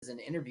and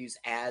interviews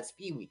as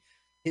Pee-wee.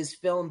 His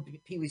film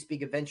Pee-wee's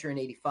Big Adventure in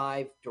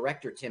 '85,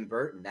 director Tim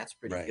Burton, that's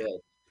pretty Right. good,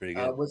 Pretty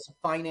good. was a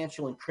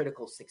financial and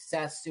critical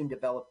success, soon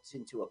developed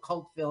into a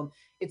cult film.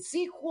 Its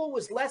sequel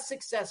was less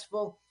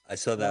successful. I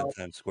saw that in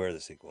Times Square,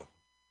 the sequel.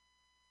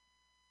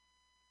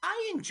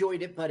 I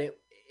enjoyed it, but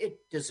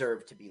it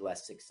deserved to be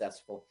less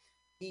successful.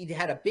 He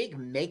had a big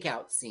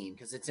makeout scene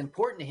because it's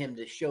important to him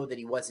to show that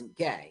he wasn't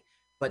gay.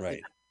 But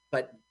Right.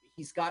 but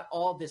he's got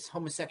all this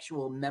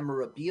homosexual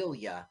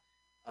memorabilia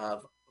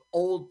of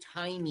old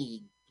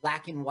timey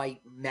black and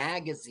white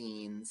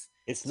magazines.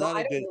 It's So not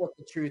I a don't good. know what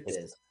the truth It's,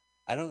 is.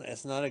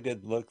 It's not a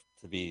good look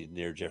to be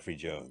near Jeffrey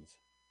Jones.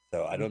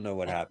 So I don't know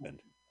what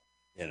happened.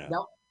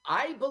 Now,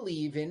 I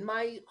believe in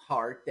my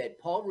heart that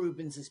Paul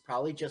Rubens is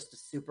probably just a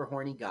super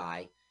horny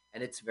guy,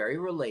 and it's very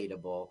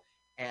relatable.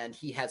 And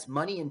he has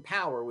money and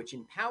power, which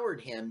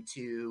empowered him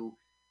to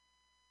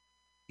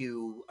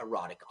do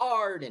erotic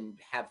art and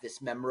have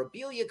this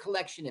memorabilia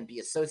collection and be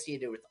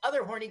associated with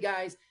other horny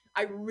guys.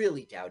 I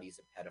really doubt he's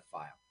a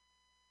pedophile.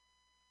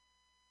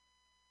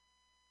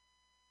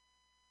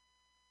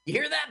 You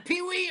hear that,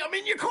 Pee-wee? I'm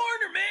in your corner,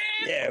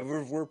 man.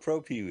 Yeah, we're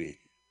pro Pee-wee.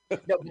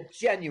 No, but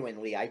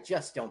genuinely, I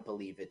just don't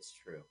believe it's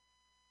true.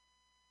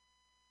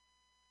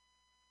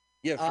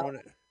 Yeah,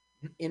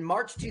 in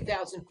March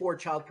 2004,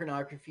 child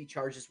pornography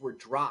charges were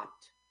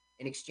dropped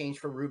in exchange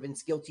for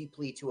Rubin's guilty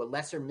plea to a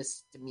lesser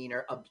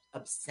misdemeanor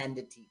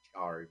obscenity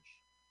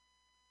charge.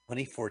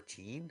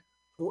 2014?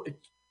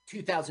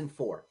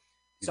 2004.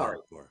 Sorry.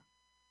 2004.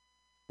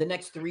 The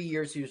next 3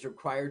 years, he was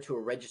required to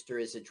register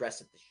his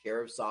address at the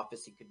sheriff's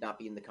office. He could not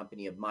be in the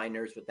company of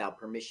minors without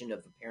permission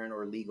of a parent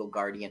or legal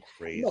guardian.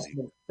 Crazy. Must have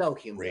been so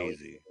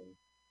humiliating.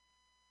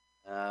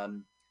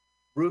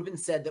 Rubin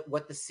said that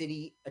what the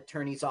city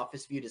attorney's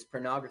office viewed as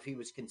pornography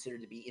was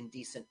considered to be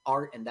indecent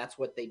art, and that's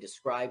what they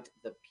described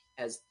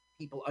as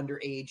people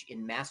underage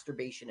in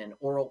masturbation and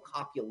oral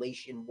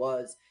copulation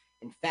was.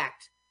 In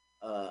fact,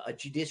 a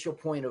judicial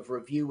point of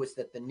review was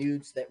that the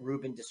nudes that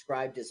Rubin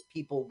described as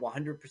people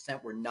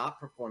 100% were not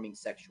performing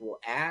sexual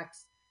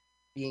acts.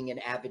 Being an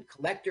avid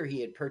collector,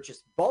 he had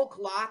purchased bulk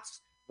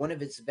lots. One of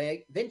his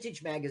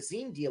vintage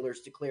magazine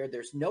dealers declared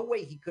there's no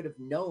way he could have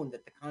known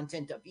that the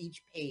content of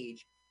each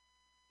page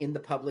in the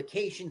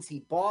publications he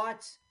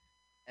bought,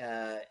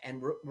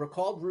 and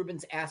recalled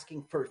Rubens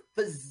asking for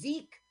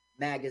Physique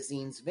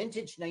magazine's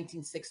vintage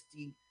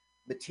 1960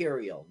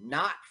 material,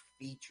 not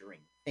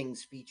featuring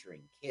things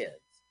featuring kids.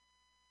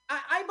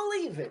 I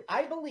believe it.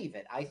 I believe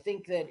it. I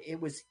think that it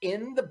was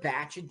in the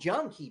batch of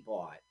junk he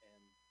bought.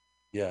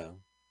 Yeah.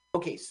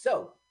 Okay,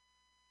 so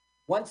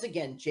once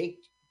again,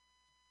 Jake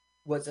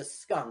was a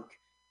skunk.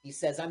 He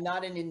says, I'm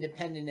not an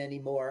independent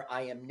anymore.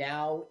 I am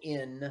now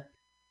in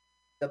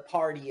the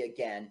party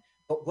again.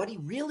 But what he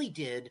really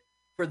did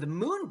for the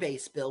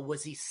Moonbase bill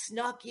was he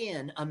snuck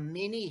in a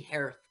mini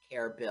health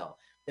care bill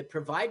that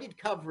provided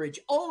coverage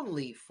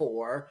only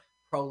for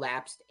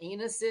prolapsed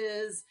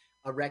anuses,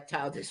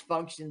 erectile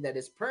dysfunction that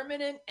is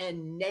permanent,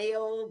 and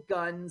nail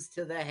guns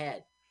to the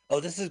head. Oh,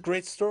 this is a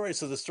great story.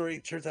 So the story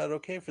turns out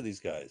okay for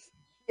these guys.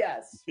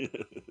 Yes.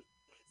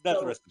 Not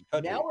the rest of the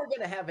country. Now we're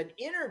going to have an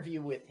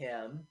interview with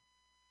him.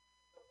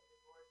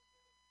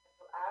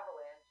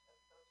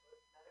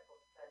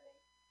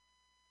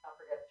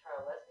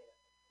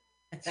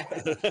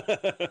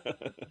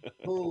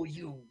 Oh,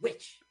 you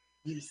witch,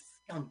 you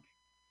skunk.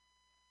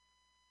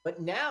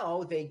 But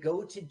now they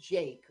go to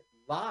Jake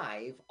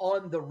live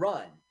on the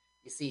run.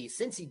 You see,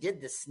 since he did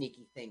this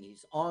sneaky thing,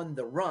 he's on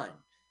the run.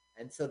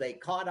 And so they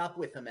caught up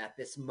with him at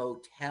this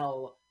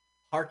motel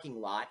parking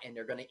lot, and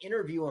they're going to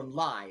interview him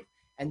live.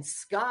 And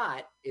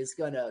Scott is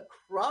going to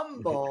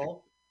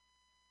crumble.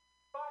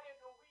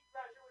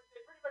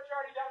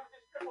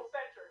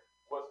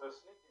 Was the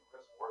sneaky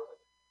risk worth it?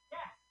 Yes,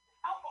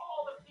 help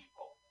all the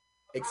people.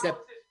 Except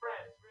Alice's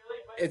friends,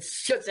 really, but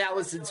it's just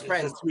Allison's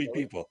friends. Sweet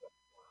people.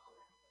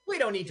 We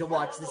don't need to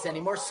watch this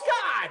anymore.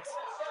 Scott!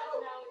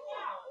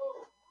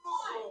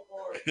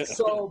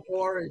 So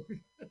boring.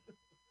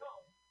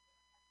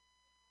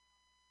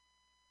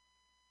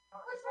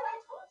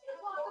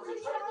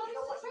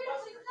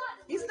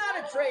 He's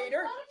not a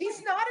traitor.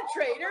 He's not a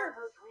traitor.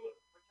 her dream,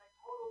 which I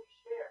totally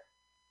share.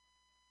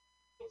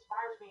 It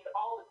inspires me in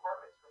all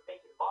departments, from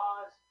making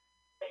laws,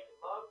 making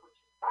love, which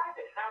is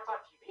private, and now it's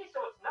on TV, so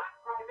it's not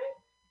private.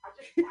 I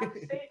just have to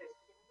say this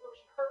because even though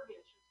she hurt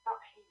me, that she would stop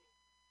hating.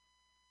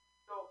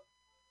 So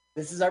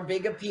This is our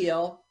big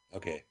appeal.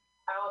 Okay.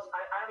 Alice,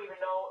 I don't even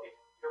know if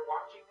you're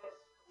watching this.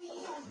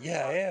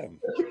 Yeah, I am.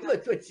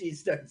 Look what she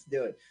starts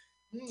doing.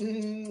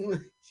 She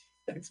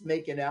starts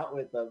making out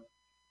with them.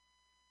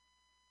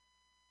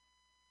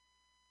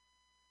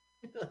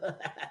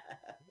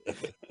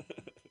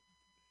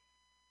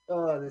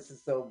 Oh, this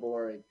is so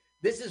boring.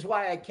 This is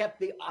why I kept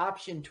the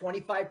option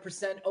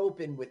 25%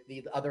 open with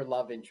the other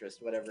love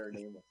interest, whatever her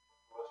name was.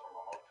 Was from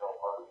a motel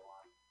parking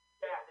lot.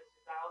 Yeah, this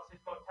is Alice's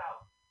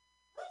motel.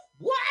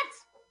 What?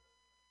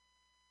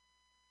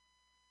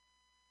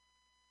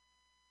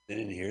 They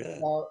didn't hear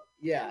that? Well,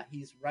 yeah,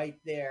 he's right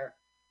there.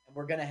 And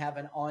we're going to have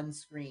an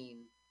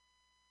on-screen.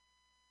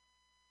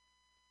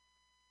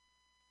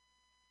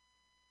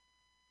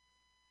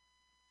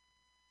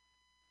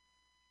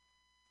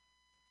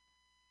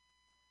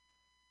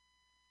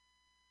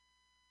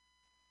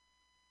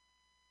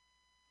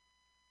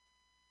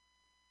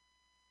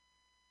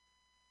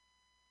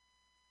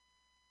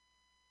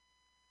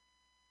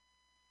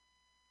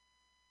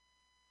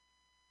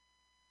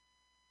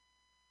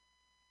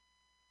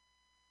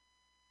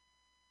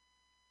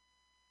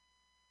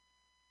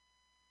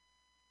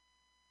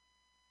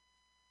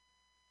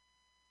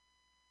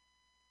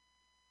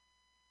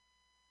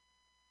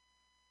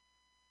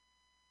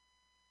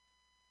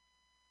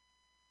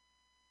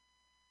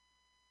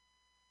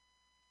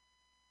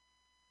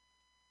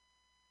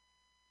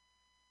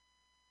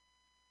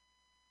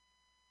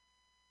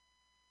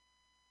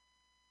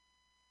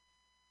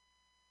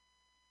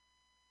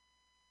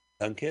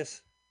 Tongue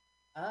kiss?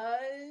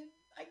 I,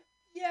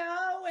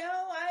 yeah,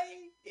 well,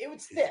 it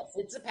was stiff.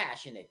 It's a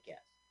passionate kiss.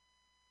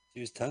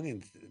 She was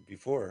tonguing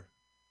before.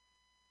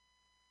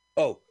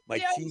 Oh, my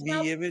Yeah, it's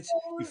not TV image?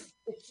 it's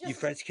You just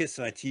French kissed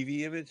my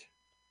TV image?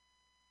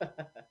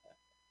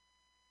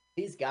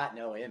 he's got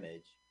no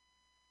image.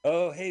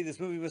 Oh, hey, this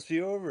movie must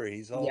be over.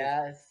 He's all.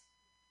 Yes,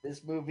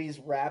 this movie's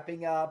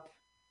wrapping up.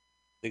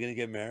 They're going to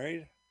get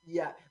married?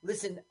 Yeah,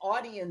 listen,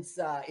 audience,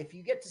 if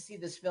you get to see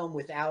this film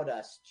without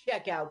us,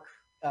 check out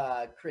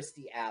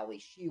Christy Alley.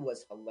 She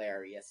was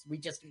hilarious.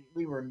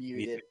 We were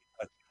muted.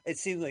 It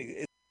seemed like.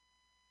 It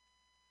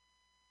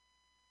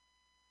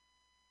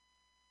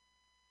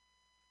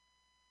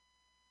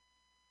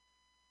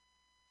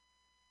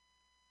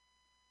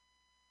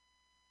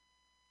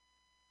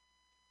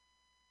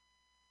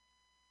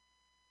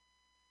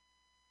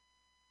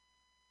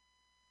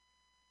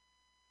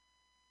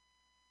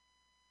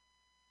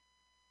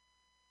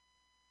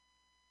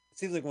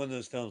seems like one of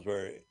those films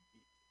where it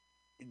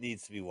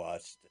needs to be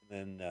watched.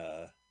 And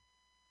then.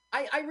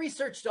 I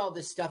researched all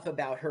this stuff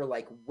about her,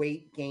 like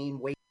weight gain,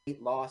 weight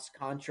loss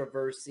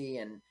controversy,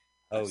 and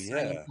Oh,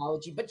 yeah.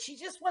 Scientology, but she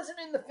just wasn't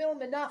in the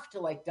film enough to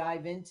like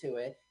dive into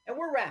it. And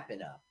we're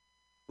wrapping up.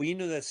 Well, you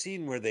know that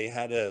scene where they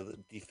had to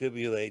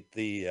defibrillate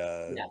the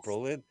Yes.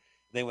 Brolin?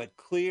 They went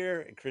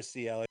clear, and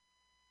Christy Alley.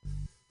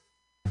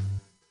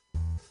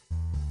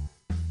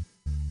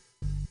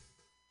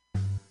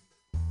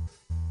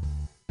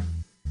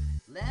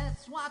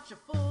 Let's watch a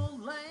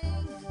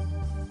full-length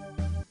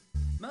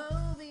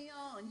movie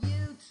on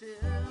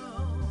YouTube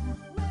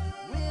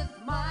with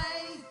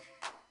Mike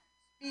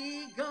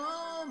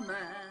Spiegelman.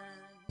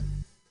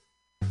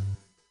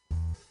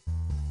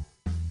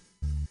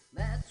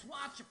 Let's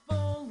watch a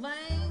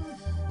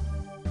full-length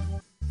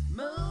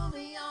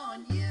movie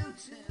on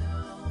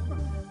YouTube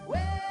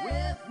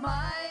with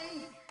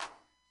Mike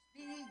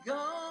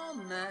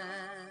Spiegelman.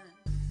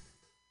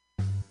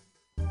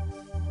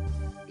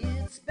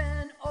 It's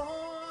been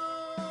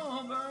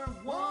over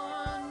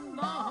 1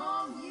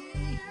 long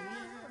year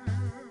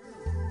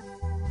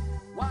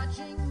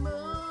watching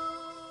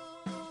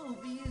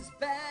movies,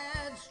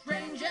 bad,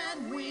 strange,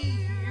 and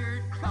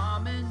weird,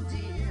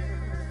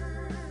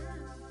 commandeered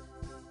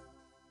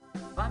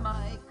by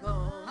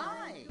Michael.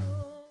 Hi,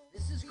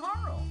 this is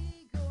Carl.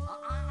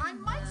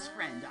 I'm Mike's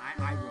friend.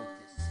 I wrote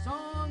this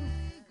song.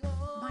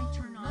 My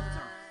turn-ons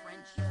are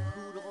French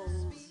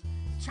poodles,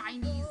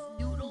 Chinese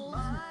noodles,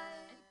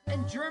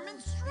 and German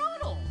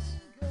strudels.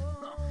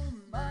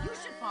 You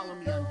should follow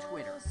me on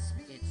Twitter.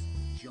 It's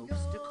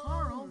Jokes to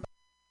Carl.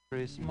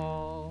 Very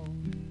small,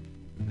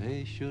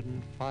 they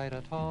shouldn't fight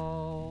at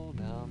all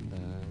down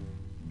there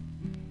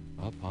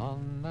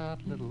upon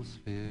that little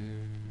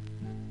sphere.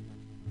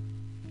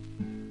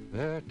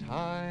 Their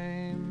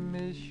time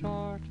is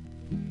short,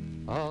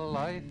 a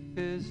life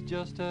is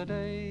just a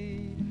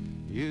day.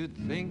 You'd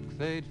think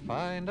they'd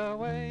find a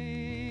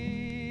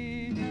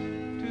way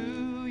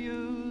to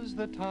use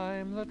the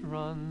time that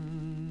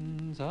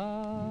runs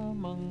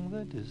among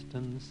the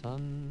distant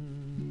sun.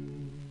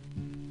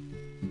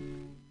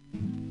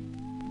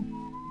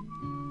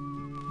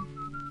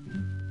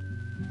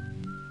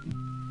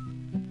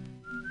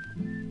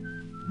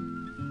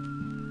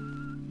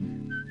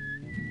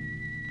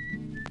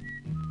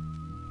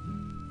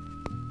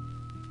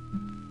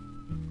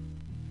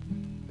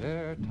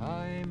 Their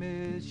time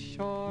is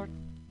short,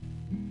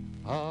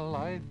 a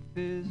life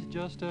is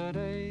just a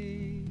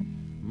day.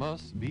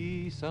 Must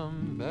be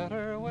some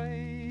better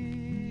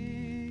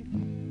way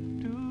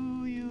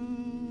to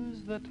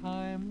use the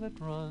time that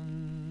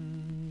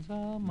runs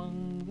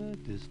among the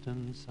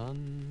distant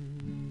sun.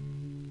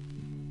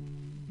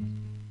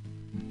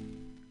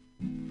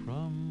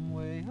 From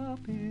way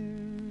up here,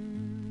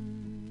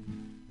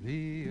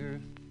 the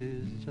earth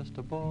is just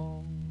a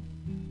ball,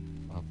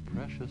 a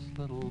precious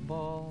little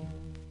ball,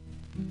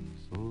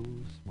 so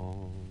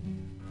small,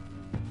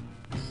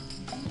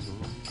 so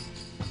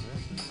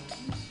precious.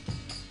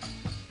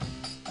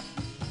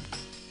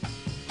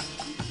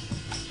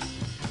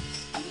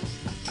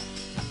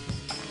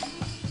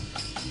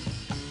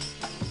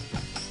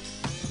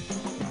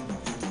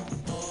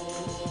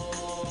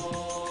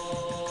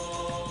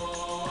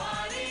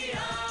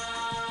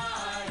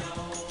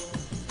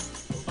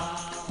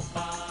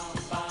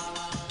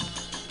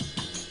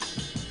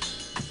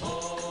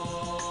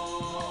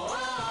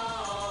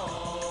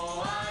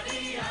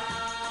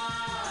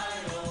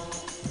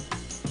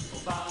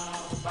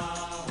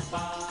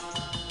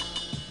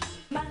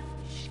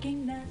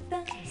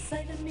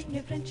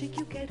 Minha frente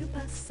que eu quero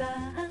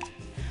passar,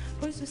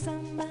 pois o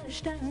samba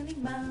está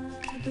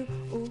animado,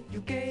 o que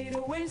eu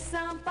quero é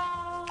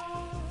samba.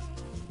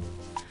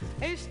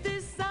 Este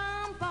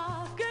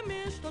samba que é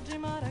misto de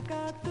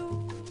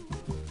maracatu,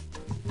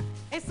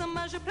 é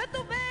samba de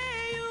preto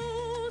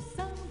veio,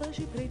 samba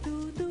de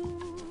preto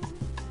tudo.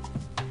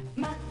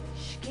 Mas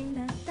que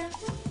nada,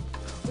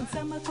 um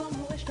samba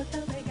como este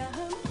tão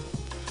legal,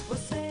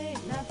 você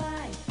não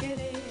vai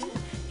querer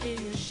que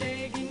eu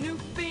chegue no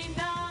final.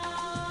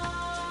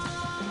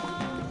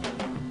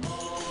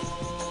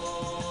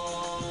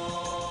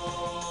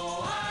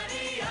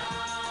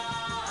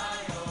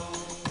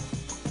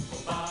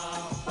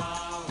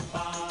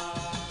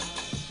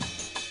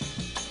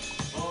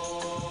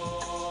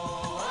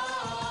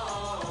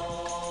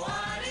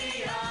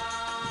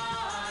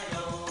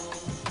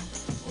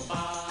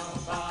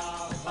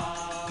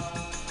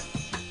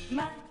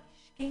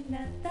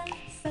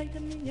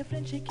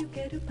 noite que eu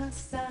quero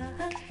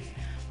passar,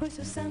 pois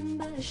o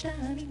samba está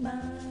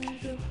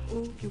animado.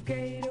 O que eu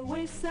quero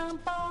é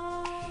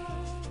samba,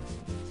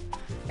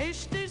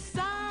 este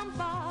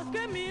samba que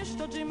é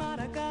misto de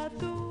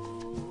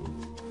maracatu.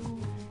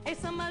 É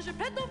samba de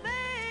preto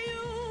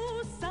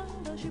veio,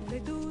 samba de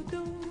preto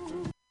tu.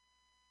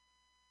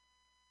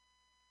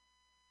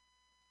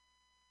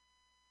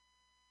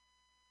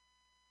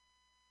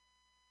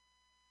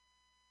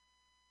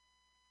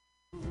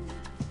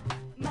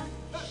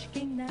 Mas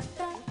quem nada,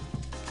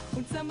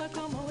 um samba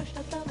como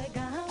este tão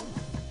legal,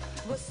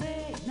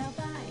 você não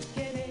vai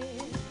querer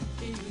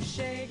que eu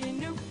chegue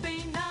no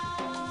final.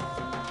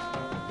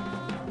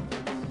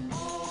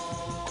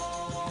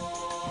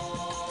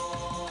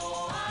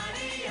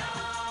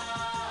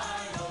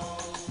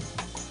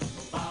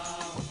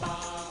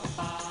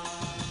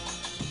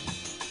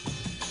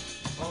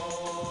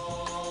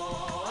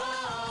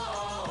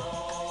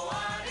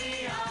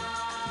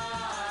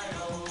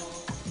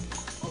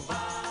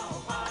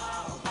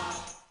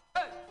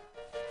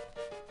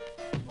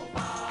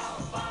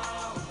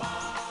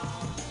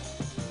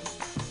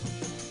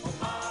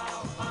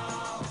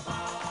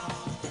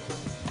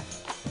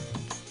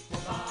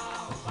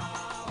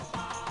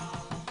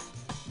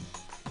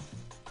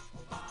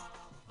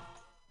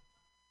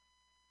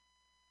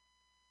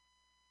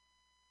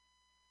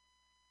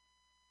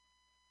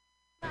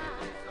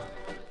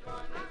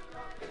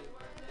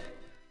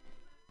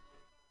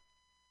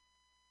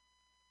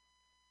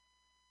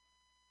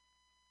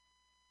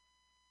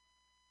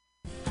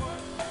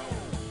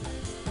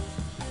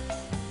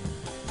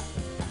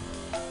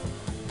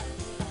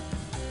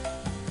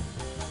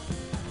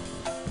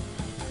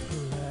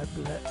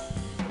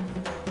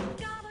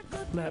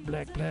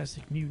 Black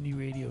Plastic,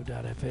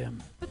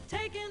 MutinyRadio.fm. For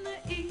taking the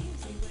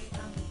easy way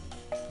out,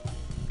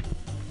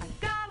 I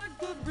got a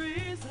good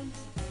reason.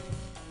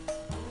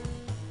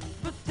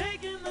 For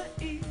taking the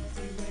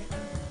easy way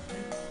out,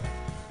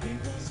 It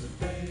was a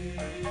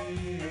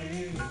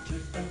day a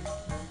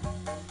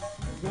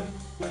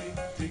one-way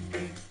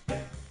ticket.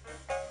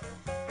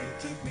 It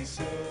took me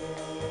so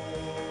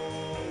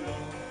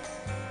long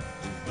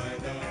to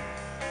find out.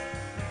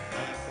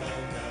 I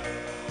found out.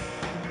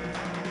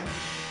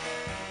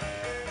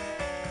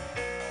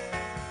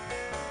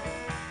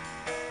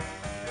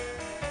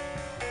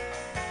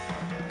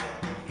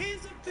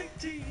 He's a big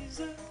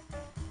teaser.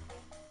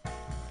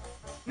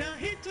 Now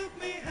he took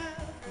me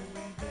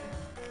halfway there.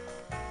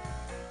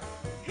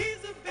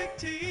 He's a big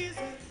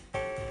teaser.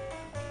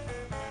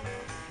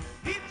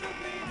 He took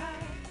me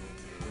halfway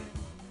there.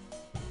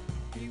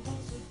 He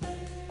was a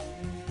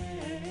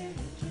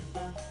danger,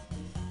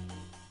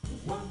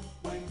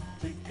 one-way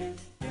ticket.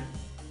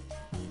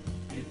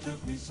 Yeah. It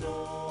took me so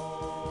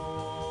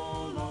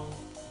long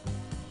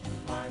to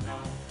find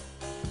out.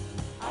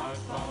 I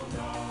found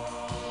out.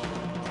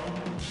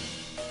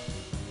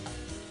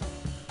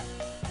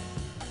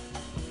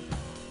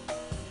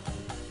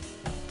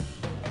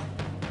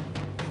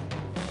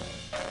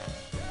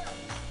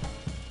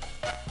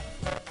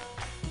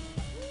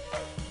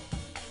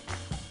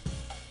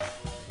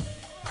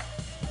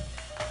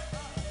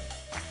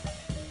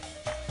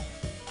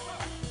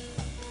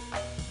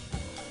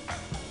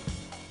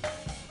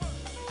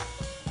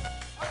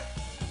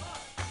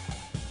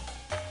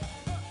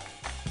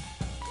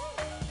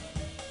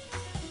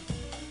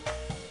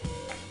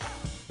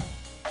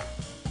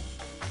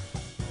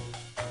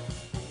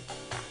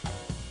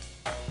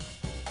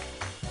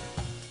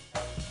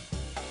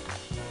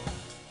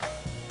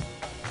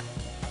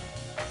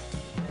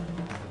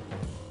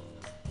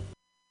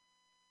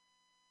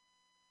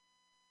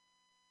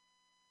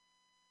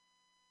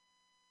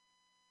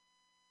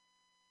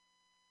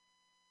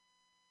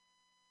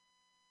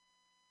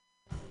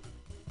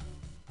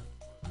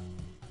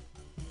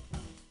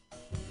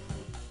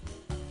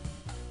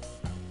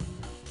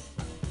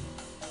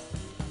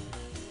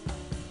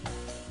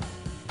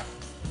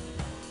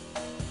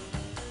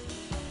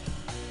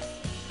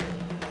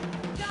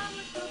 got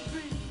a good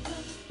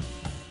reason.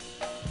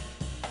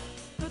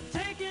 For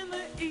taking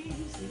the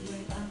easy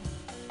way out,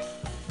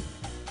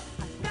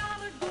 I got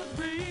a good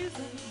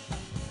reason.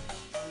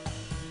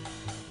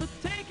 For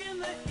taking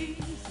the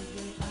easy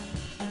way out.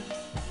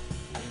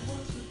 It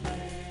was a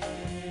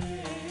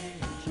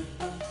danger,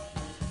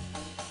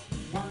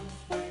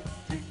 one-way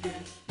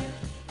ticket.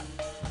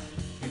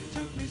 Yeah. It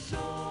took me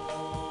so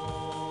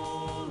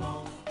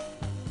long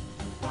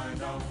to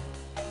find out.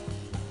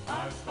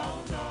 I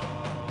found out.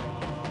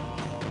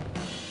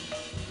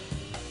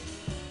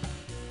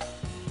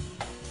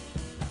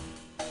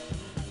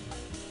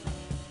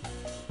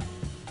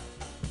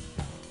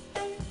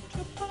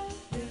 Danger boy,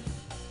 yeah.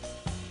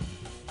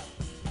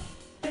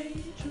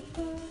 Danger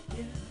boy,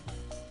 yeah.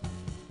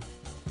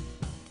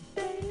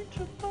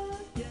 Danger boy,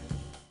 yeah.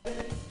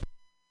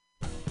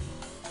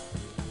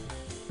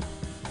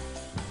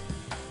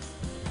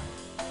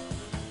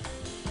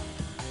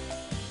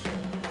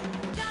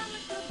 Got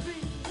a good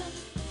reason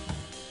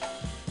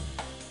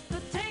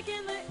for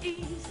taking the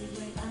easy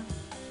way out.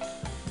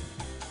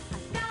 I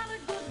got a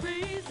good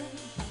reason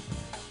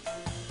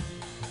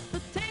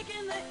for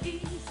taking the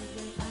easy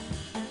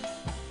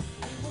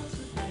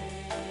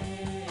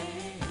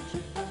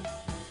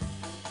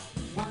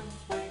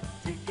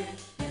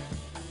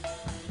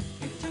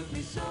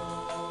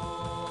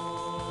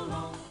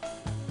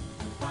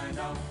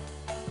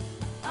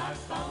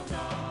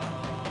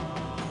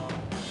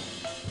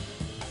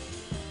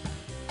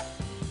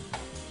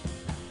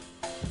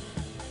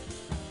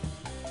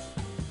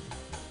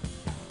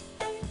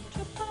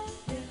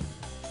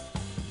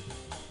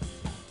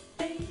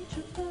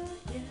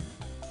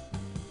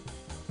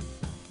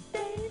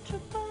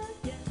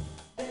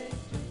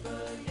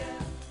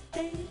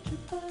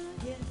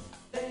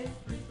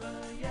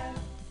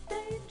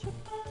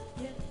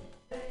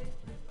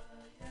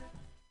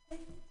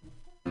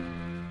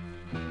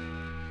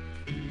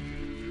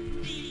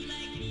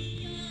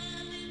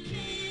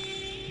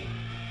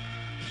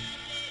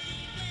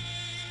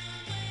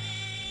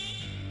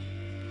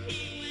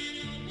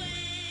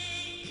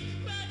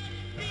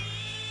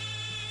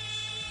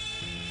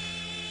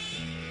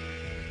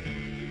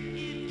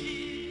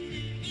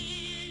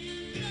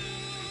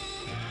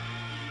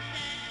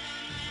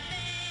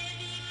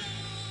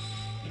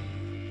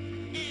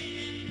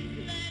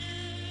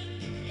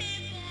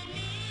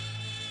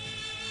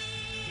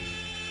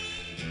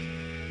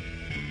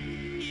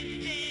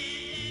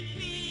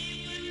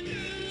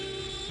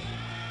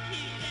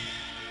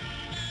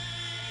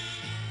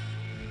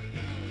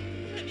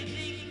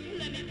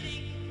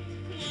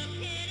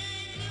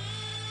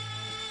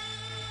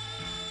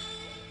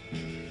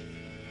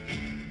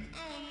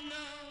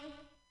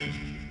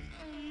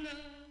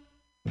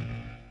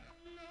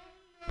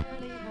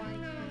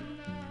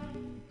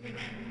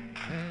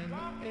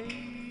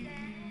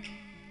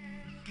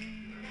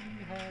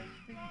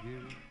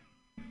dear,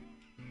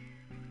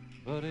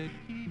 but it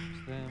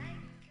keeps them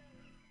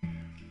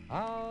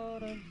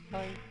out of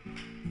sight.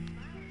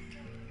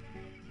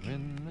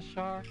 When the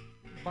shark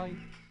bites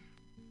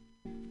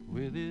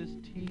with his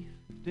teeth,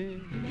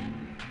 dear,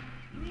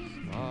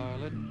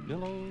 scarlet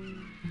billows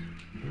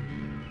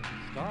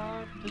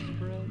start to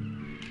spread.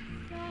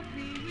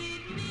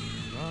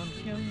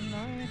 Strontium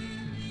 90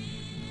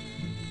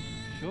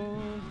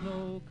 shows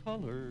no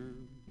color,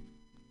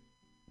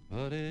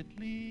 but it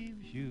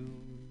leaves you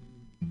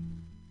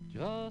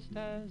just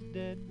as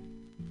dead.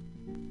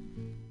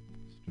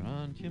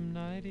 Strontium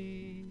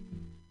 90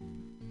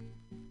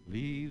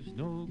 leaves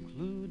no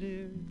clue,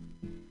 dear.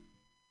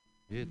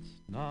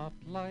 It's not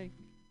like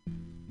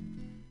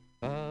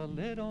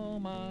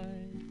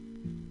thalidomide.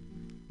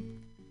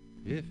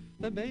 If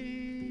the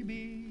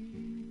baby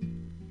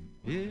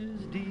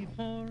is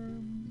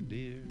deformed,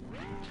 dear,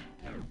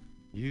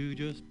 you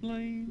just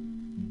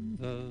blame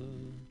the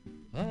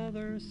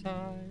other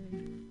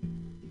side.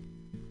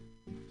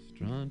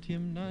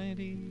 Strontium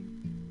 90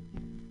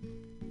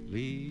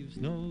 leaves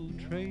no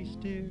trace,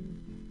 dear.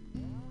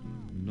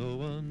 No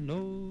one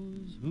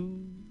knows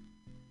who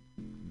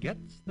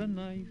gets the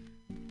knife.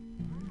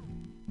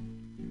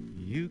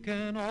 You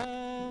can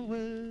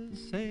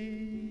always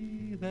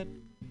say that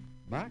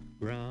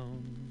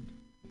background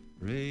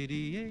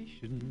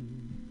radiation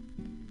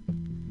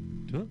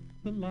took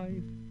the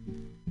life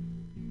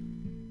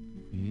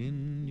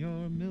in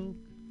your milk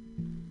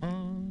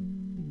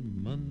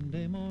on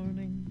Monday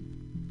morning.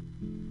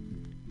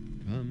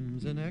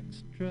 Comes an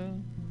extra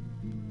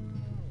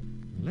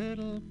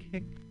little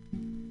kick.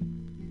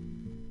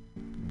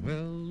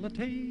 Well, the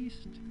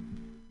taste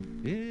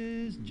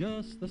is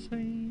just the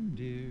same,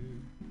 dear,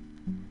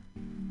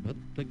 but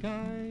the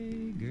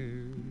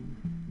Geiger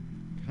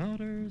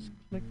counters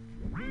click.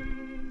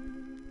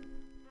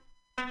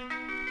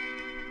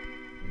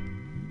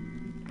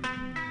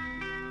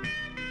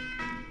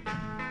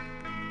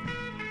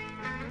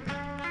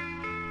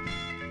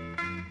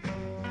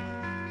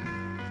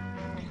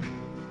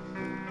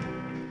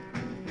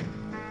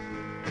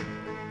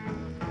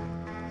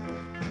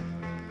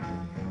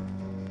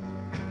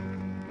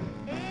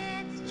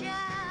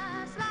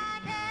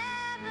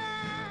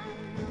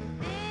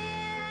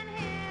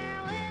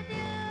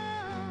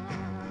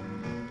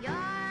 You're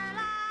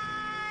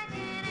like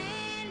an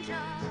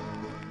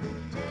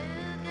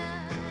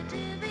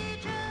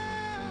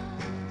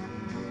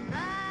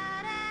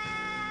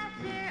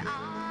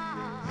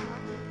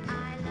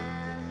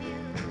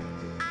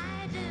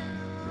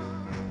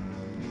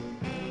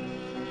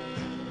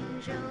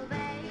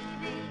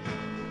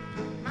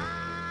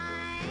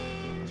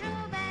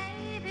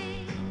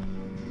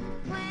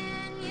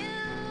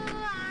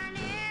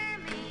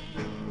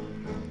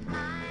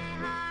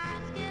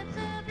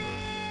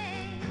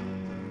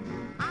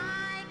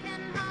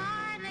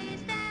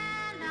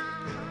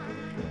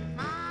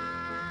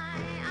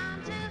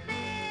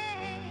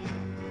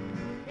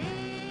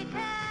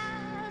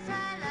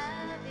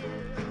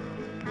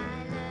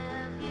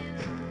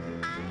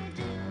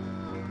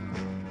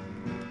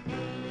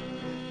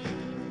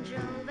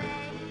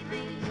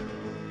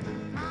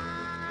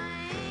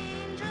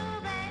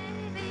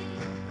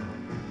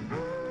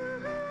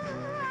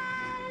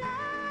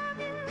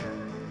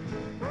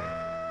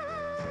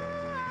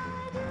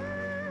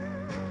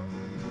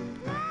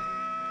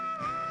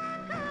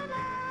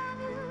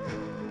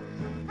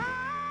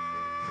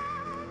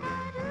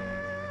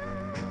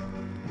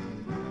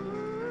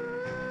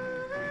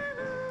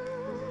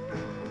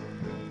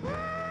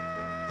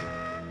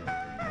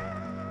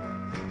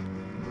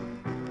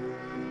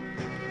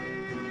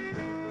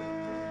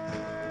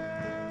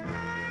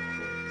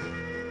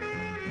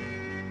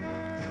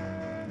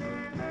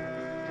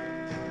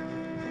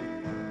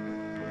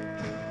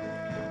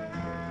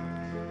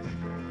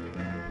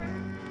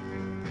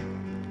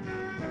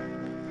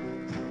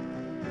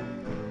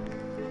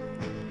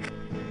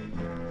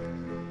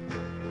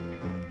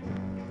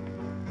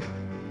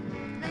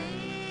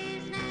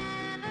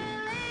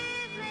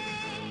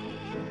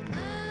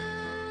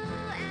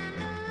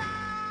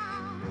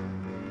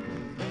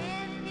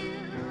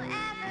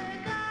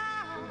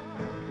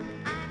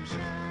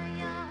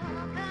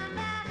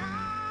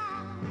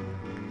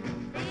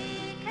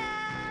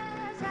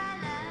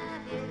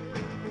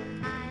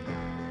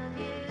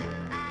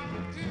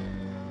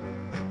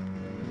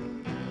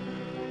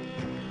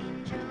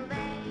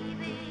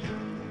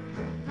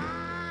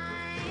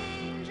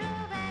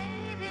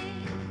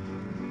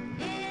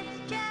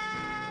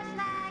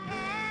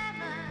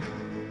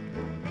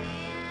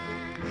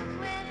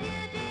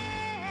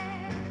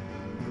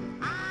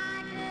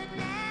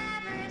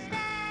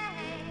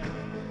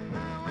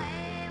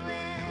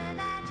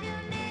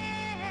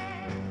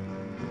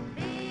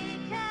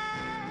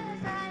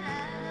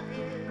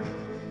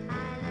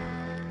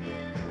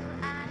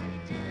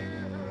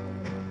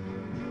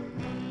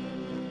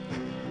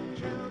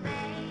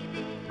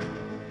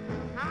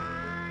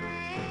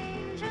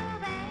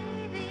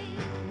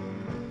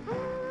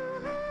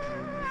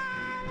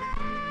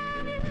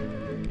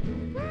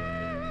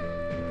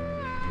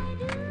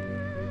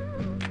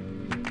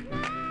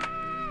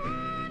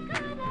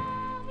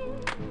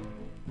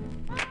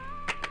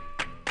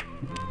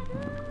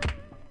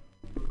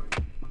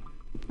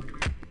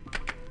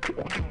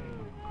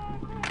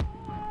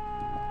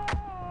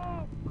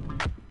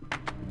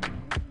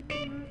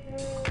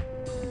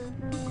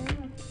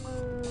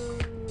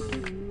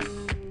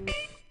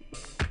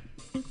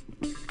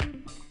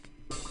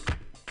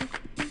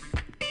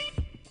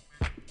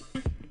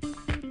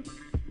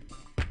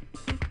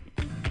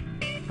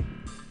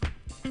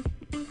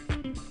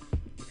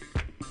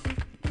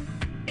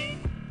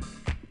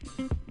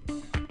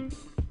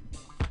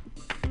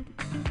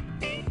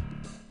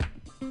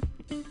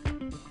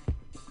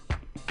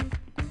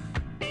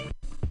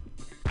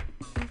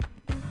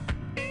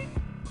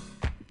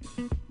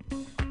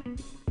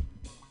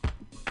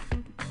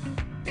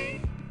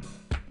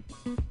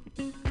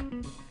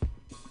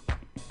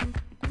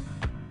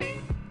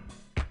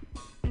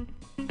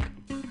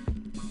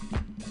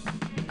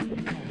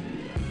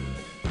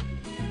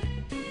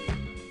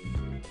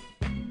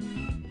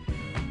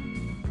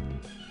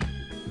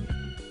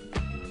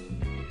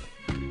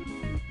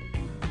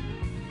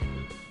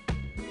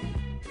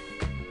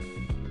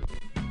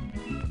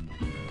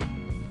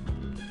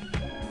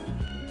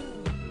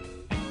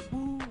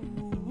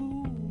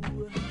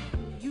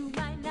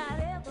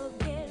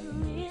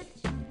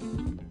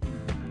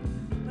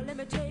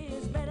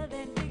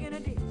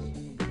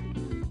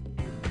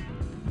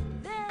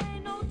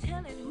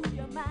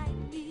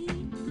might be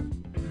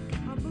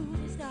a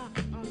movie star,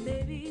 or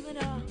maybe even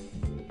a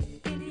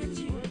Indian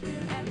chief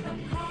at the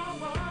car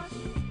wash.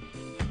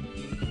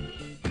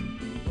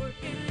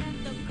 Working at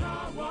the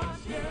car wash,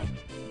 yeah.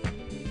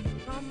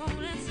 Come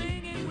on and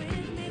sing it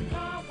with me,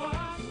 car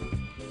wash.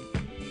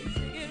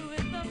 Sing it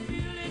with the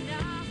feeling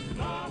now,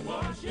 car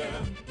wash,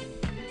 yeah.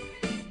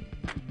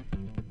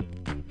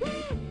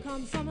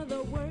 Come some of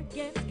the work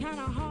gets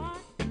kinda hard,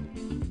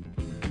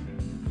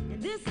 and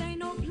this ain't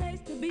no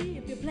place to be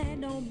if you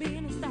plan on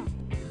being a star.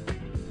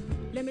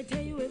 Let me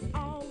tell you, it's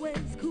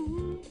always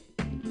cool,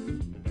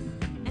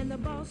 and the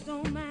boss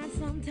don't mind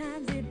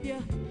sometimes if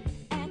you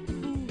act the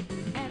fool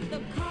at the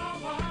car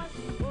wash.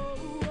 Whoa,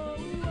 whoa,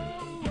 whoa,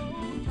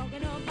 whoa,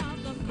 talking about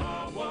the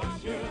car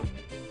wash, yeah.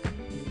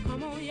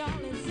 Come on,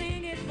 y'all, and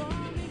sing it for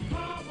me,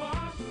 car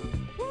wash.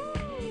 Woo,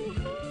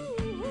 woo,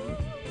 woo.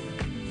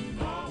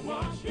 Car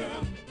wash,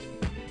 yeah.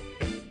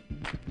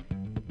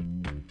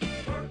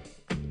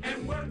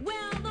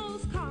 Well,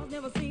 those cars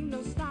never seem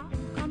to stop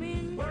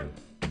coming. Work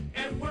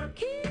and work.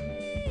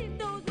 Keep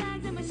those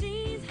bags and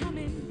machines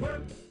humming.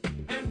 Work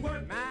and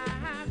work.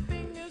 My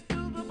fingers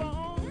to the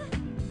bone.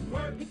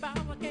 Work. If I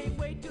can't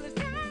wait till it's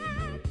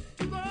time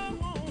to go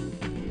home.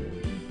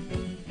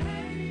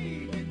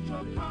 Hey, get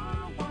your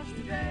car washed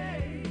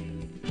today.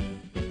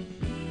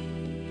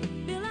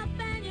 Fill up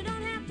and you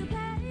don't have to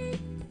pay.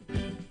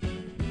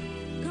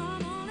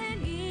 Come on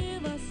and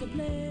give us a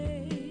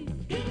play.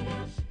 Get a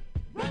wash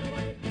right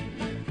away.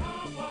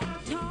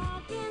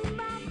 Talking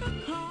about the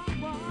car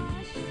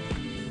wash.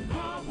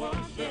 Car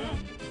wash, yeah.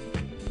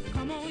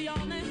 Come on,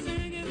 y'all, and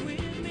sing it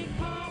with me.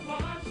 Car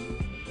wash.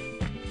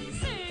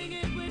 Sing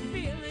it with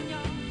feeling,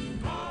 y'all.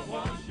 Car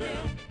wash,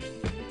 yeah.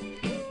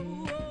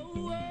 Whoa,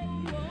 whoa, whoa,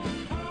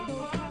 whoa.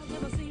 Those cars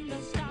never seem to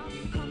stop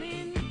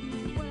coming.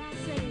 What I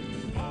say,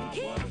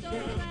 keep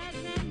those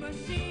bags and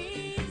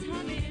machines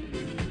humming.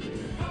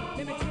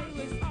 Let me tell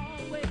you, it's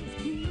always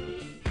cool,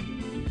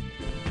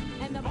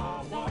 and the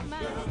boss don't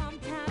mind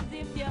sometimes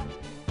if you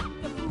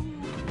act the fool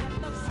at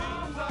the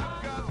car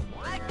wash.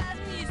 Like that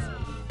music,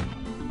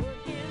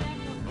 working at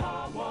the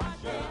car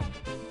wash, yeah.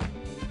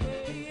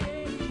 Yeah, yeah,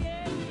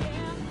 yeah,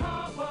 yeah,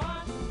 car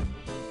wash.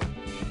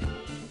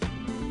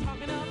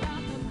 Talking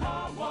about the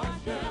car wash,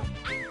 yeah.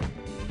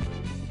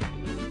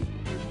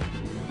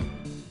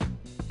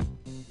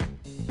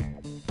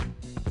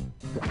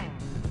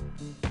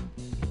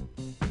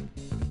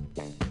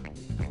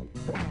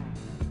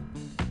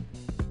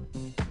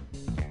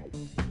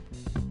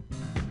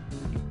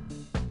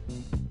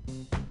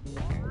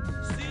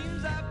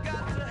 Seems I've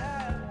got to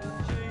have a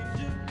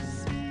change of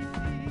scene.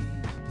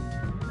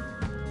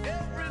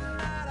 Every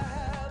night I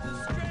have the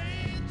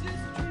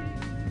strangest dream.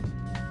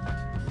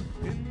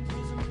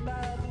 Imprisoned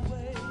by the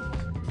way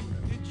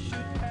it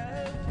should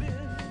have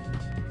been.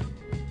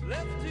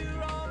 Left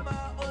here on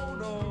my own,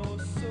 or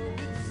so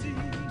it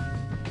seems.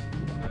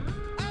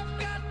 I've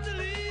got to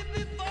leave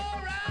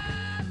before I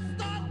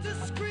start to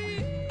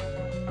scream.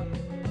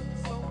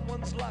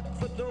 Someone's locked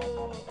the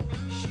door,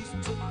 she's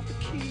took the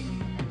key.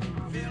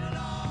 Feeling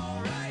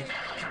alright.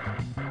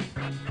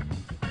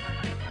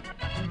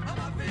 Am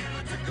I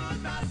feeling too good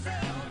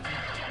myself?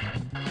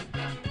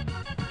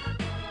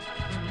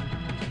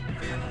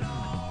 Feeling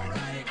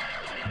alright.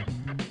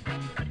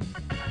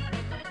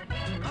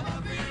 Am I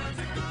feeling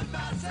too good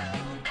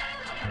myself?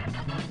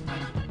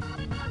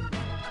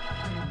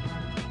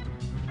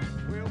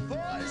 Well,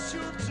 boys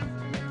sure took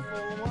me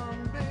for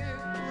one big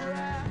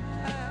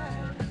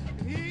ride.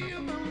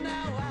 Even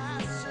now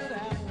I sit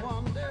and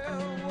wonder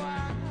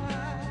why.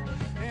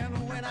 And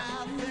when I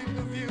think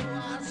of you,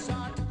 I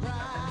start to cry.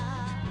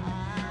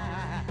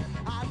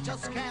 I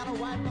just can't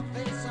wipe my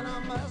face and I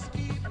must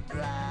keep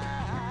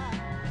dry.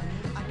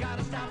 I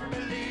gotta stop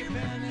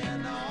believing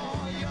in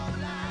all your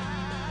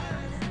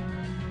lies.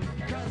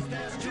 'Cause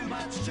there's too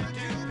much to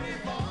do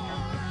before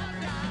I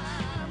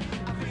die.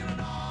 I'm feeling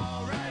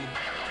alright.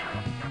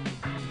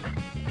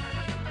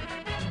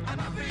 Am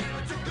I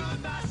feeling too good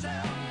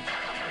myself?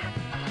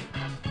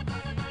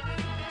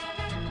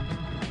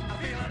 I'm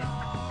feeling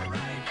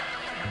alright.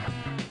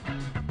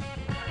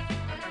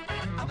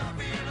 Am I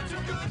feeling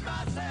too good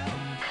myself?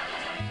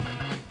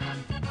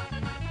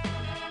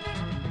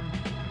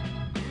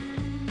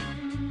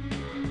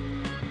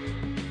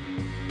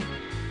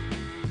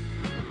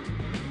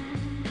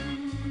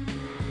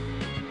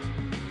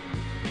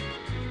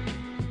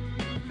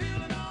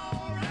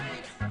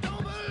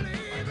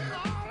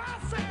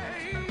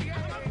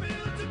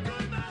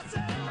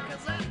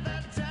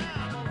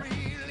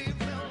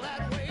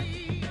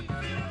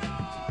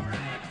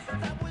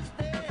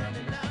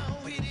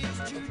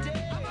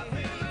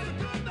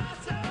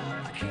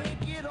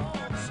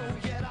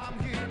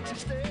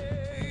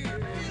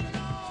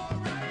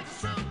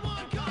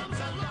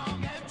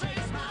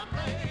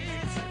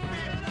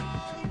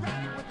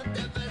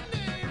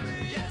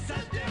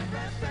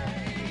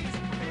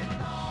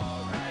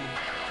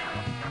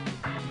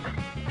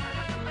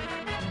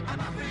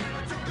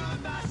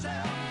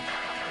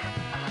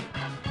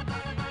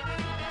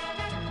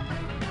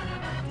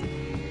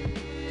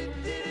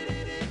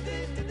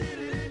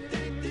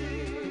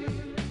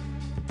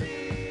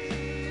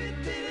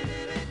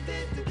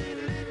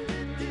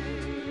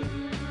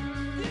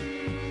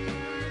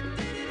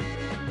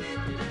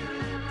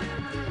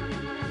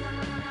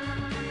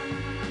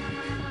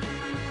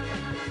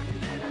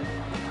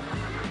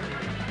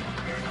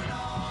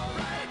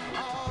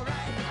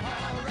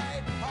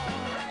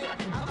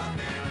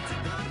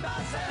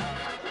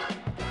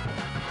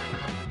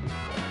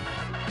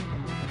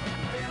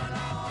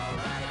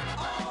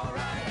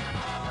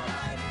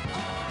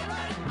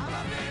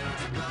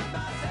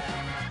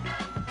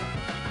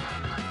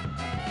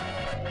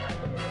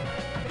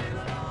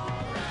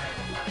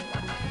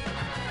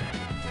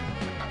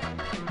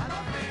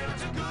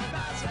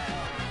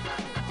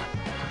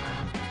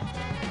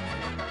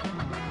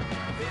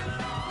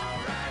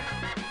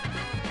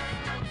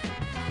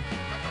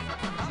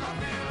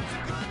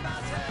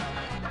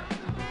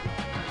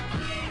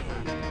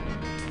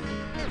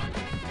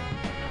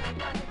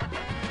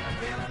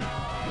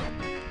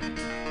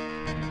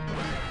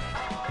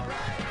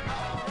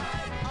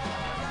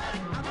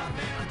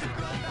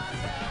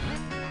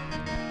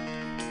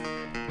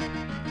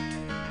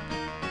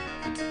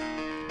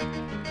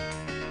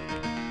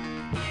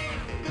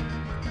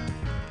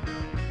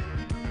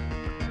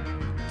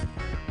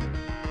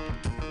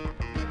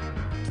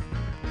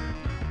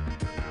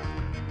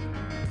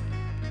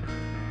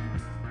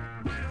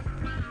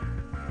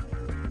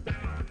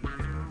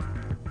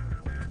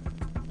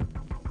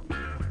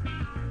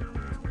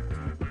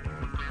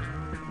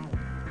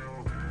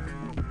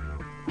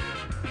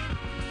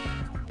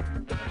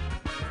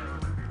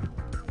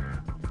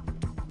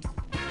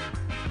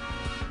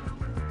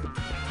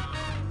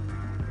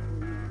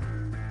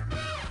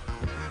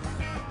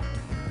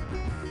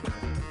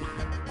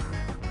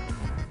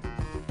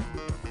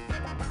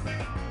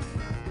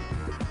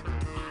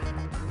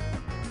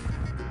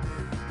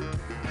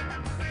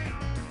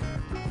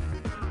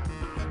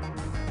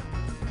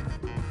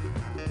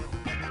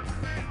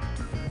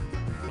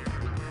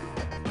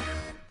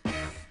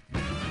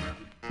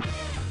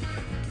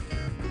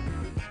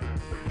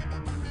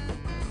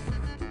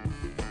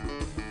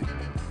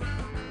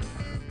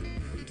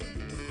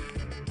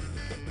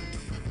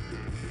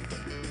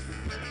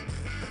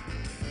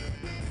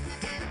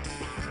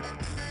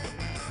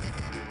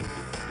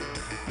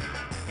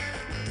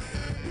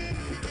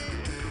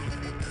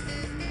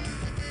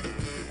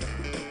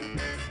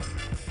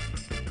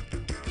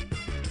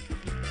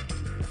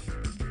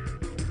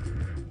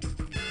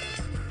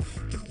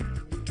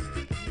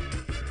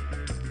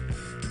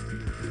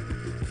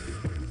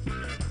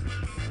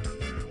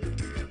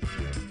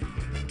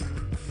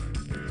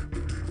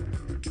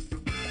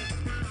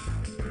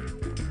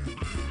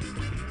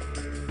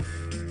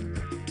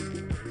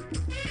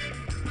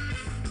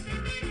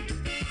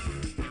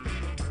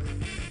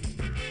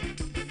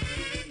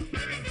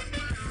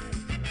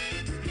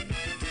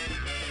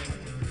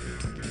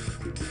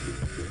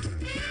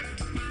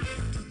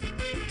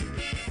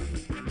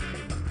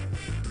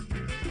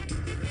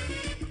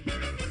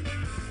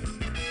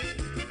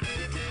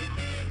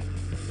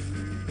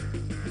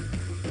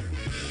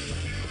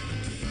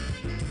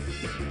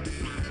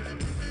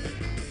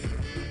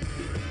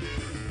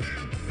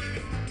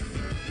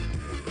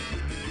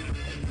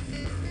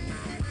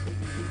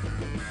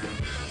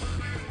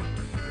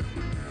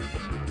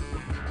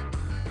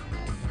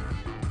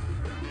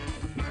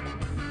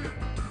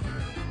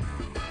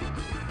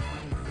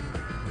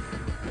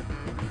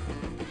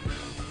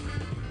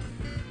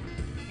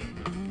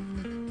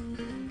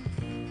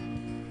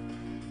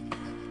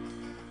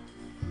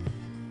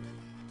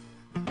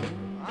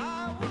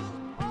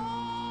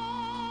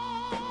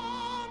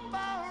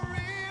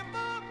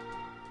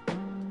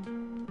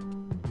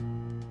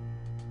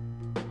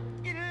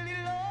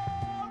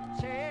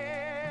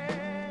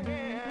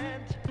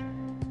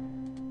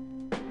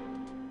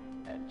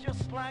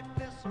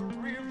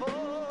 river.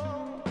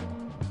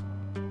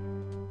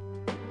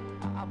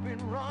 I've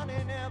been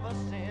running ever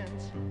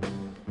since.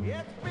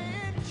 It's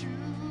been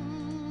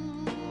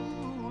too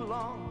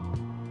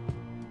long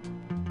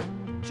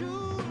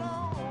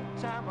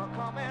time a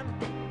coming,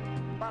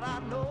 but I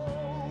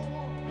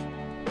know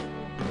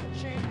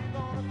change is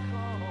gonna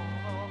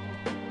come.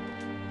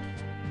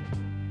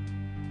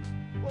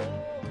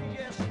 Oh,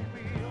 yes, it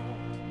will.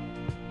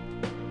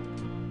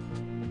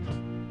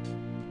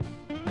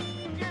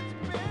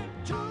 It's been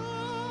too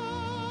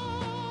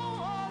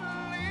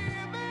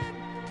living,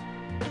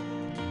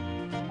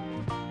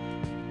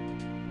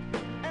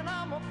 and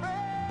I'm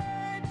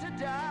afraid to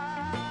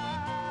die.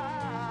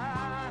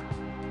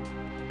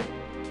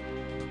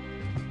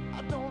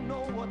 I don't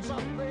know what's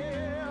up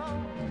there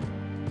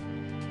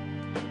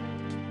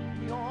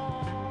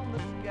beyond the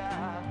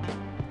sky.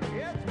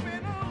 It's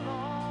been a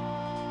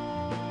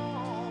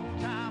long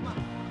time a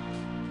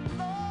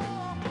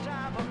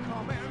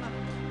coming,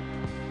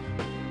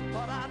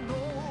 but I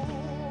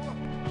know,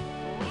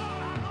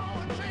 Lord, I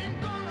know it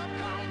ain't gonna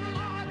come,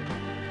 Lord.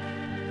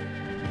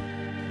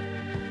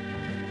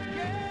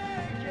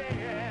 Yeah,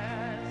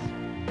 yes.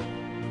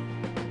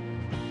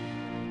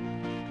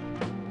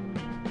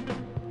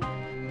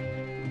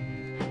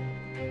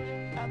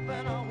 And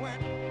then I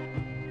went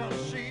to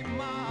see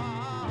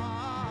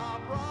my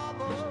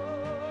brother.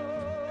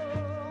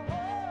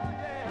 Oh,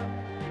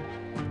 yeah.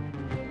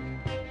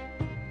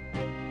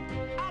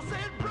 I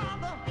said,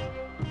 brother,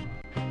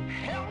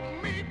 help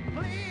me,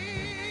 please.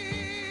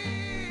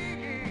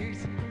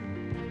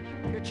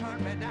 He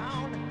turned me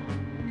down.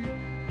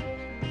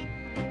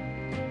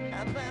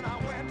 And then I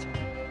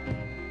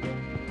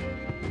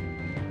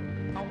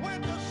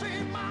went to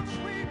see my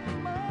sweet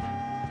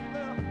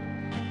mother.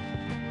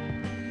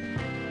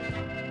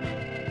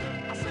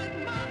 I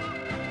said, mother,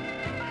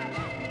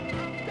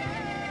 I'm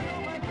down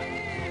on my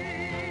knees.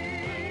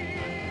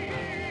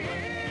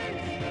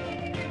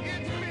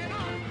 It's been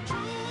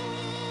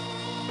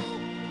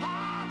too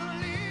hard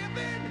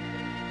living,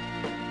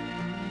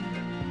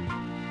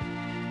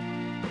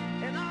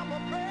 and I'm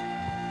afraid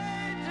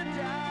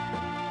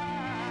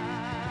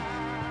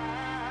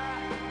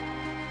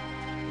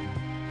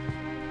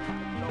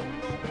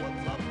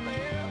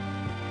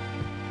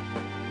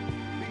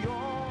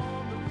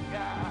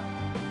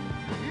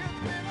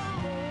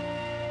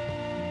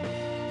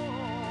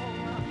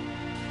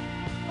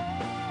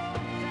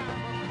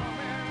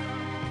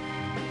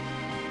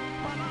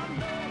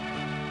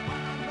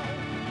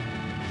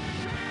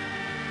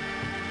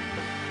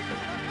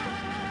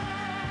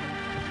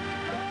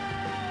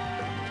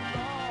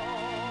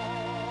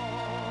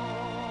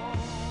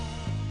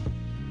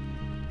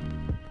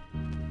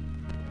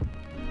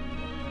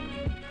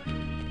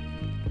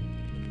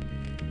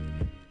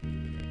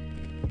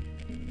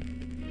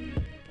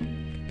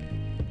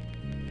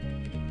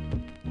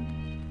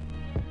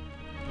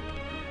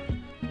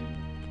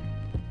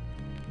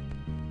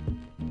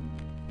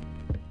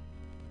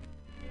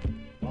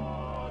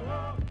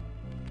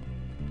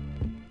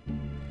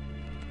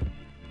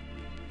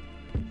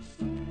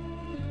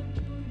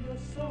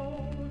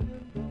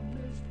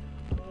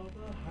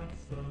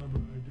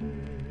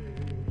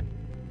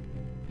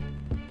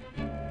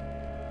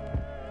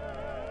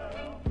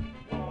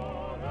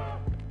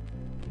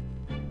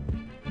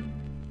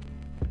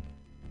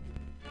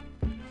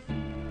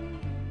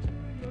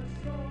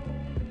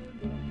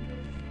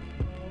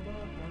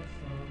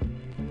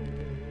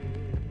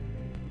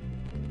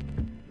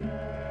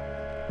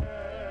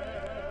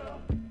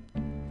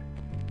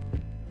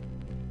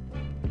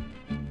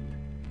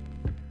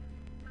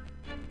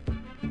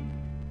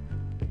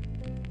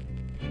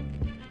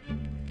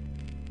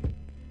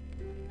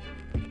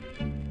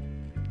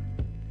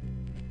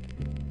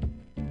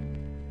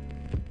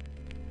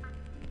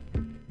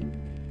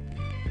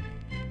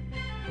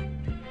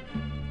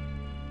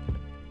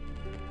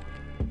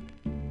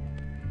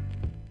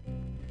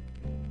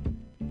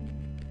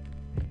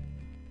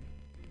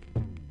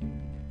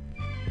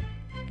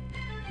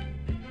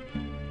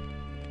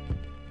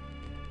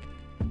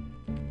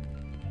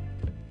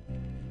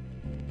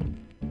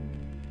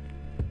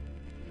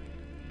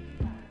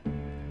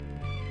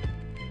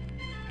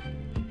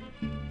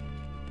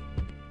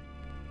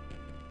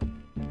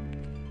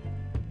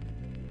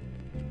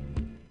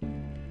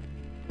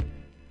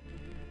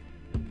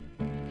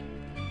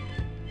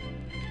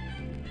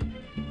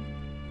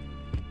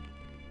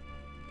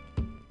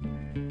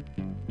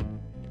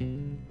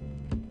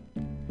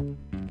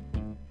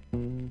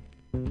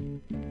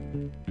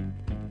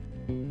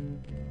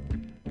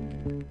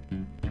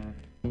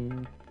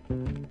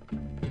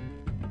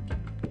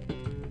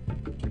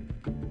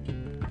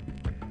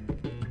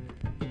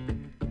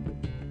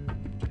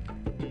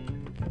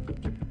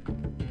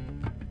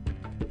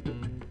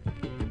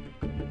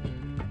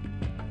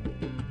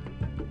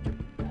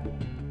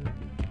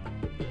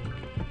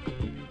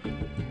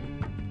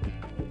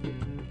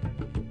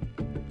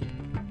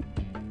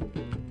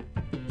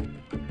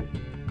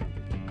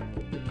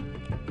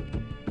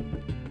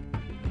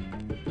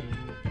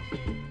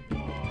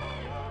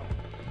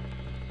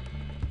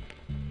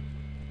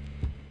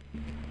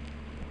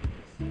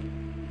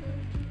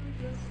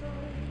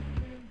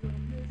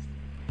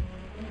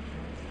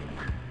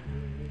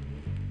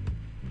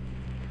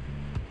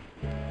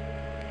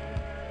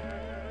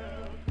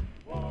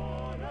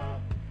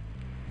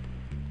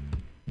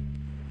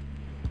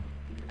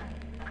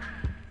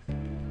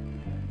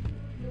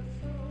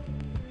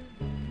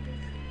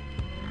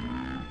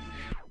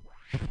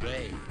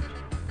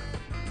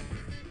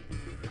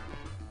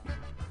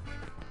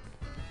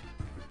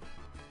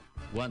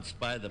once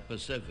by the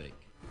Pacific,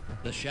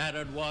 the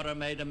shattered water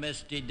made a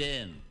misty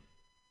din.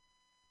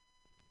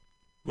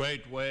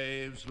 Great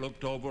waves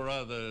looked over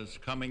others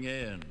coming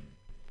in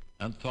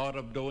and thought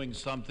of doing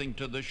something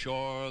to the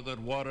shore that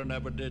water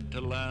never did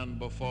to land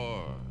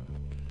before.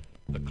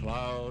 The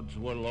clouds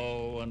were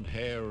low and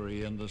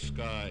hairy in the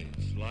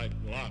skies, like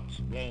locks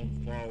blown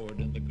forward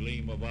in the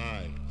gleam of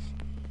eyes.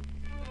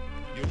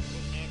 You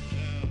could not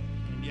tell,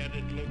 and yet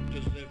it looked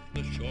as if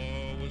the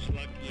shore was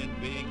lucky in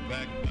being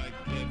backed by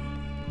cliff,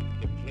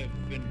 the cliff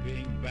in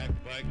being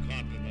backed by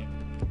continent,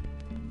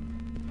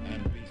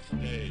 and be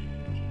stayed.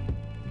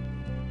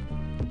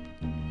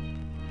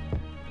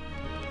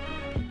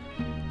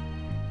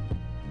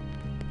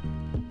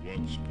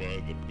 Once by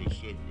the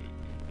Pacific,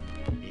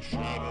 the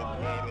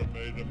shattered water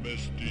made a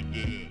misty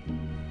din.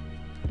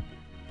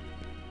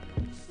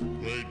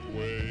 Great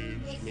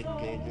waves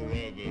looked over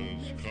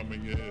others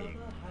coming in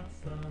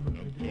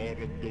and thought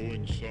of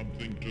doing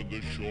something to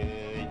the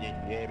shore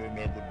that water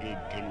never did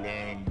to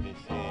land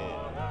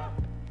before.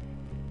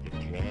 The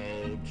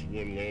clouds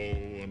were low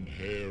and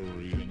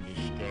hairy in the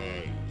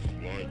skies,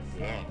 like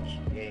locks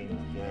blown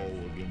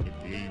forward in the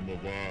gleam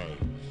of eyes.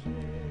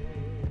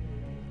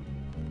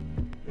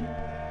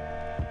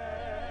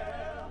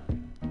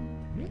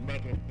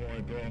 Metal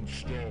point on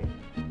stone.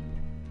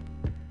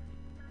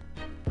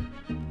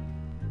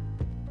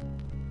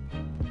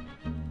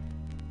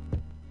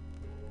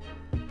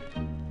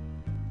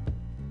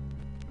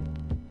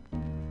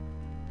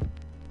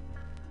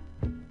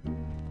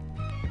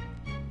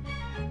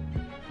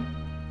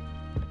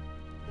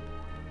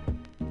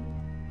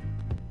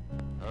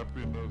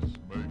 Happiness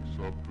makes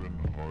up in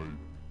height.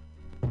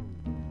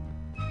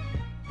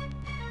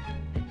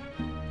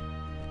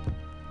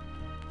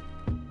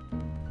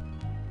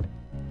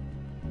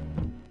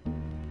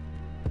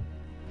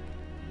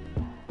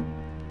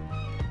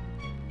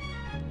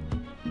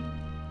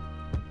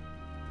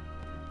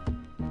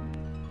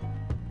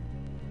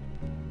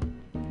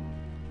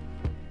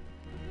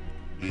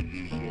 It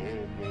is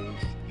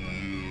almost the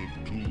year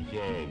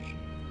 2000.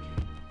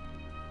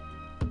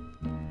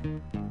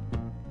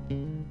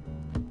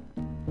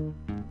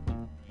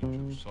 Age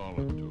of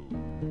solitude.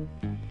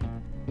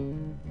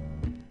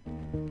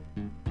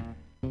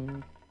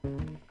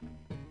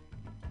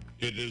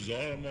 It is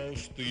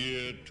almost the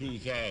year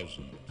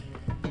 2000.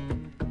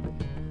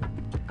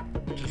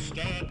 To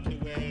start the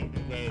world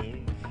arose,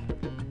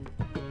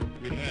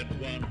 we had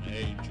one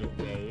age of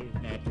gold,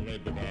 not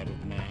labored out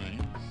of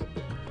mines.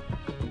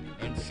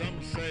 And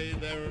some say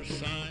there are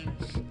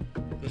signs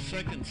the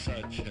second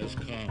such has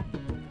come,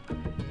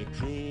 the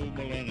true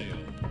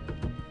millennium,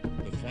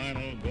 the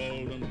final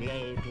golden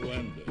blow to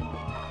end it.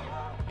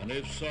 And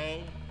if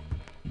so,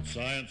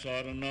 science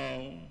ought to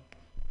know,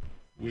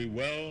 we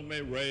well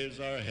may raise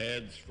our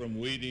heads from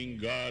weeding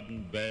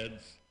garden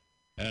beds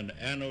and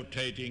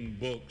annotating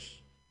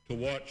books to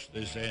watch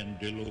this end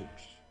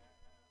deluxe.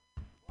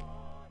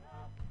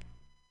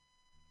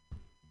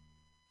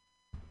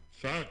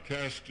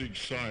 Sarcastic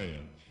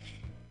science,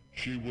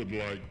 she would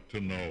like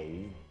to know,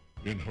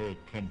 in her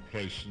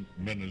complacent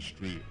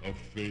ministry of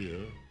fear,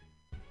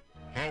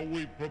 how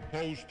we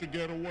propose to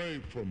get away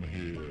from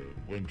here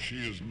when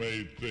she has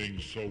made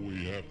things so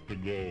we have to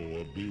go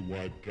or be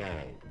wiped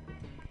out.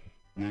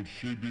 Will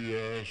she be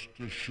asked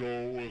to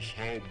show us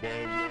how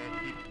by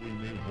rocket we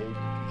may hope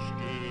to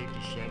steer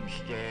to some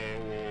star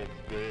off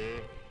there,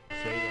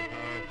 say a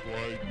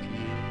half-light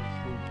year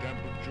through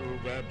temperature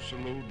of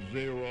absolute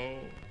zero?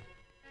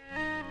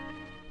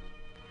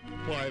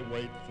 Why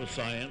wait for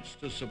science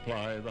to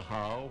supply the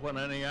how when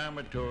any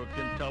amateur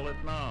can tell it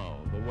now?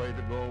 The way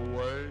to go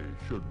away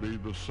should be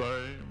the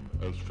same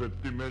as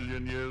 50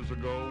 million years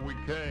ago we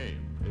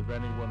came. If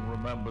anyone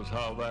remembers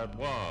how that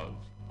was,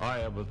 I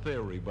have a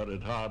theory, but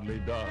it hardly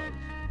does.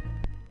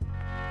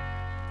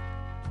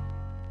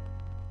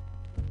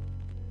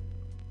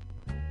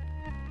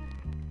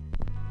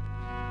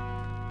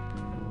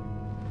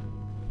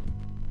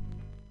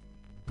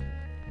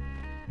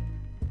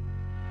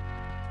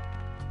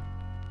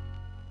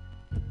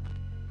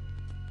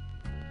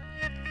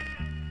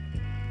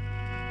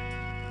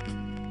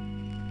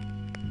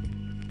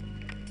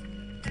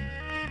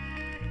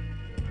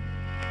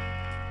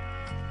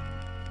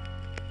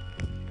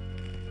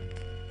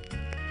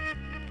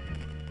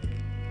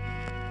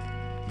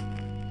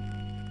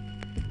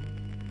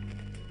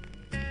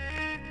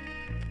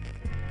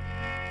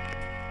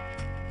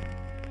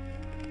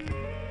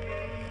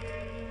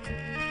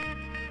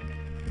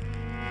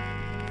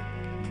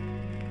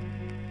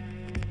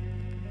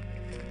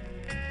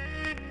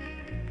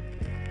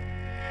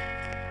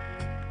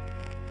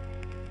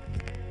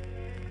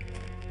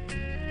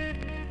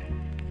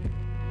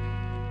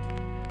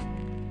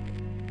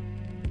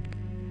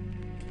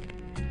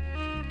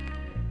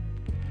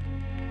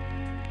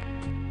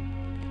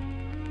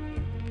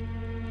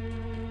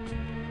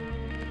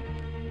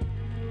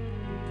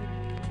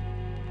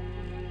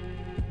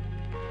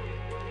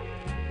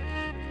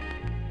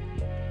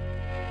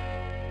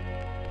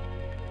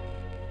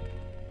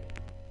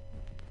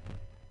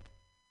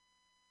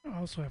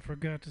 Also, I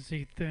forgot to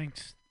say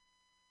thanks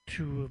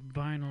to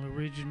vinyl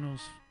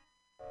originals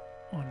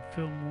on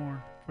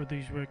Fillmore for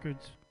these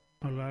records.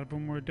 A lot of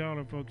them were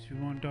 $1, folks. If you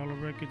want dollar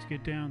records,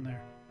 get down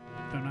there.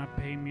 They're not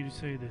paying me to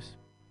say this.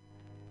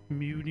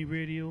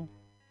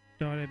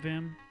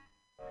 MutinyRadio.fm.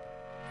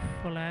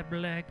 Flat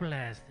black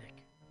plastic.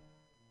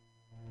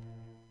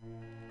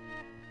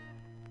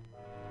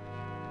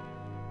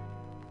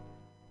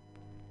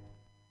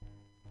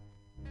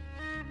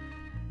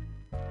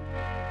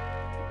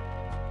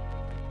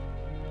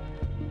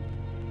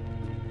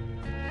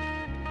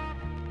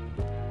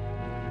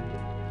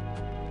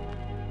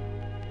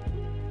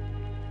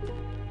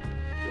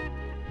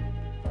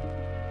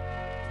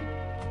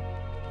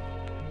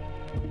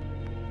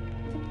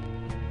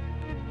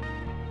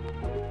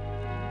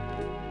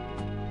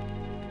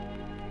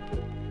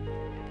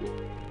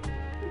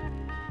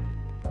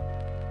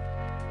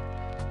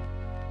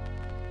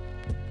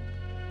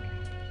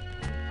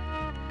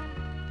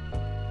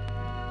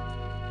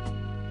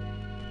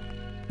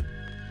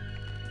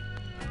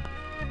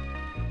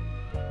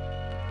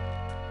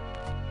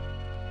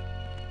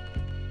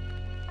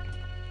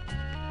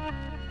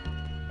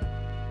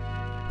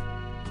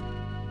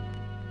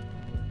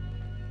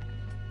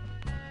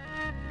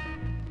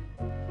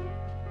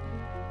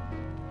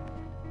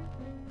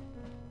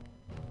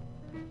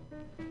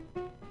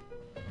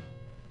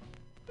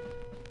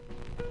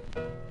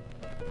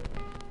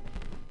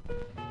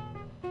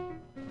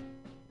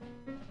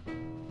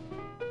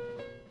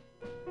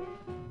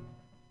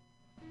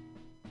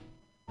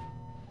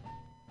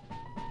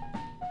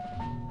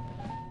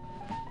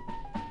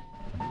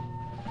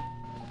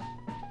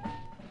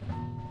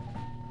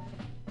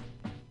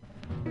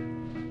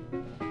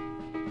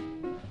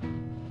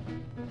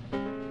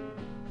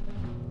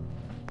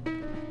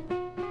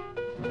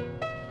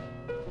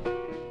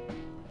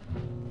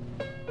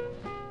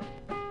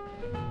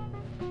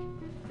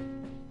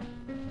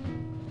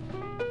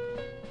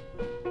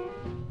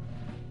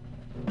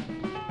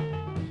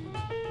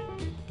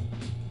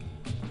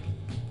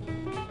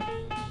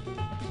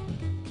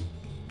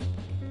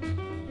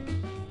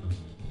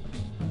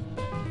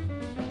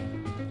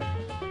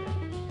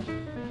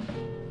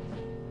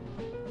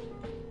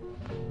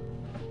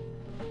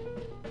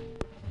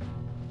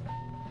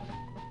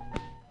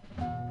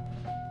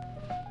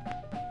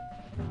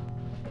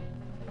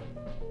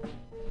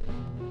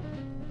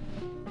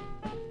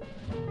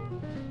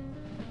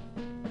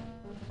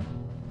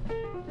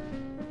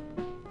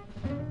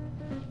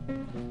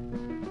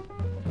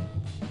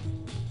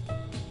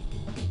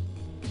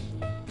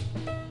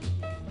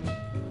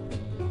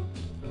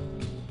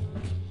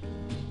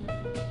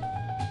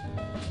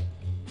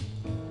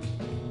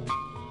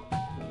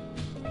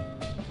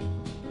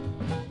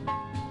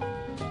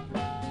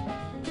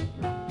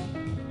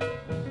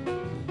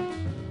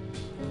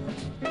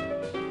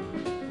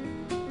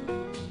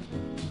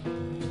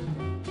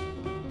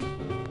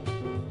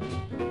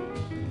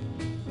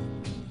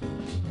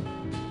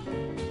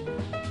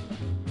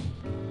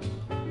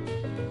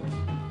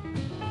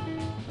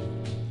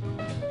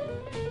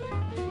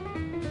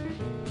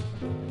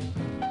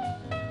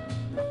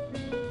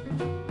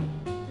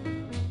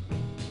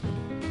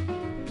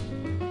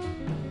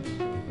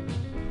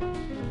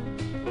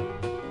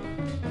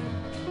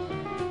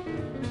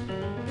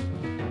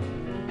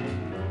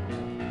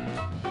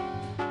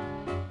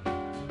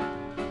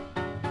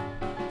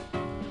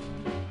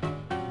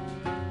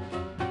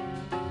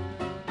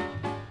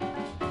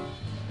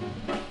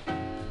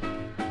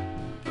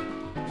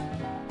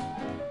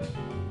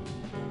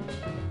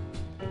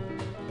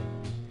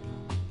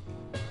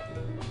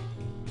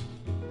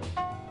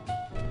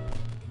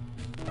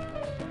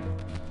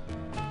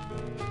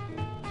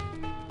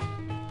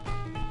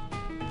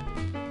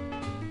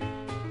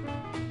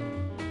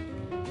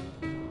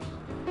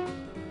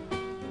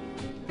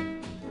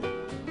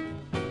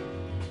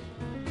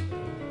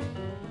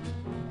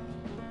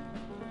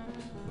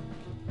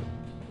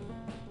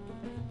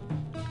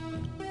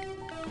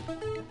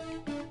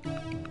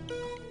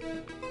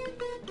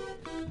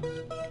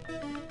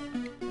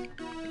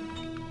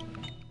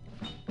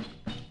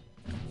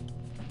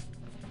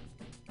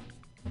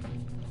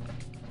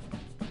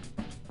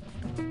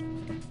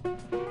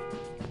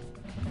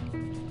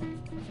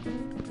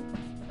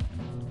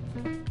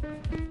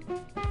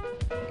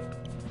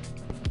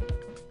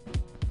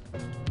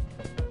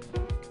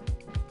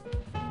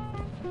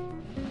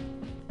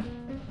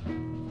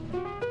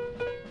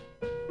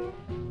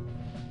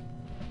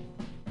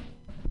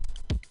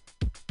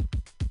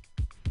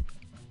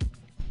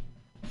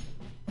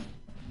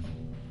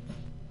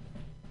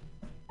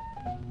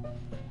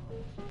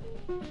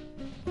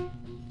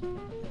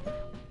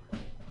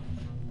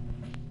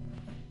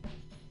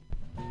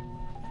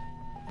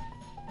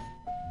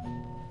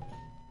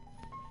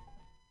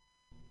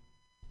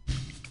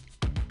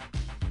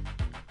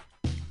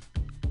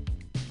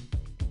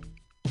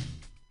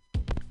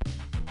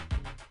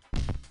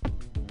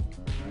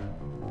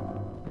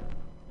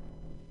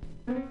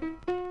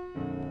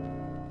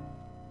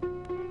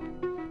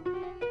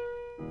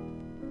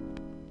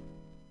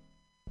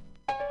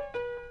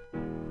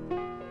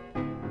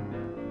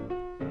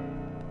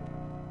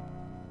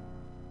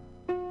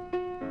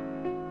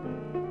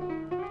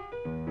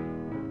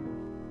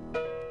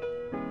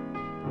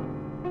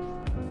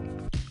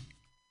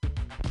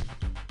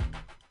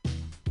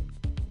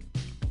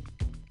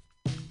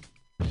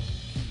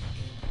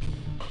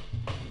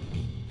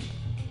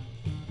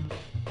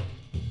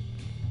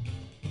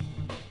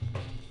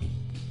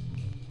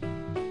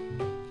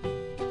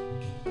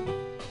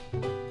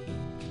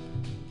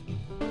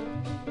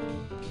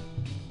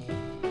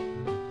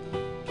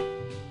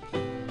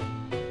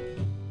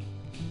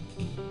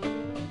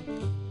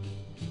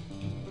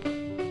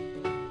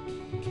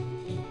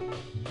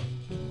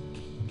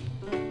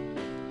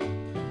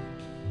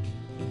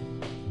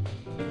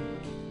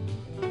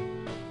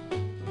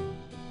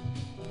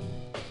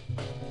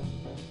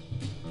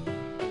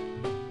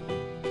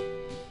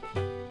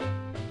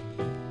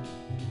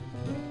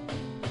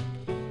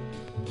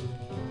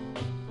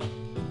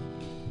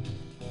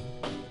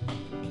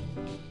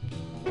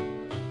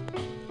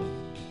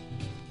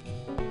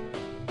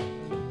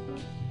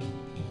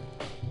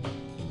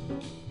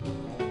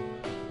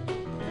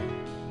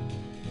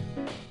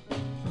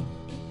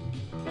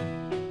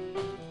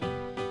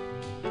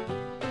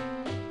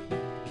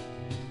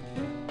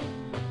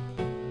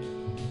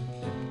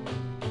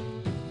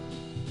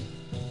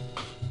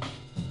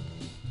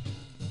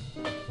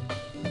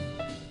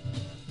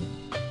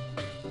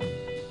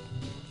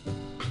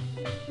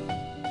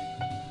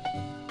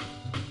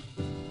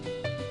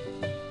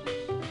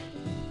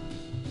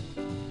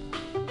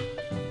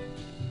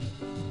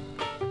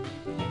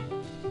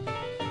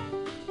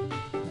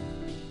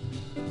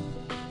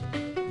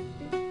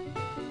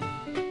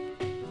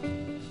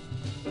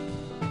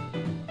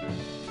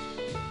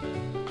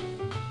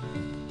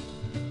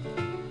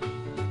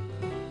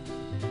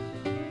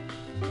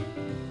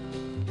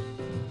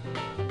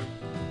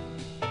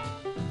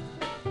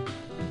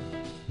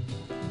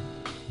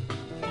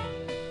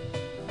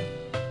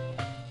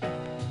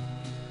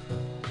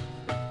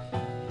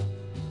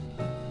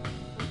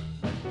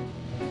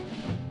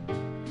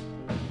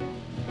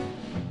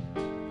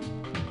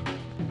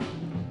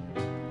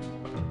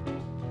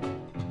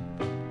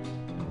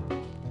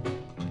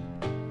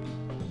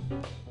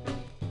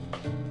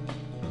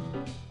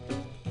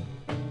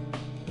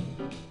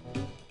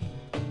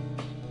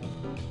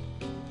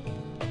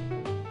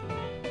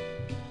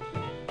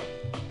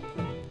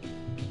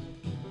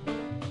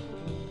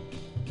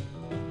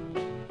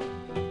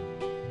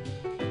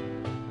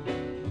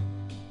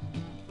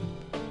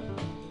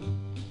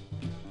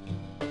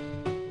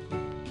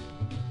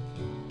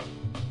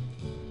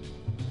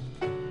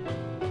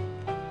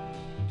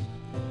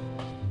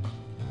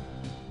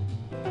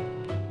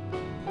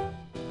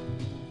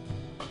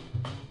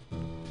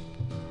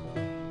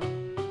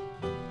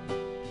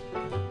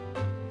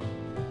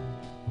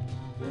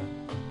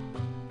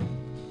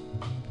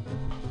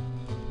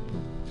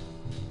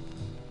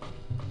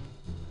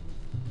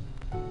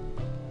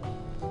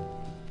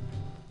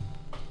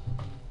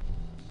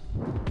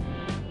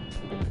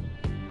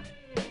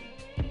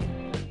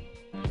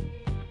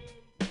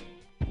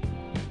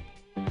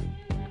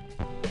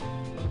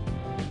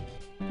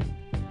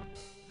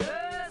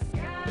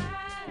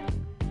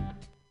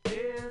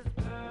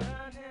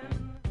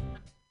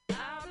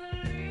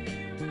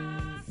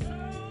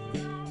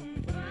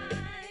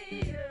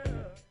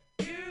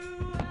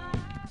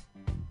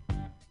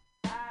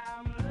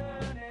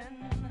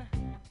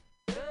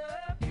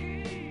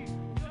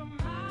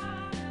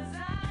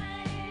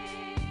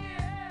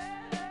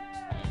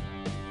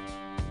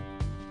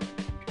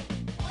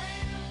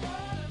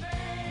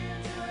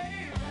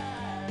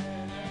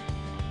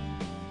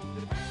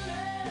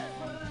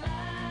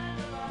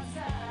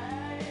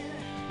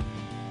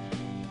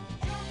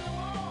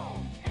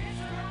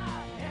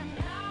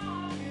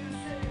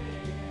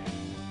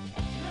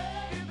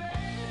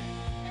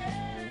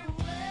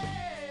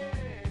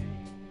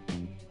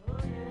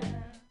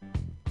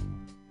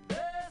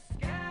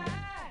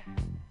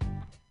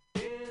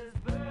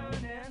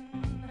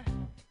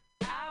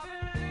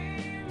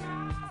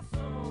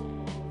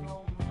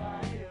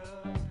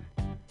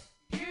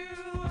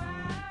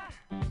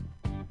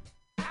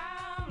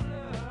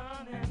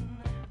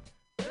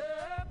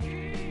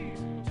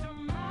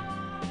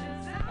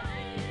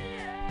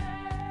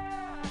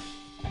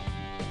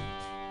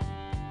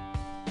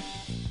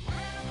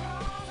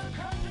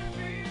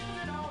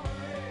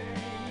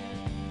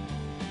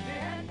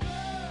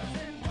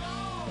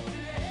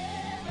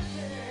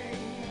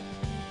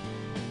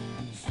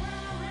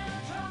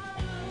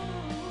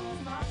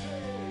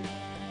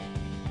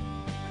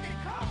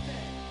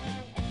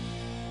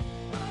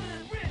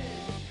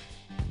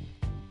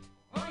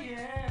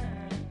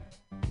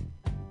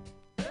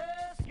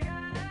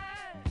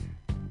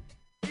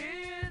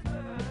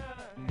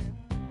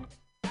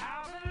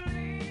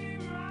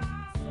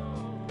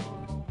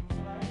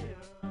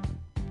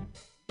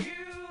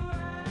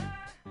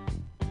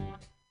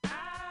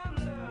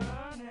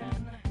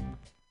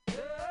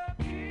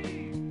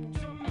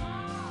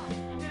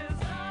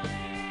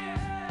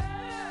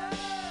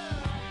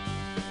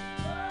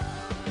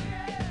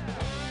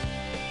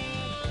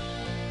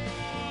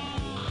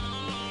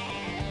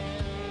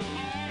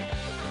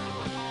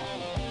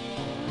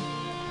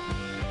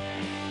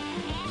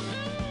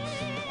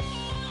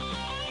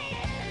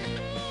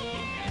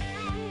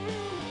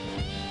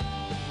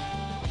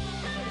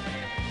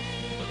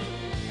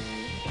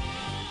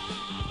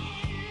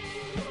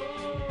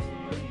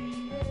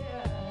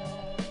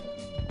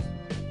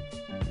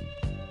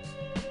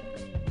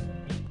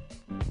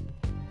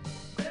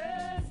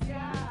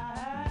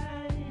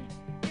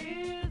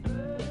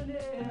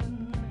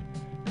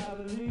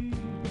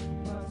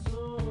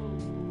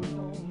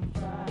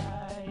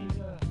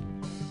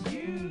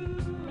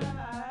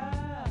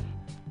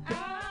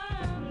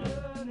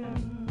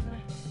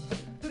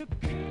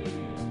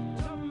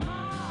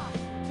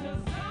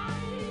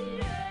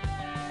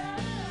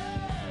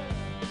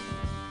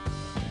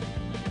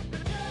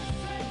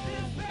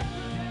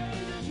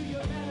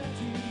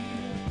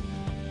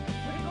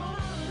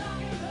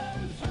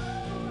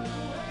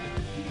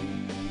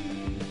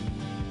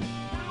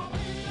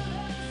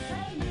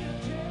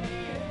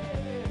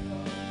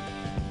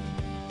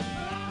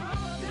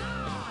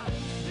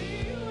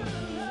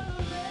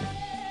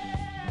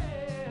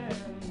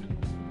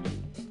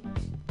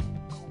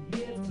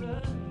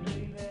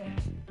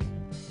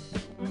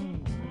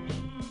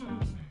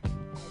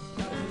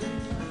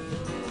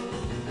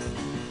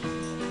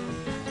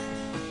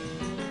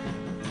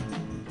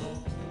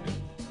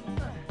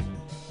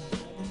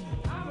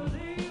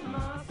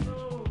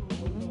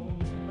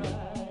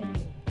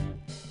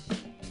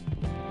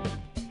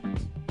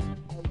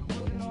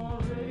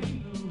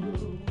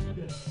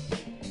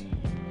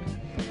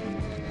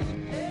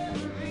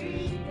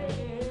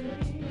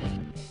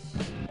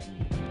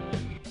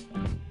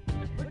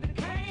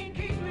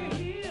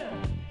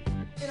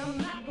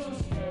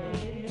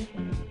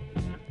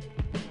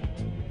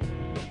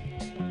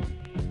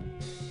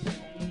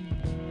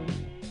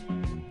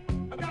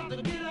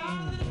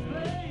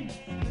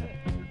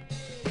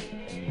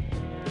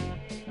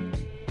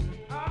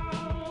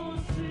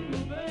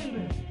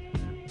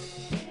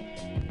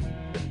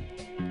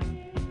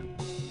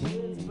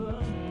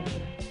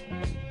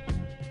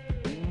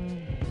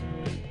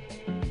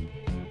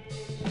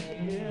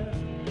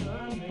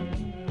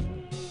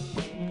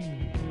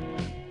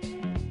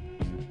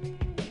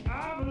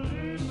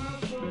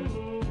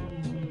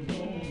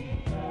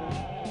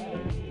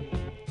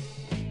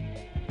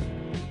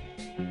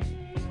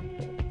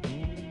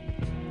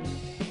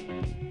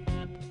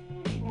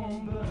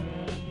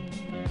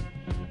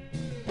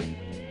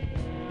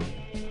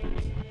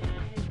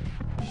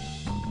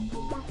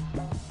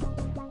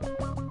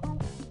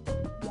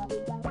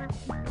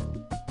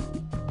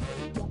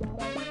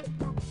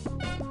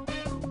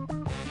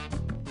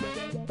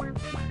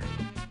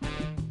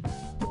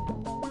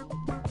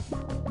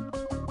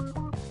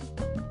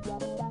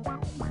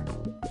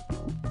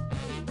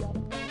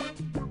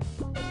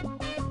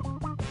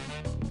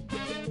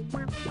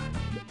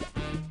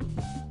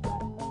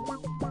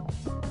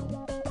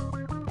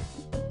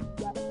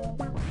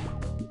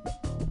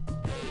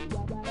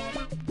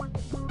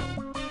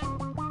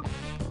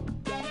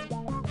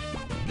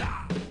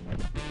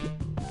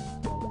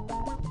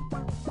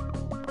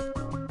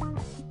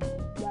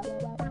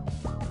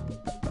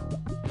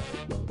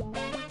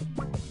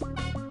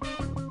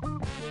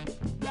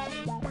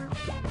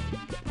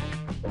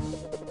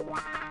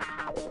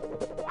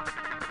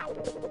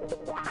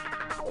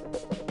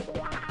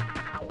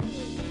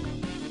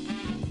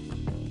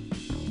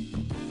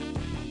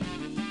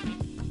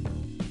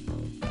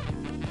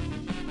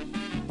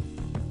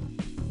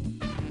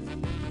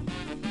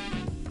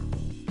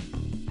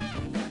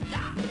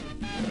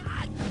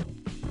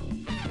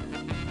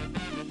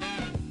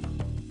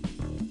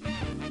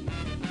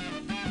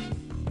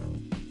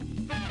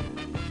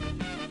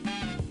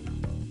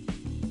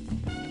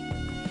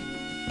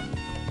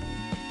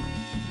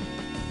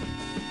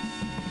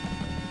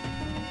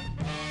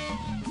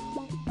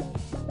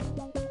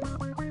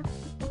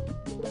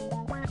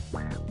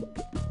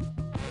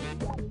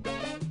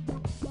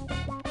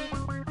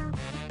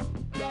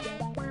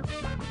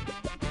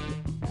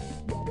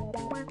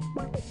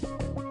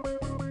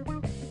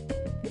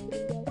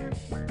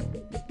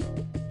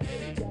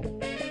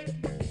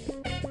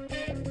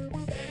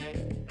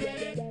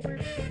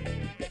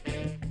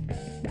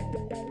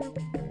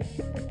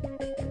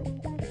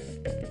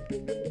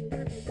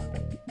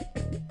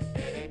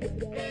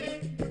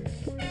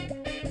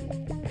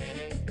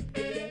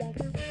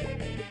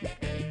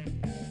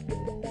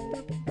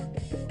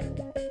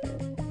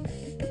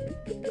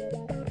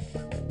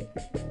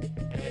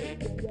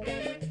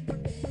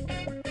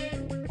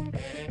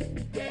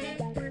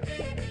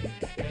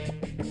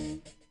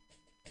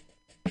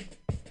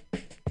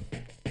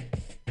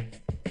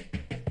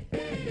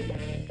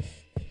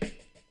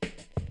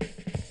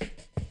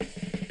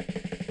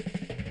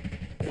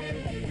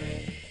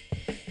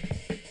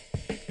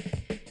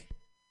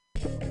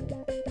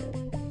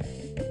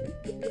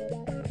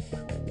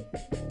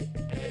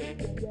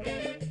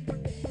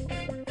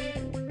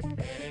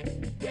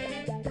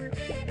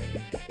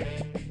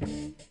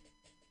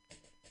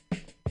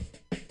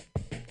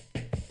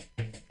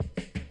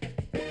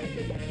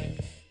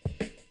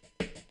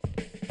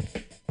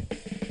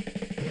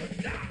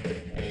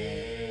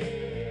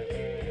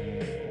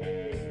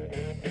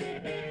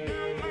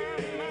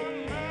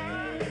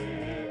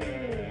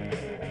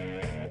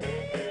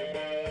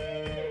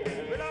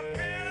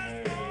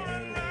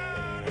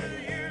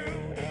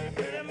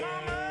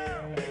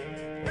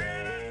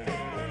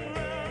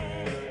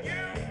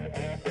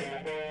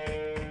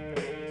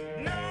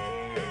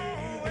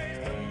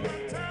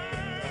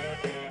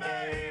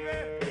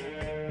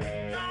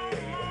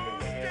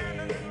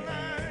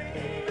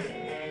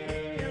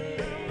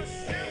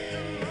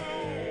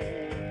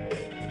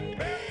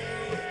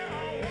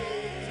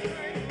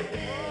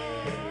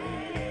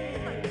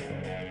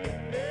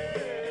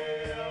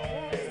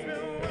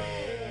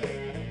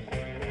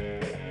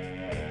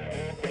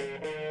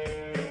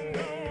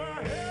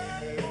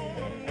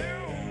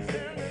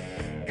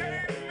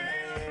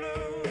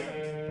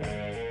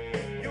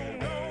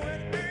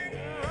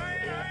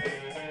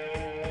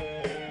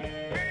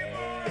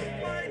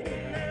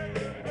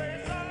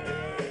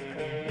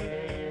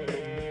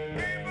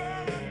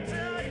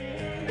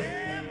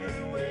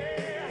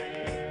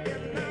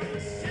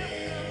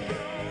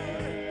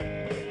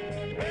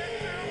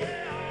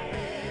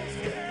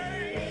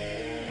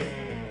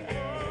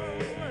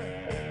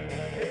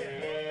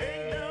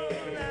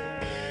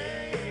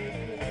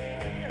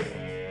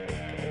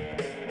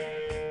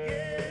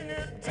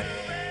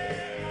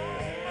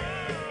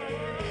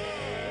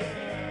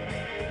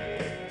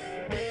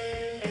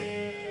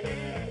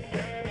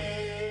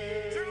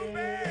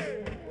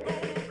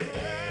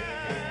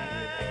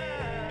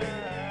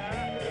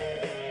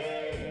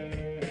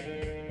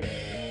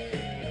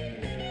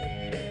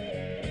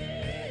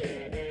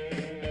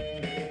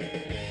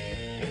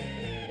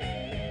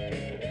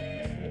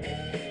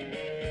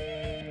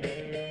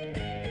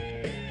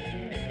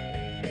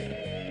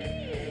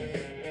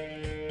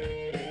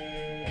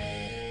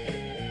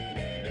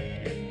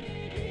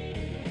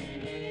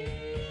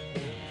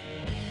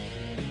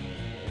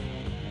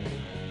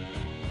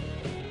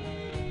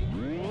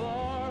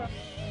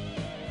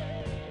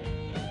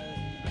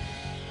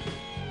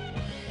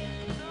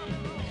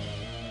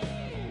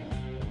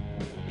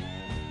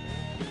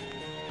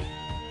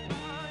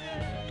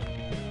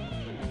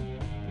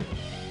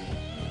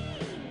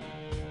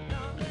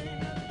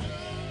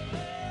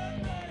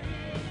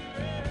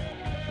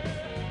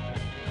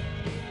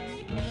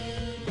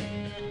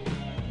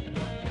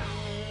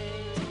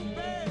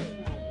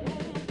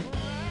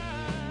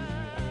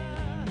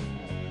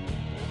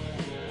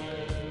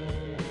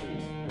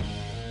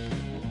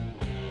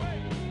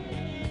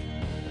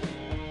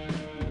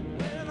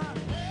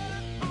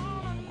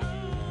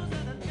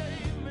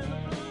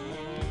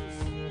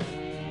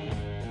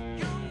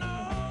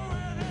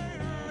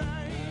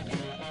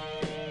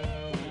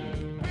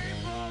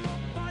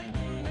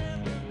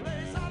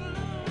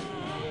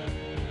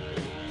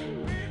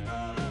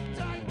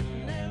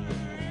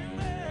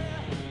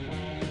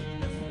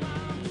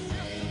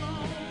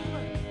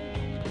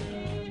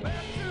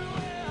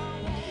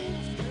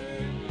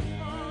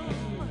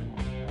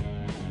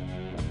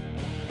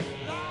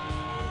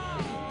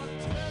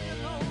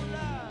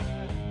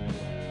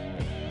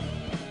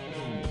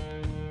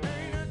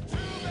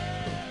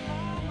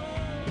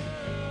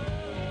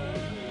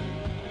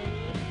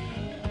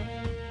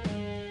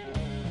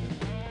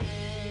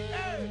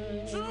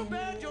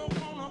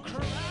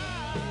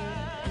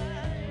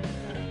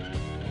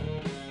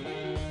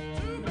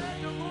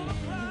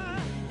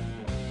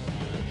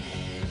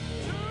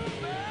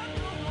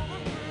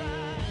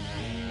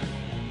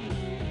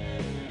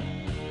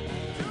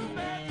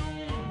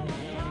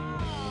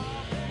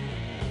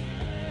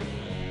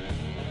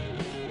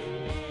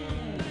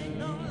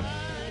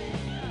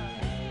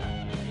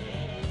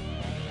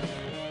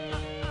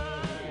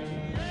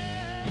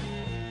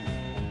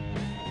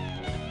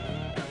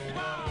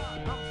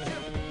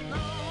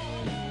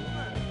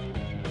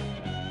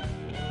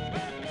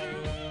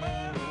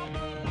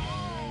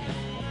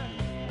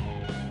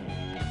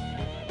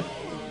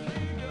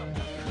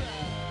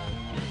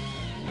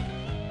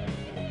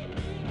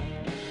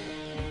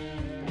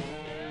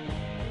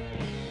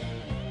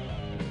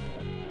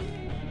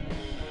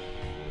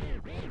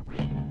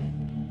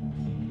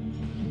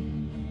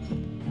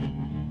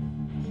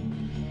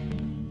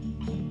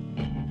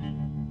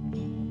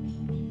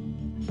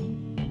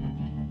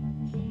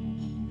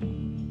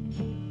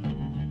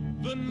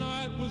 The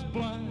night was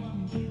black,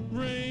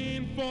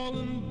 rain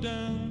falling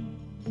down.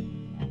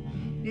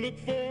 Look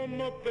for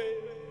my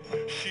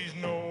baby, she's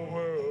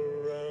nowhere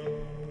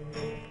around.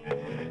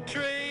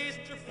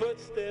 Traced her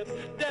footsteps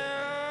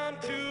down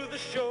to the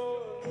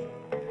shore.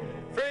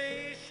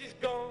 Afraid she's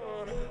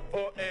gone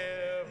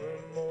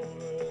forevermore.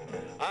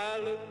 I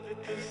looked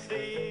at the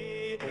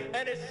sea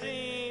and it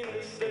seemed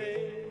to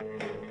say,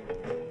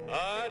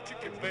 I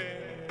took your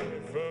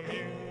baby from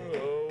you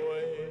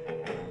away.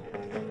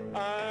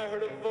 I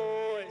heard a voice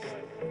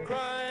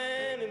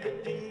crying in the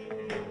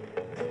deep,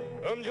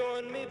 come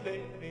join me,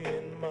 baby,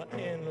 in my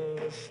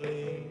endless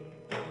sleep.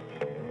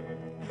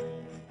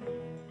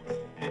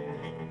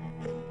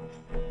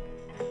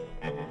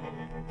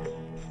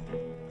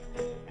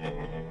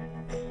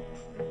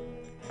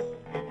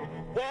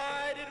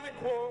 Why did we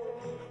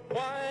quarrel?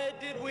 Why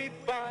did we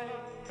fight?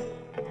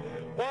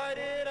 Why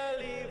did I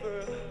leave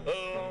her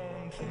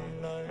alone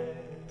tonight?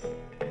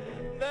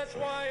 That's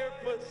why her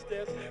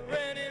footsteps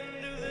ran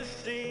into the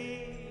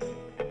sea.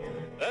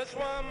 That's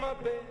why my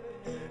baby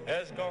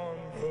has gone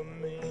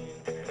from me.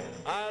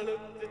 I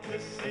looked at the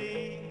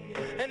sea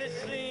and it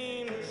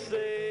seemed to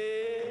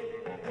say,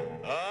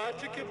 I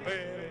took your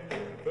baby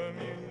from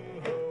you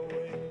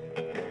away.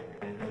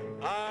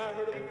 I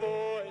heard a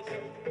voice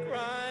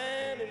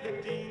crying in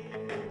the deep,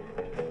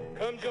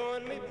 come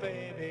join me,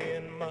 baby,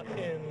 in my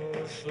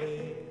endless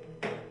sleep.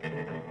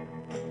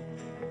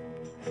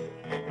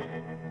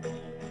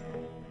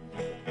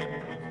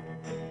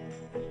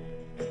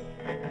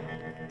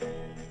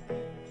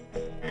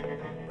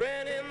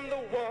 Ran in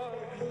the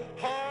water,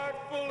 heart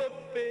full of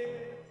fear.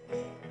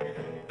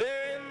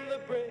 There in the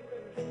break,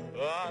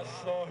 I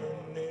saw her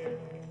near.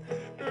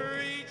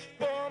 Reached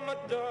for my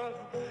darling,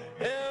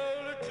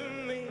 held her to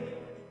me,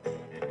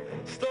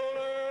 stole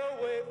her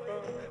away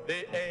from the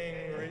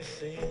angry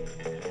sea.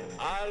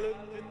 I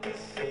looked at the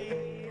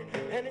sea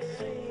and it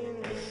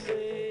seemed to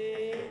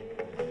say,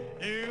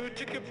 you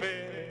took your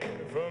baby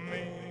from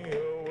me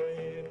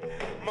away.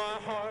 My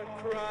heart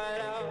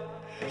cried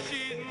out,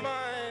 she's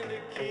mine to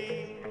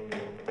keep.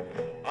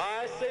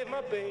 I saved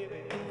my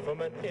baby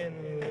from an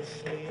endless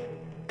sleep,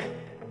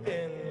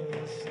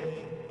 endless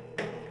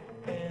sleep,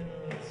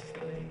 endless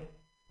sleep.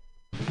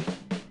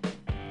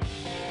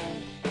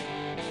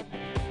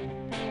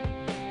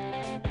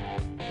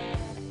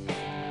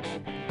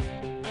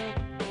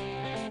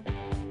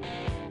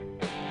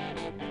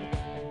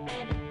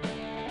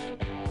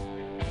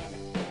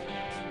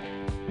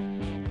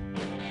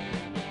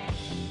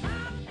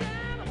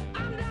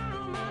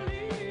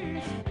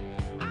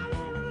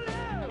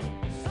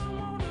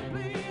 Someone to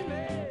please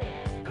me.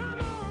 Come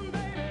on,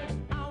 baby,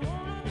 I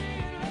wanna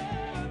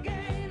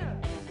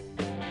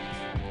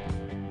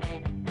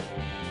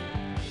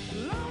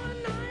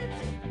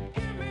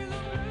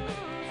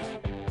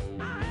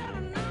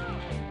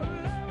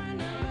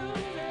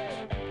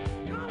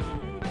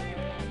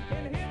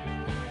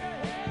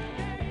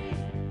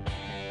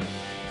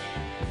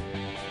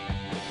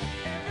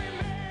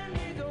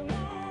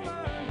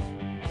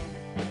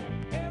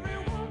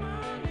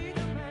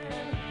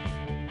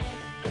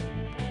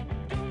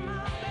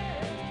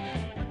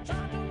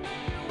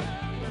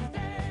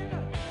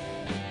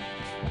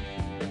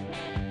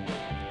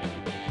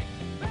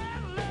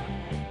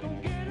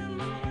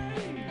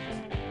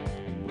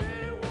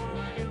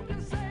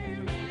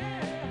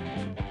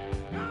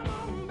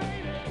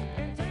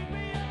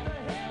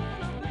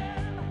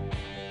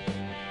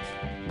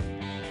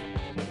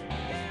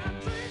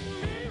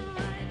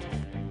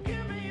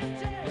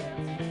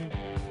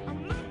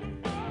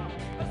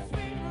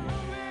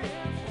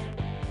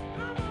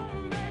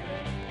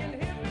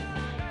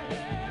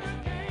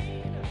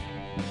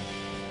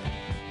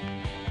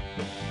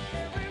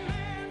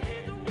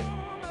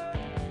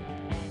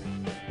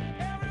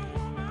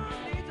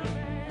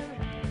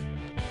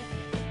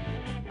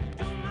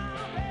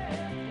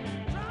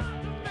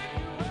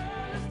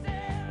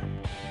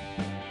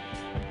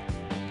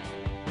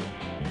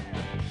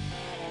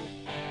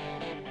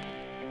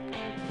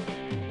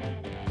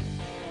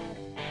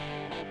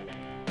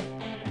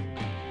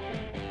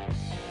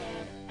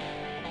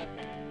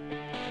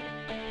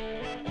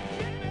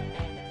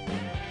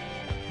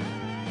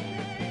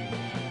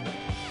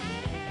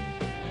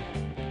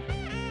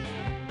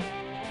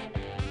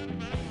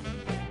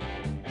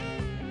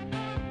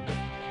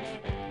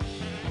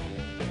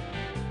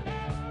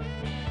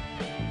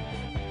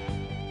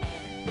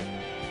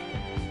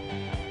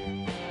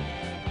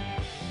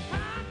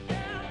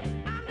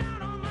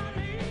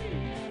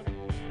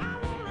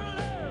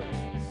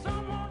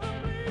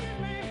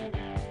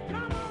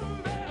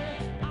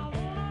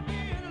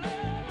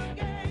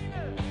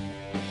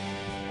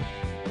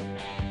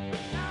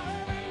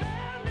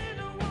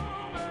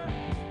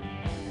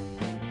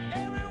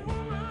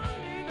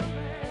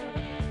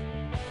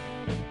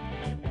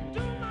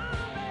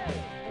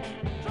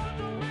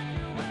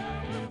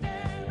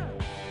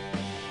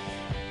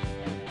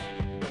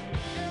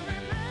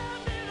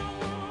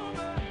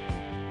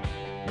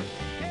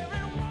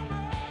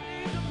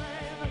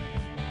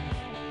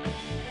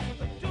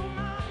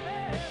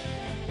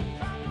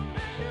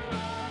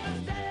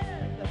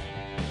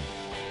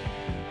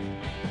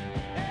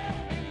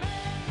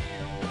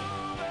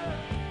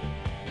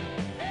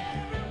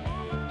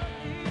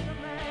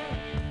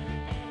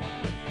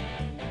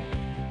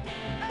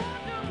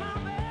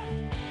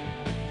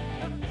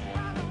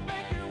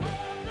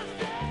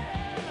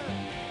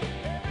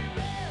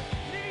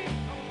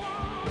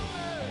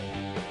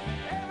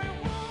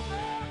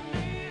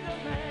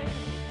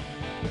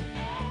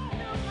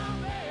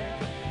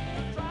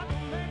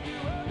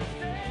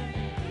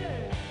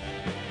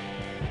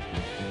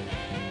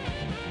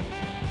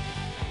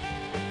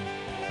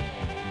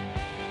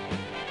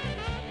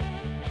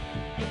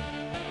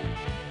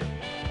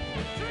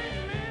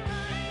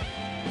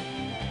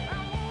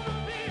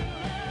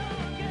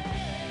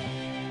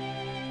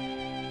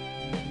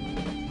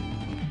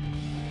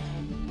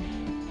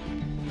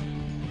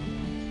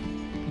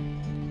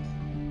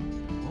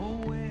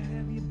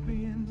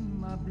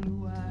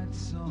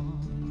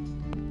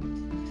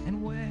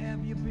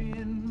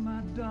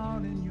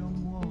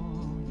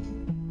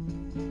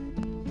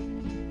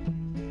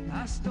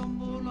I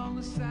stumbled on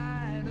the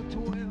side of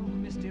 12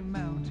 misty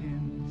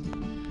mountains.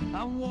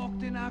 I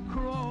walked and I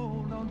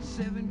crawled on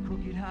 7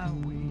 crooked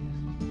highways.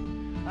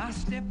 I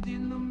stepped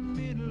in the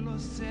middle of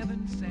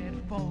 7 sad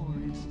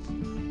forests.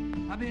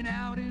 I've been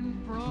out in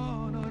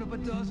front of a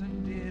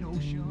dozen dead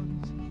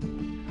oceans.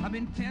 I've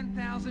been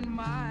 10,000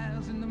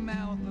 miles in the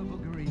mouth of a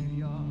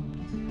graveyard.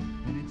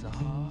 And it's a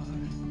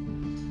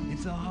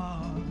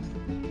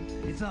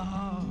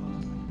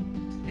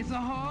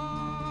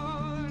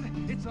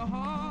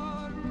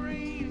hard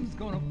rain's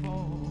gonna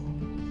fall.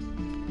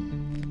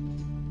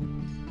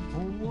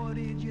 Oh, what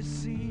did you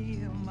see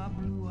in my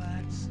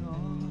blue-eyed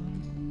son?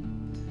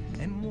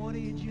 And what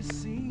did you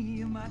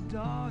see in my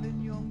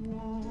darling young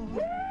one?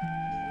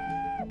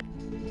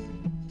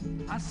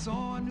 I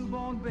saw a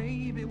newborn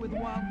baby with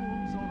wild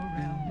wounds all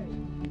around it.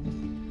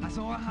 I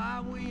saw a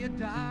highway of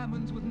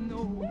diamonds with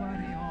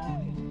nobody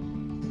on it.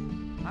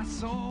 I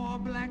saw a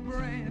black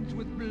branch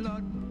with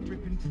blood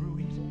dripping through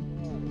it.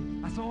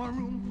 I saw a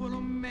room full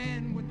of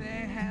men with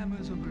their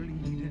hammers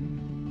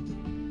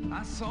a-bleeding.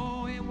 I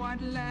saw a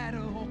white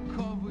ladder all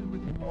covered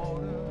with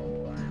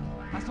water.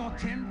 I saw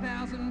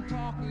 10,000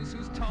 talkers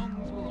whose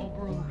tongues were all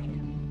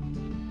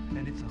broken.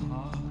 And it's a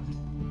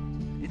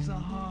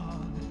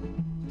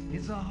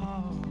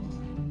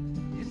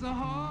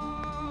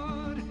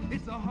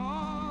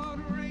hard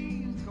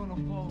rain's gonna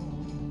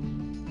fall.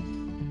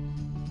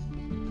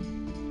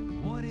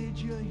 What did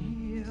you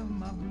hear,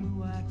 my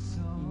blue-eyed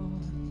son?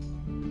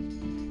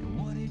 And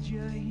what did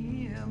you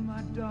hear,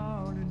 my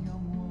darling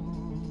young one?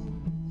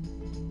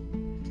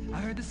 I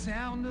heard the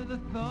sound of the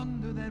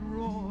thunder that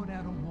roared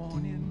out a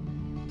warning.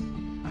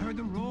 I heard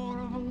the roar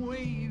of a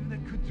wave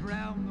that could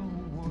drown the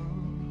whole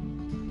world.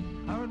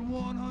 I heard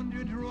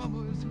 100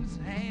 drummers whose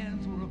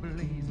hands were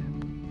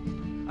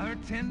a-blazing. I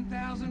heard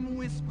 10,000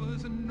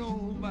 whispers and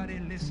nobody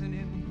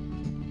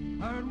listening.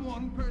 I heard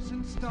one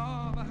person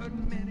starve, I heard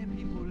many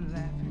people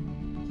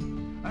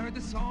laughing. I heard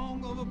the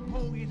song of a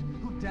poet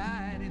who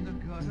died in the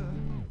gutter.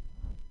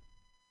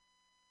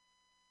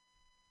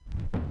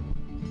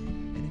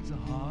 And it's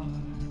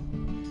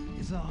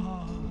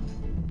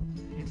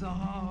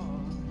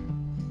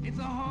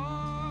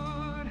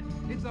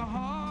a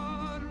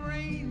hard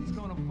rain's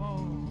gonna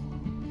fall.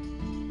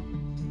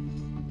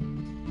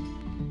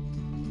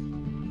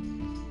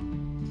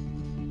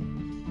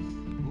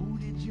 Who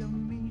did you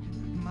meet,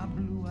 my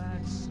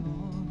blue-eyed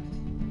son?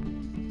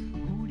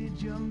 Who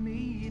did you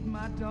meet,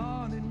 my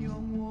darling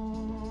young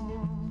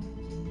one?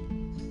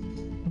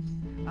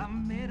 I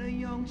met a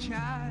young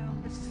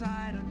child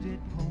beside a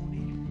dead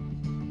pony.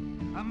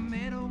 I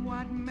met a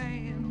white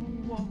man who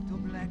walked a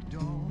black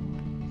dog.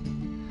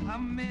 I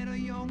met a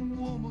young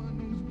woman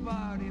whose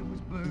body was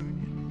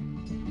burning.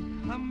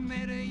 I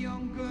met a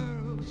young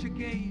girl, she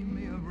gave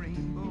me a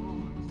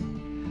rainbow.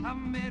 I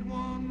met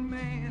one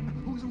man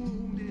who's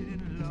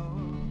wounded in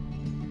love.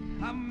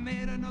 I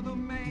met another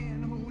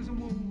man who's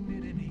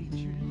wounded in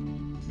hatred.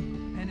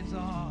 And it's a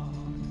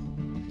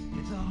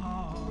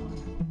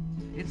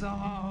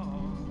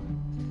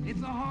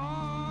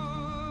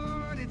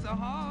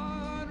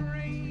hard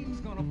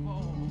rain's gonna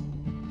fall.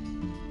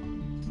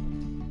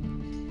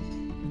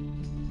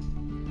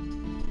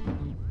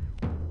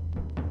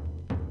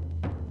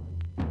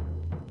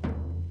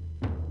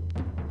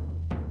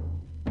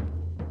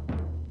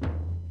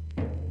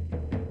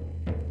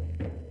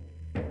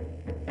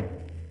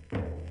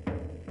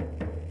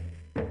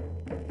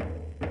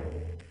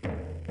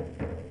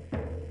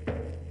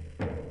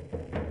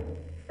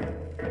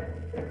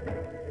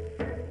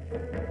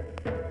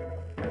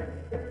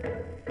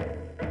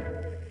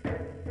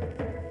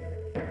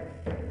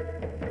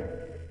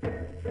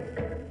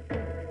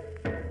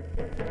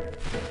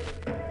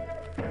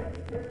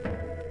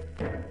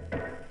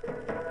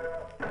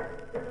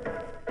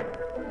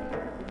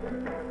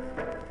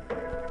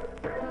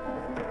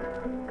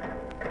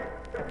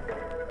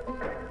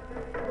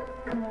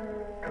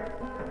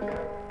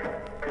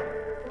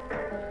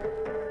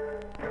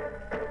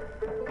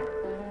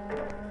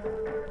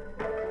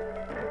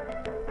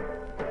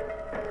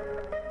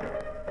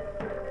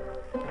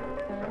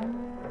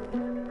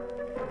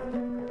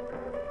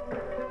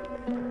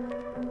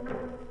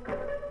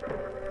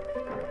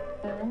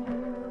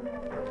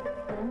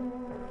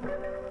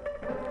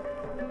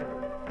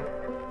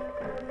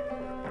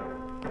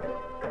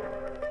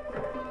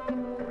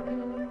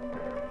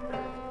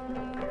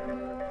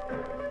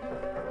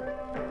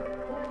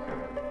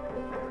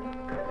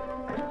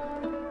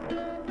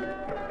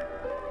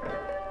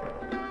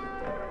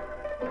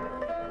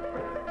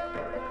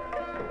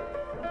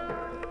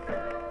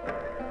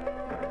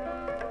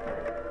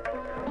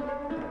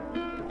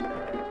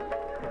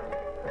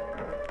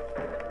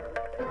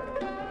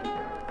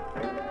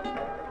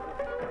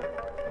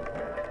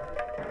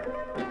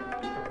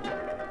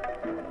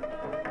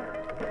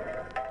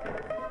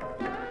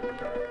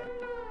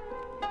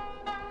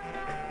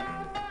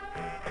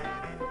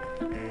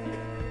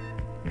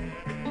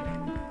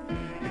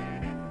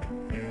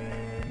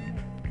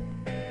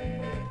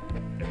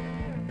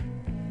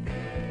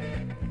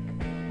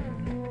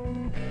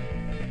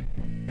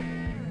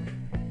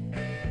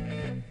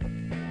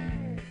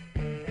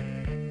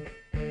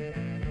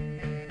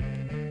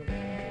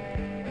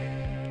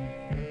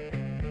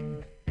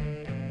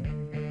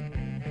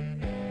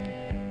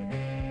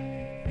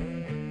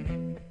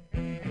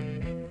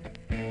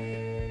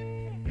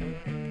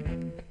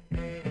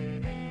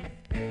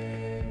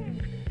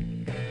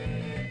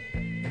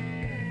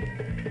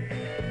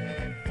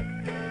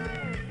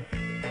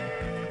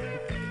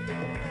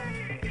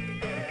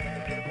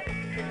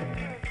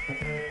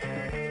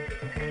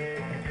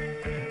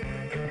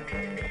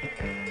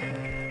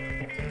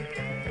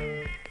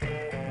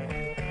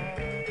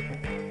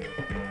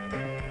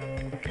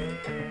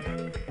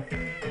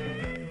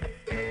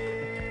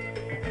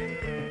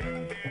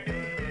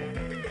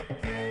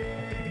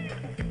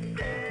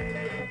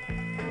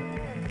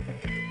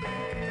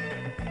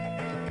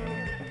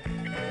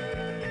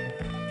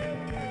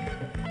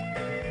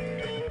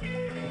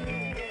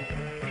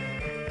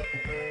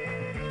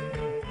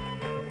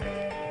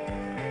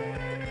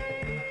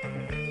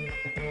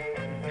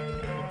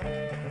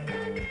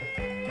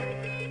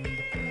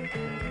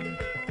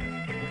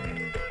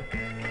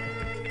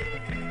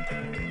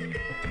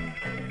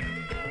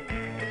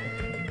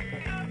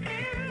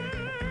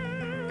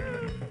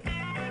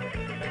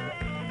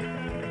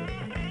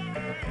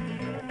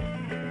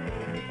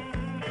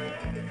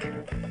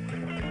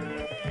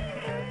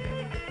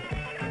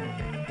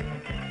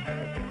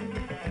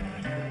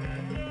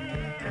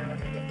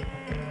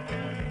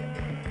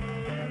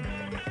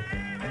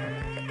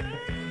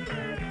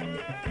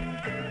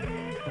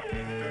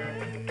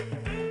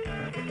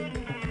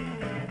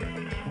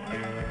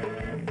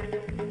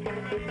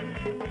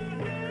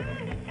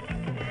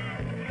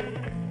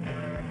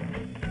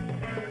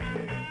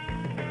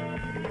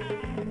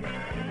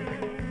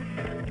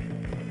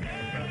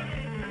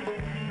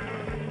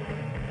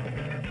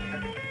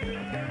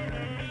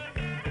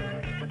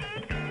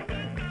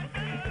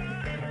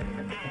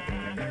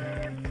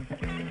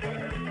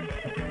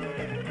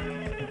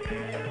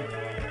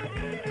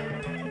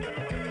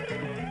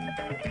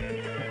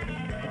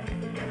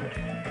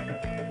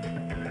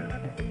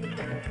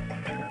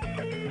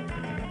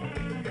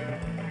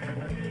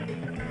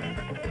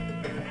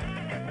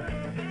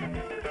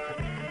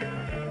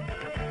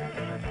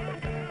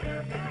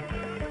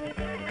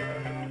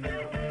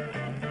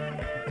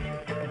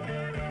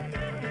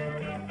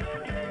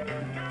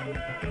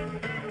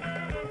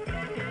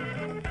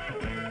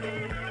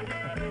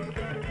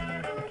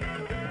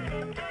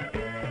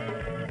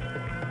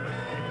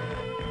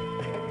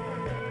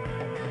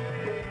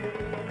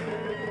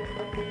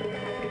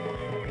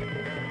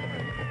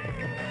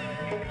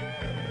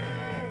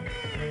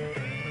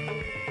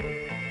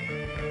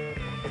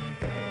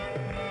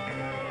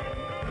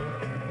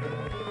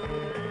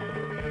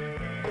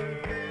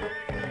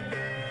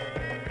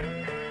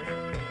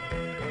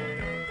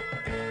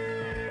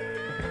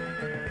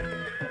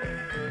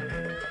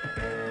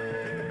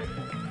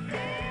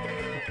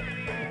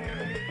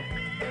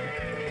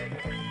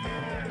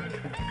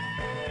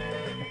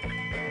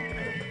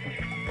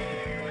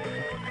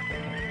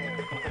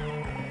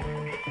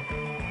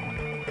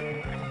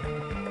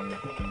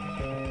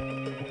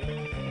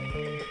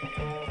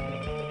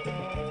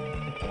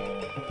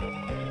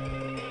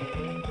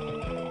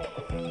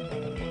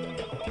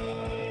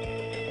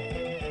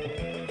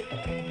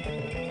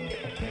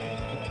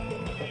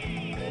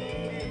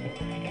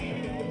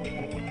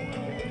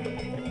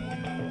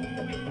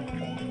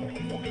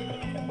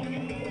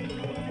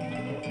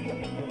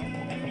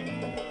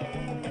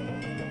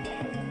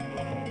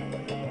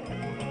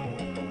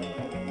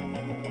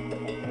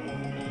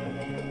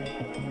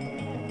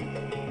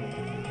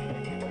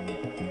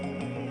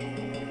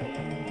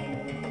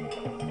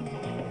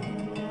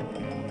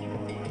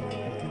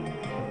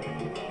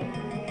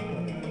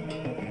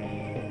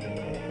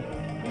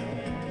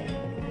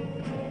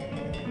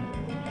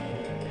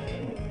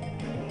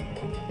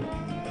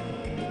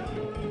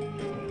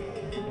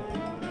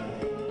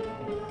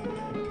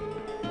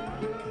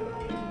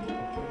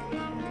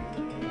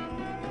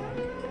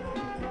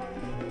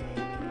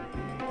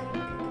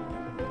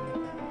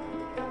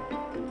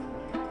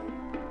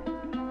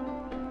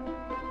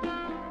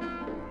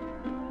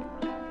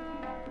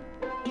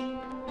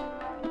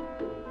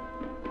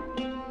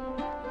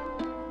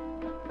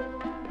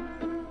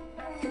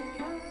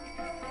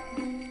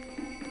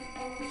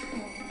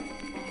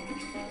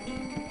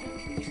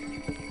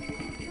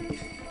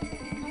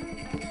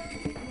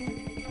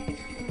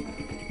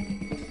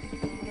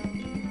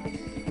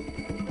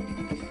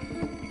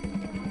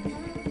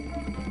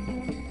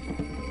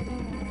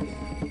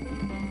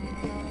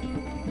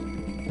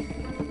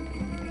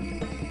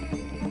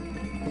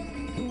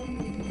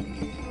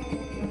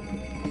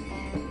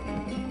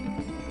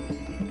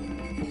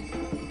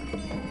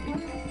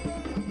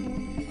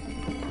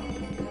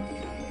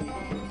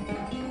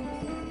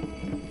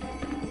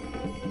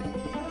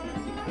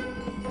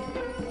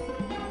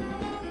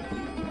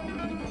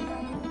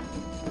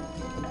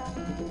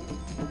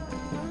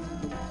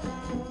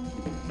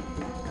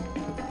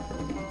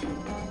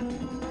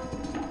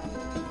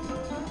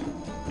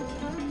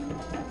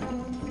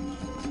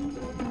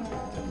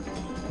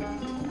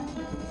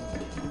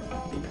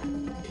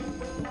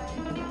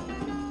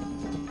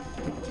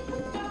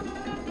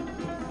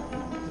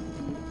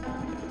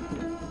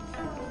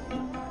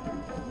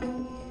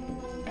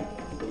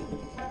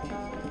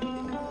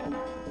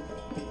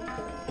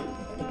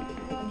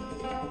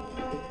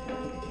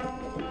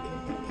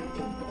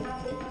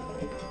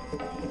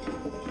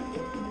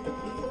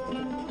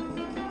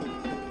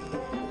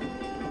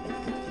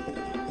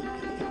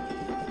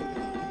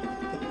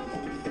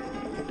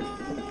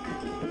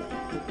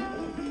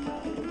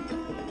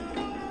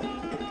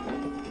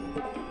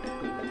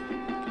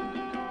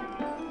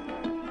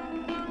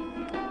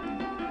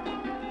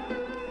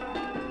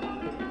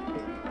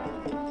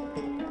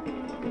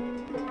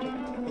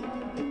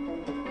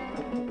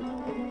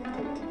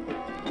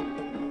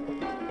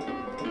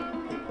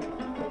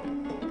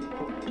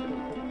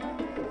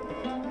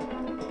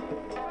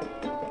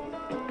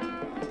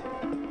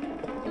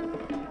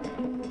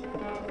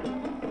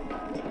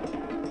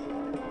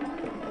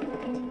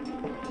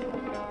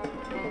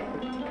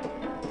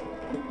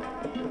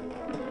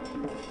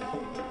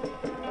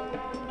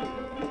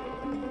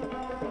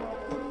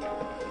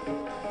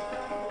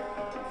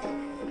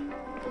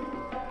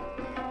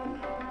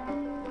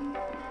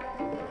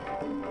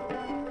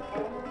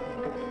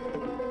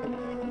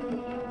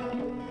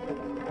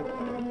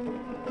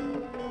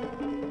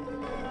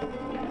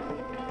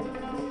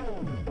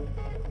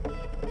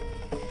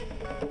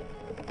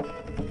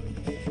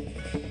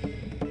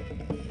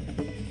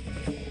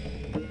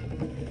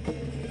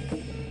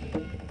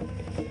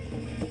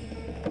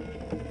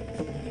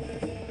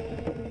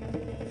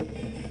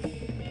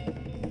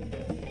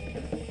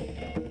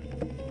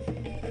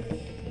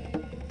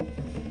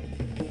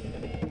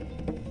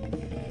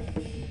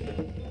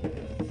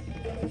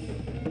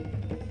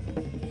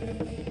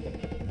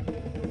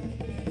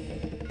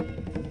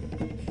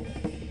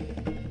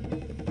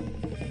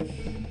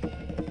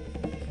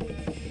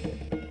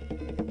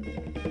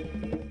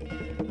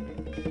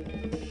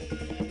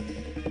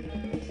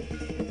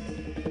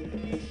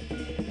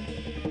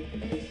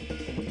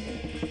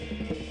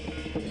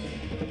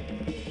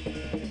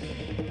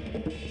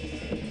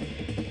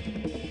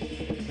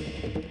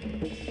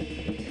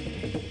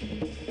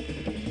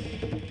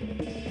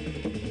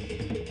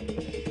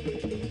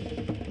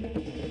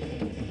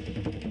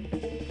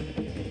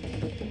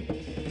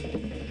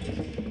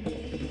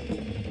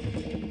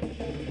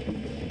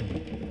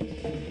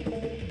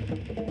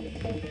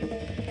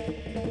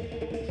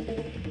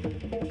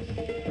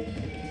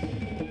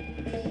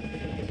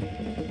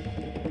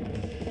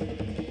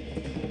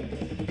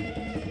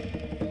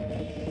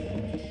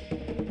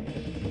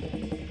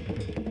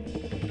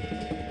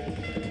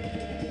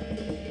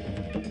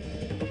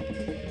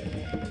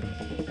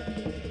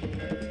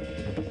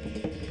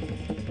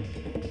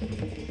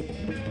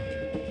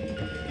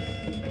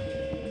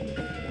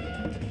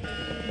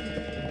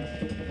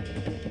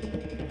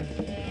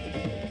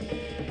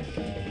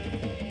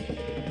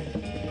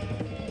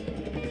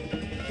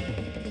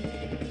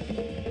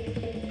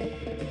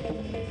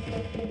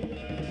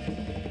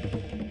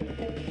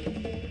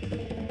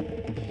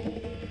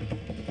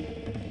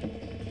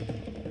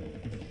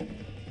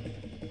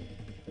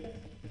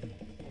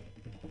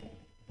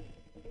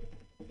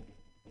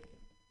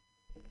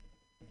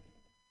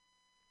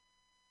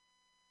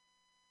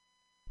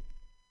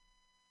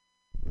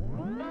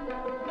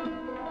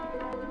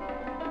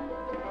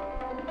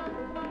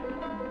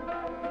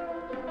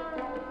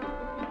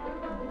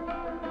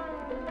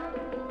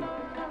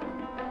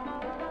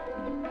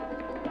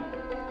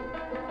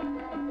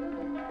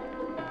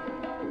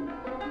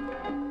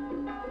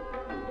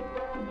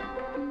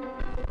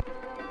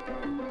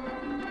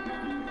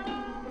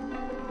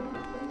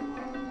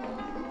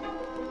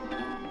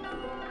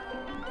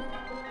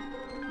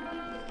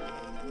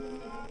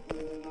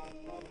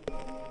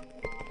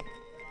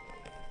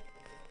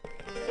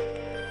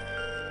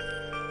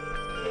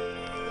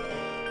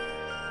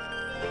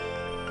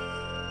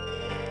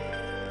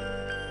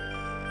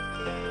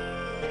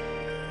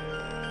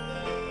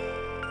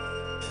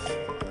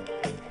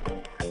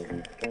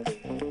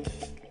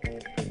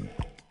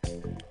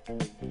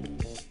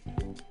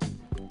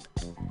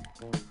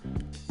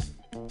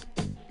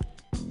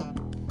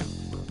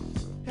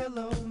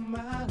 Hello,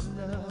 my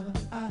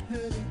love, I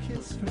heard a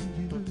kiss from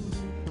you.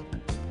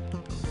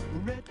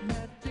 Red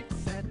magic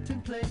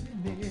satin playing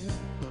near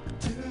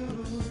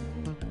too.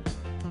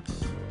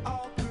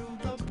 All through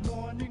the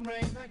morning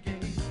rain I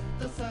gave,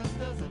 the sun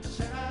doesn't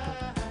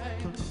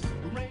shine.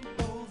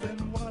 Rainbows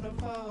and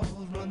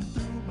waterfalls run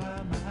through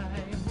my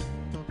mind.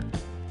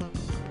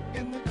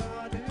 In the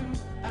garden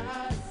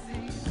I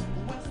see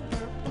west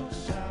purple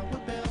shower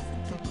bells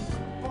and tea.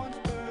 Orange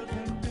birds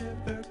and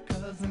river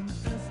cousins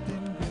dressed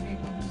in green.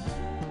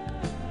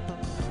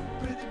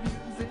 Pretty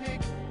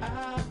music I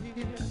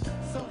hear,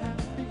 so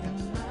happy and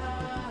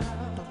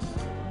loud.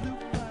 Blue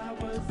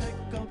flowers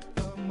echo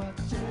from a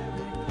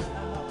cherry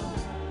cloud.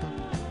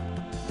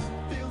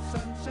 Feel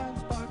sunshine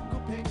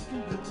sparkle pink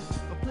and blue.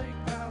 The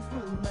playgrounds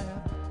will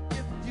laugh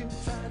if you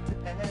try to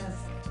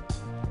ask,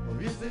 or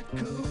is it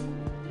cool?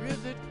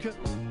 Is it cool?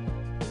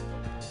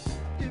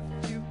 If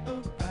you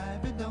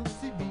arrive and don't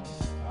see me,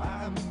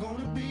 I'm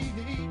gonna be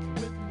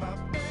with my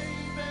baby.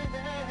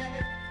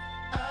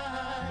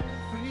 I'm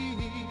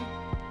free,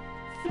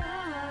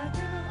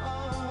 flying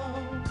all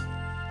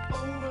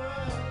over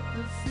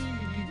the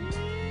sea.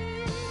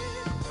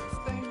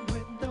 Stained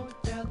window,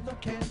 yellow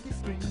candy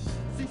screen.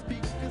 See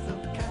speakers of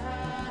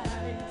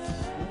kites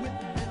with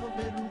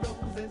velvet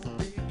roses,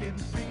 big and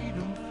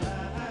freedom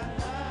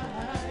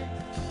flies.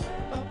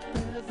 A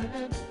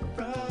present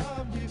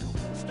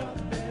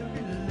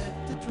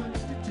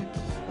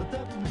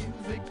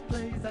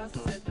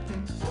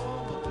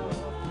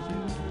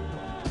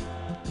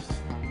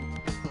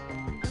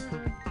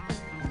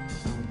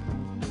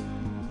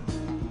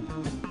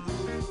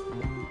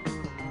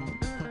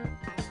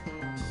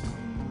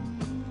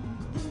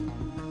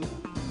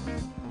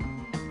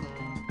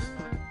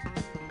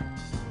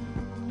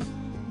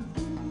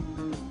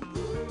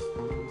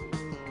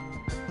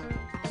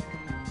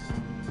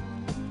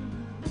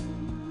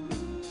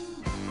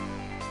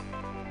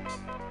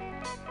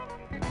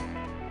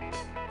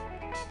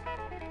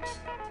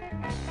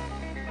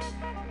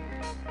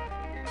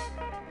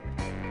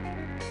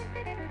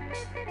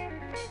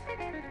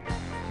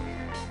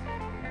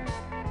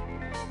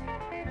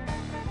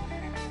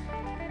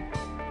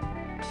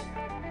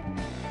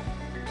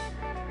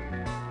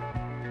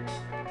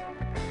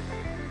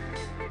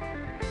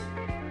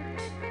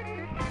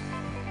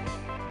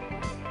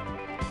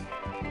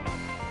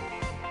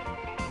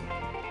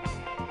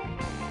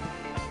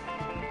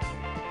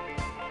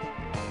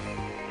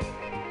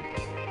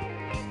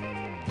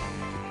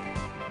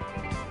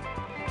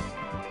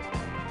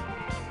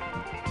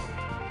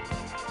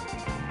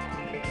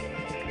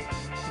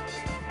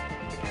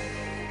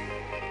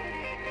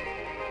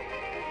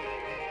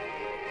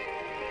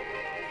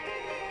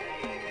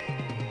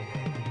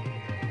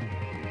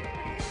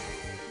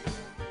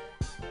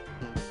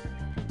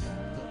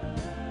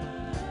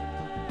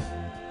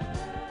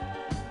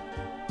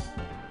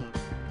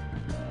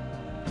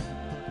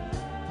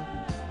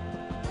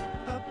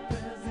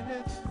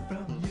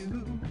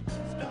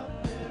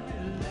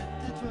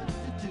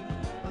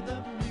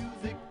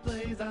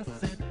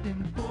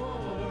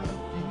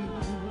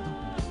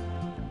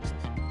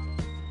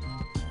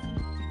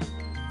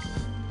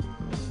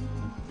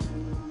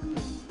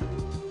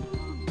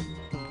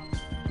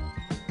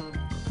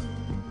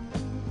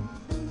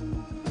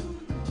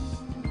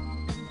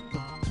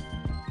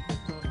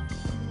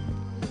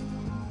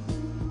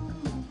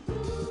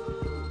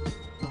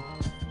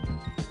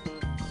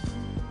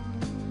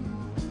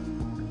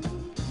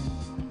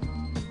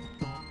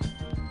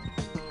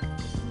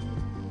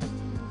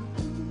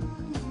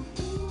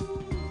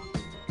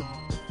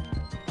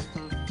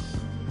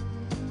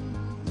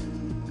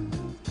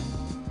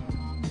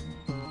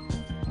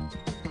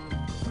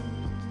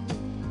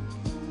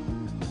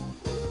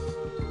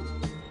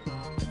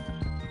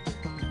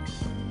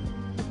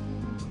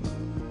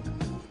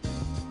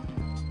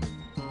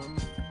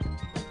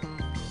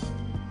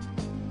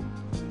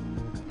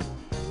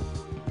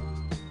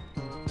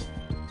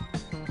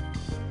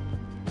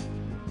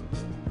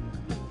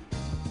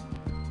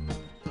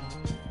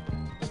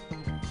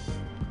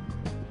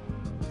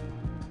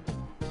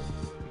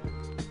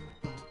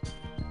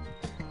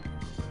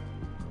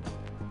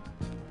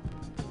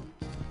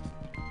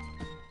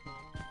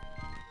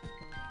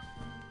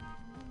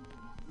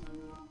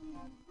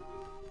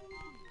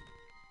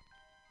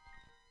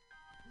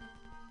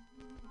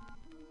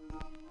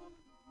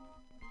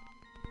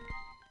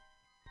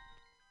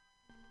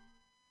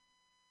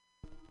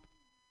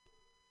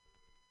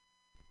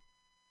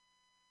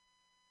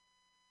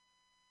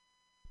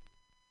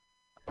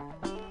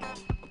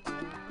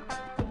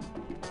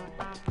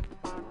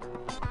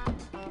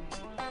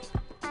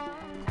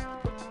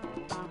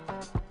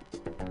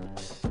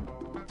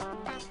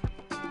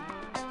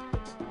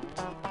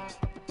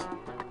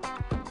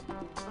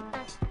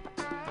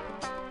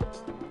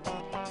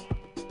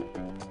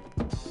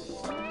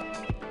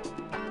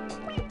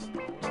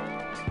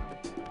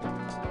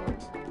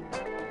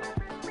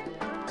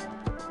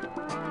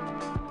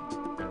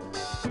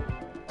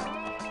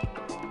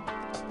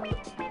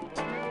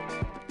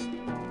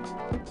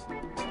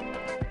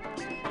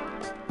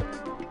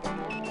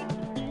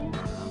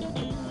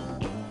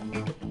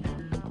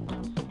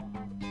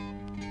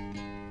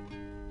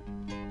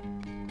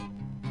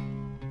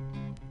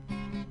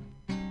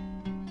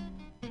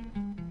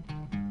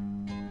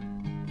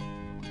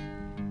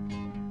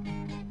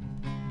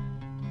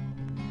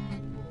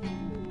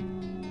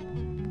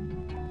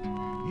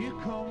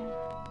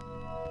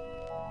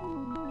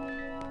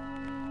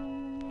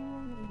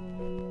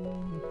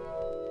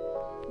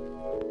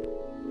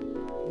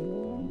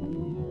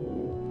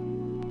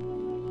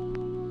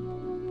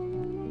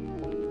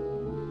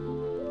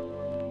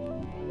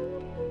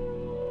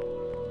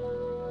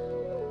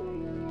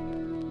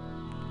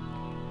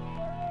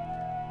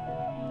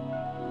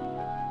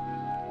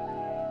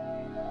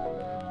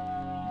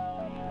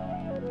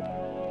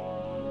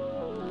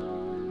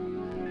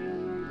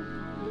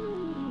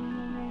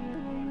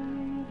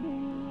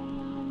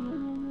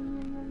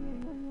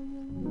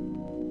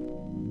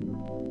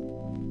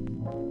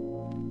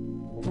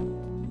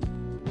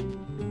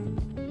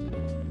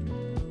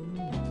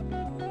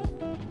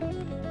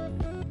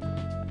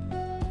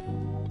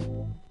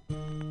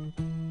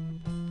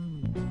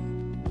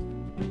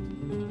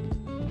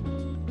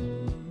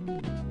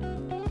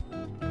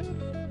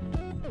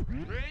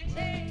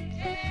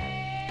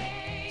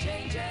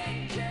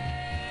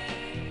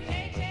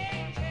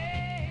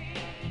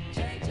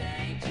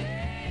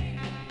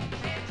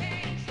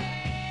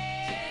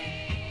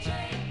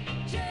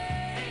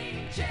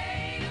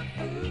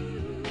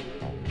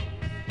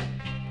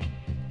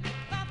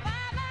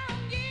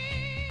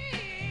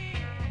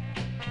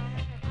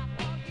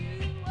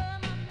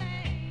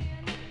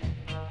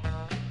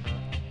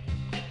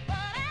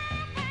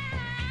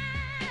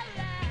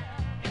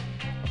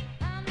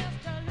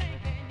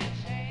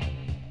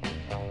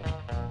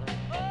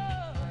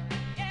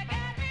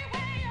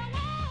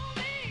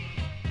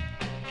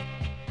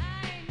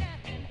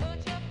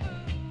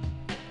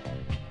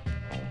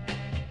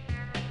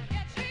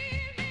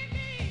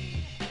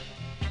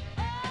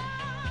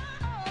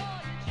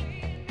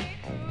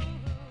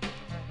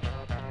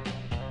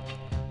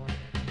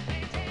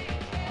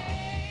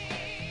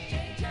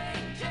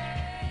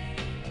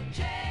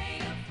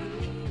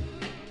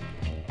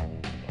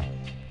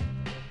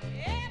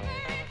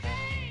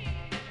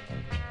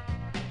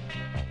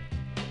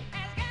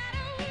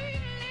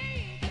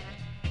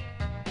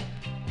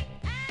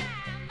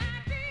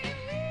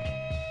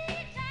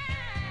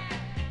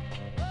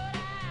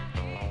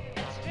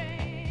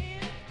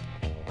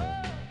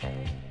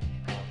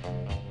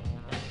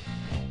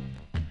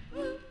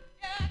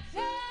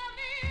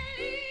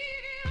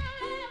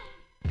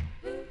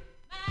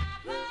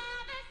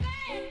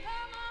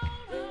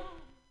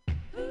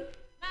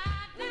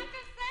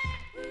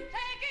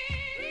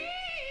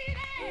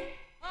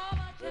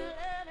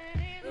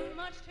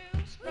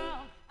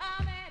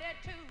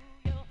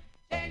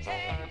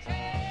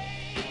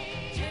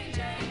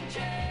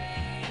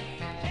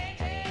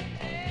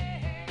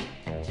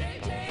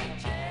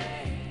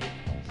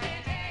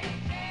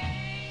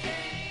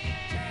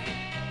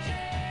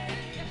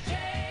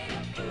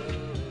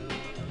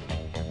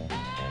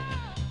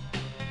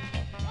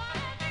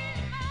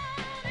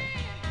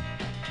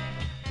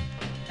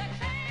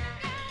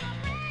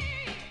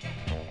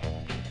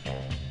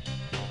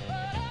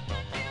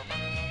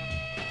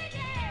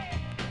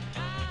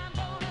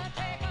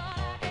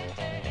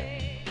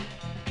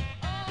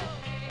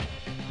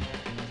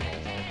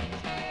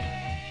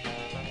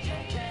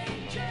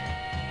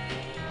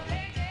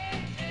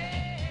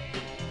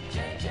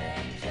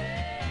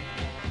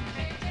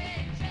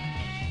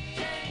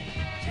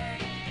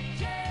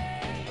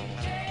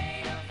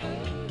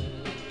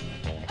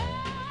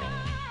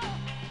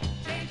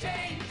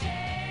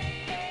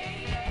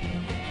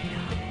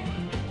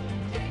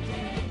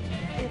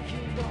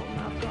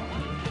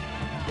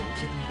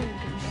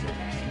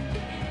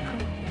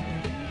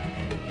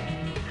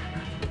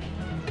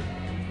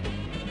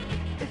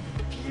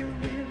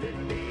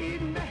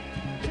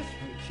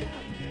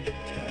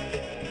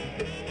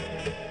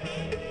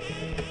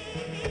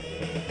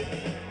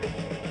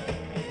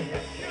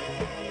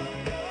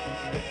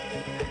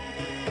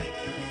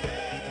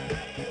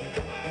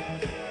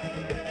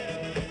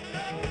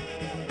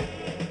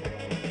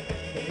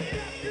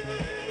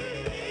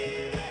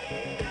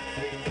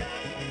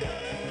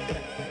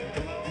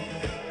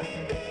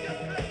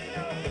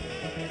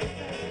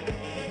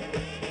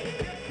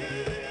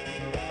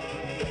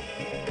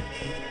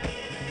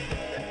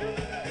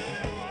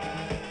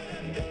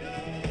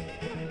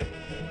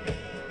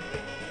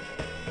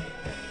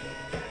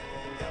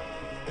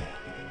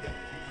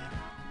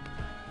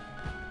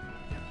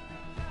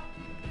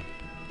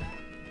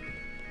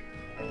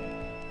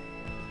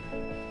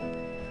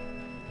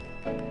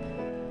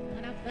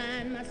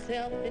find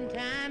myself in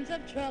times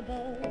of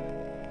trouble,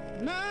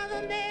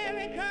 Mother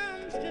Mary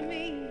comes to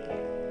me,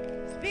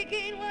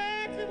 speaking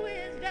words of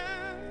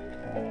wisdom,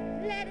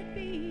 let it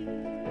be.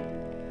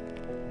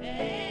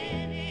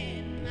 And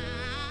in my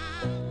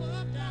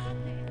hour of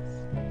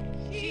darkness,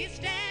 she's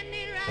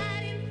standing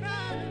right in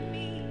front of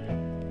me,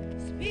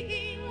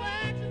 speaking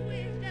words of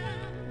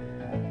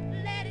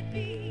wisdom, let it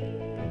be.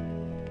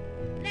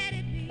 Let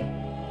it be.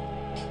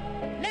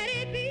 Let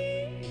it be.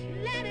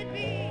 Let it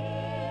be.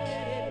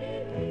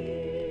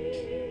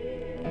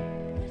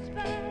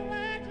 Whisper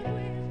words of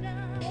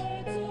wisdom,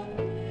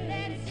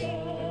 let it be.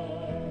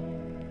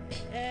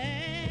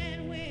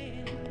 And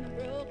when the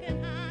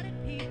broken-hearted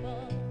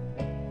people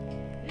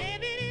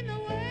living in the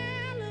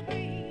world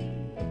agree,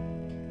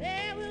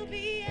 there will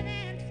be an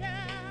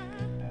answer,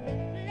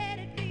 let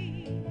it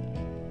be.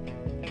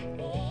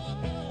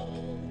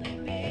 Oh, they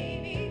may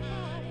be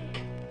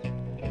hearted,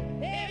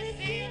 there is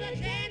still a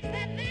chance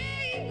that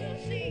they will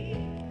see.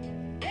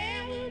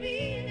 There will be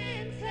an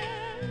answer,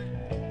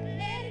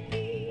 let it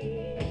be.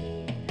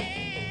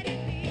 Let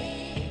it be.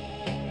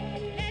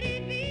 Let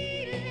it be.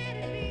 Let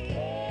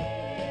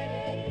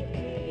it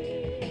be.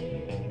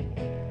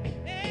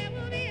 There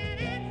will be an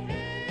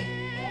answer,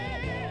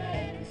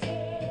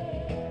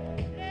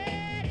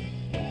 let it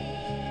be.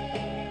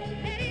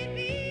 Let it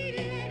be.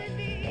 Let it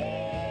be.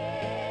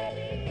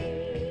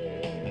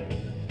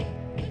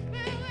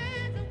 Whisper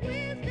words of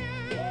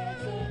wisdom,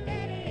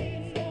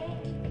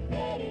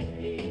 let it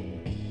be.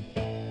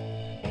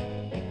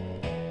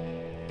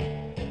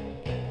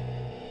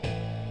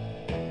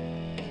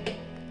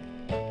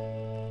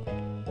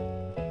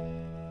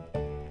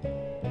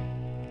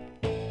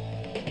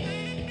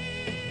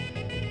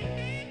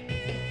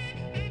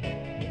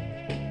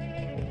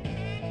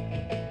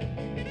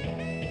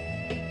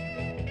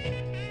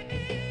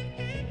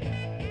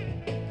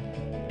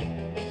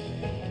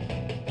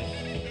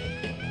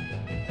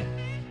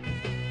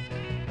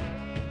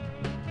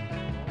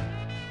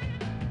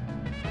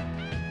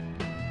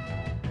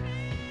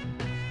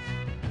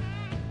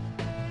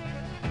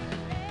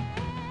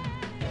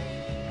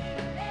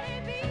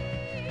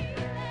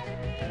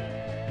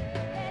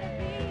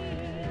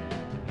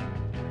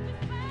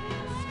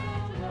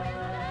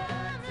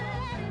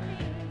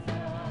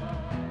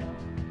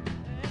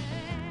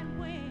 And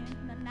when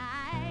the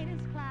night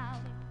is cloudy,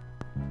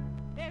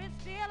 there is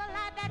still a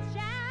light that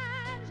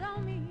shines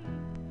on me.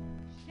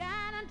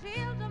 Shine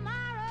until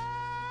tomorrow,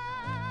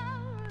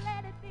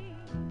 let it be.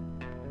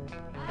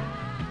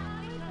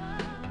 I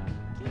listen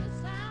to the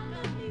sound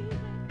of music.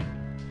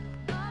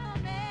 Mother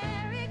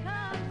Mary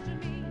comes to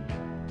me,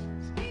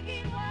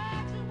 speaking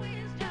words of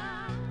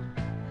wisdom,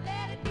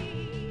 let it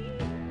be.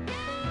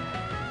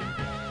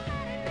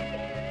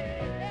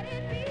 Let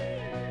it be.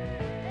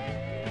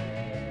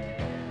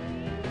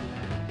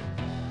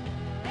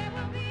 There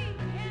will be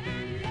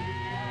an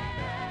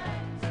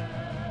answer.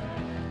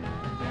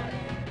 Let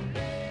it be.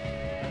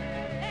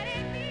 Let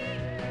it be.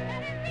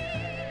 Let it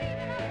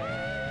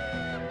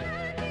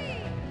be.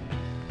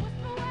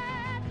 Whisper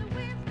words of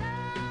wisdom.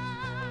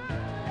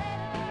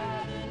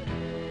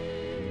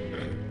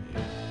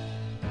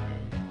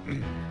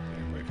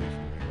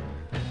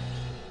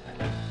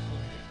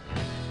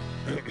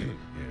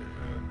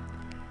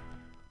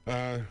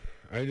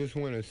 I just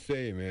want to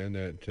say, man,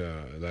 that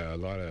a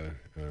lot of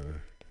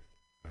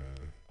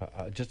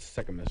just a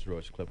second, Mr.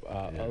 Roachcliffe.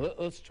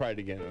 Let's try it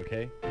again,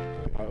 okay?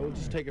 We'll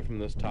just take it from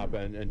this top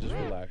end and just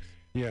relax.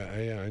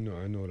 yeah, I know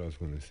what I was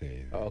going to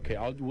say. Okay,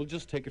 we'll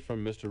just take it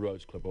from Mr.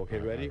 Roachcliffe. Okay,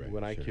 ready? all right,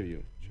 When I sure. cue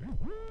you.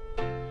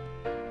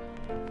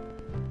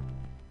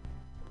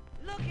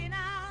 Looking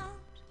out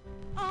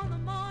on the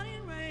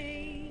morning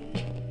rain,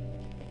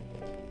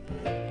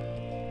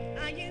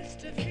 I used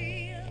to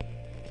feel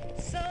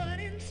so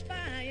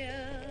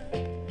uninspired.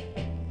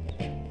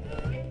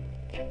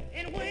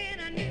 And when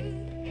I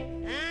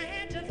knew I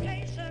had to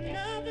face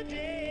another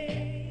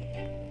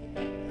day,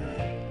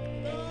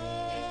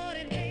 Lord,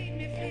 it made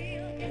me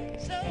feel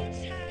so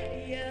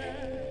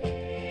tired.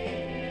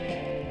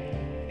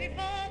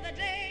 Before the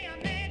day I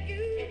met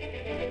you,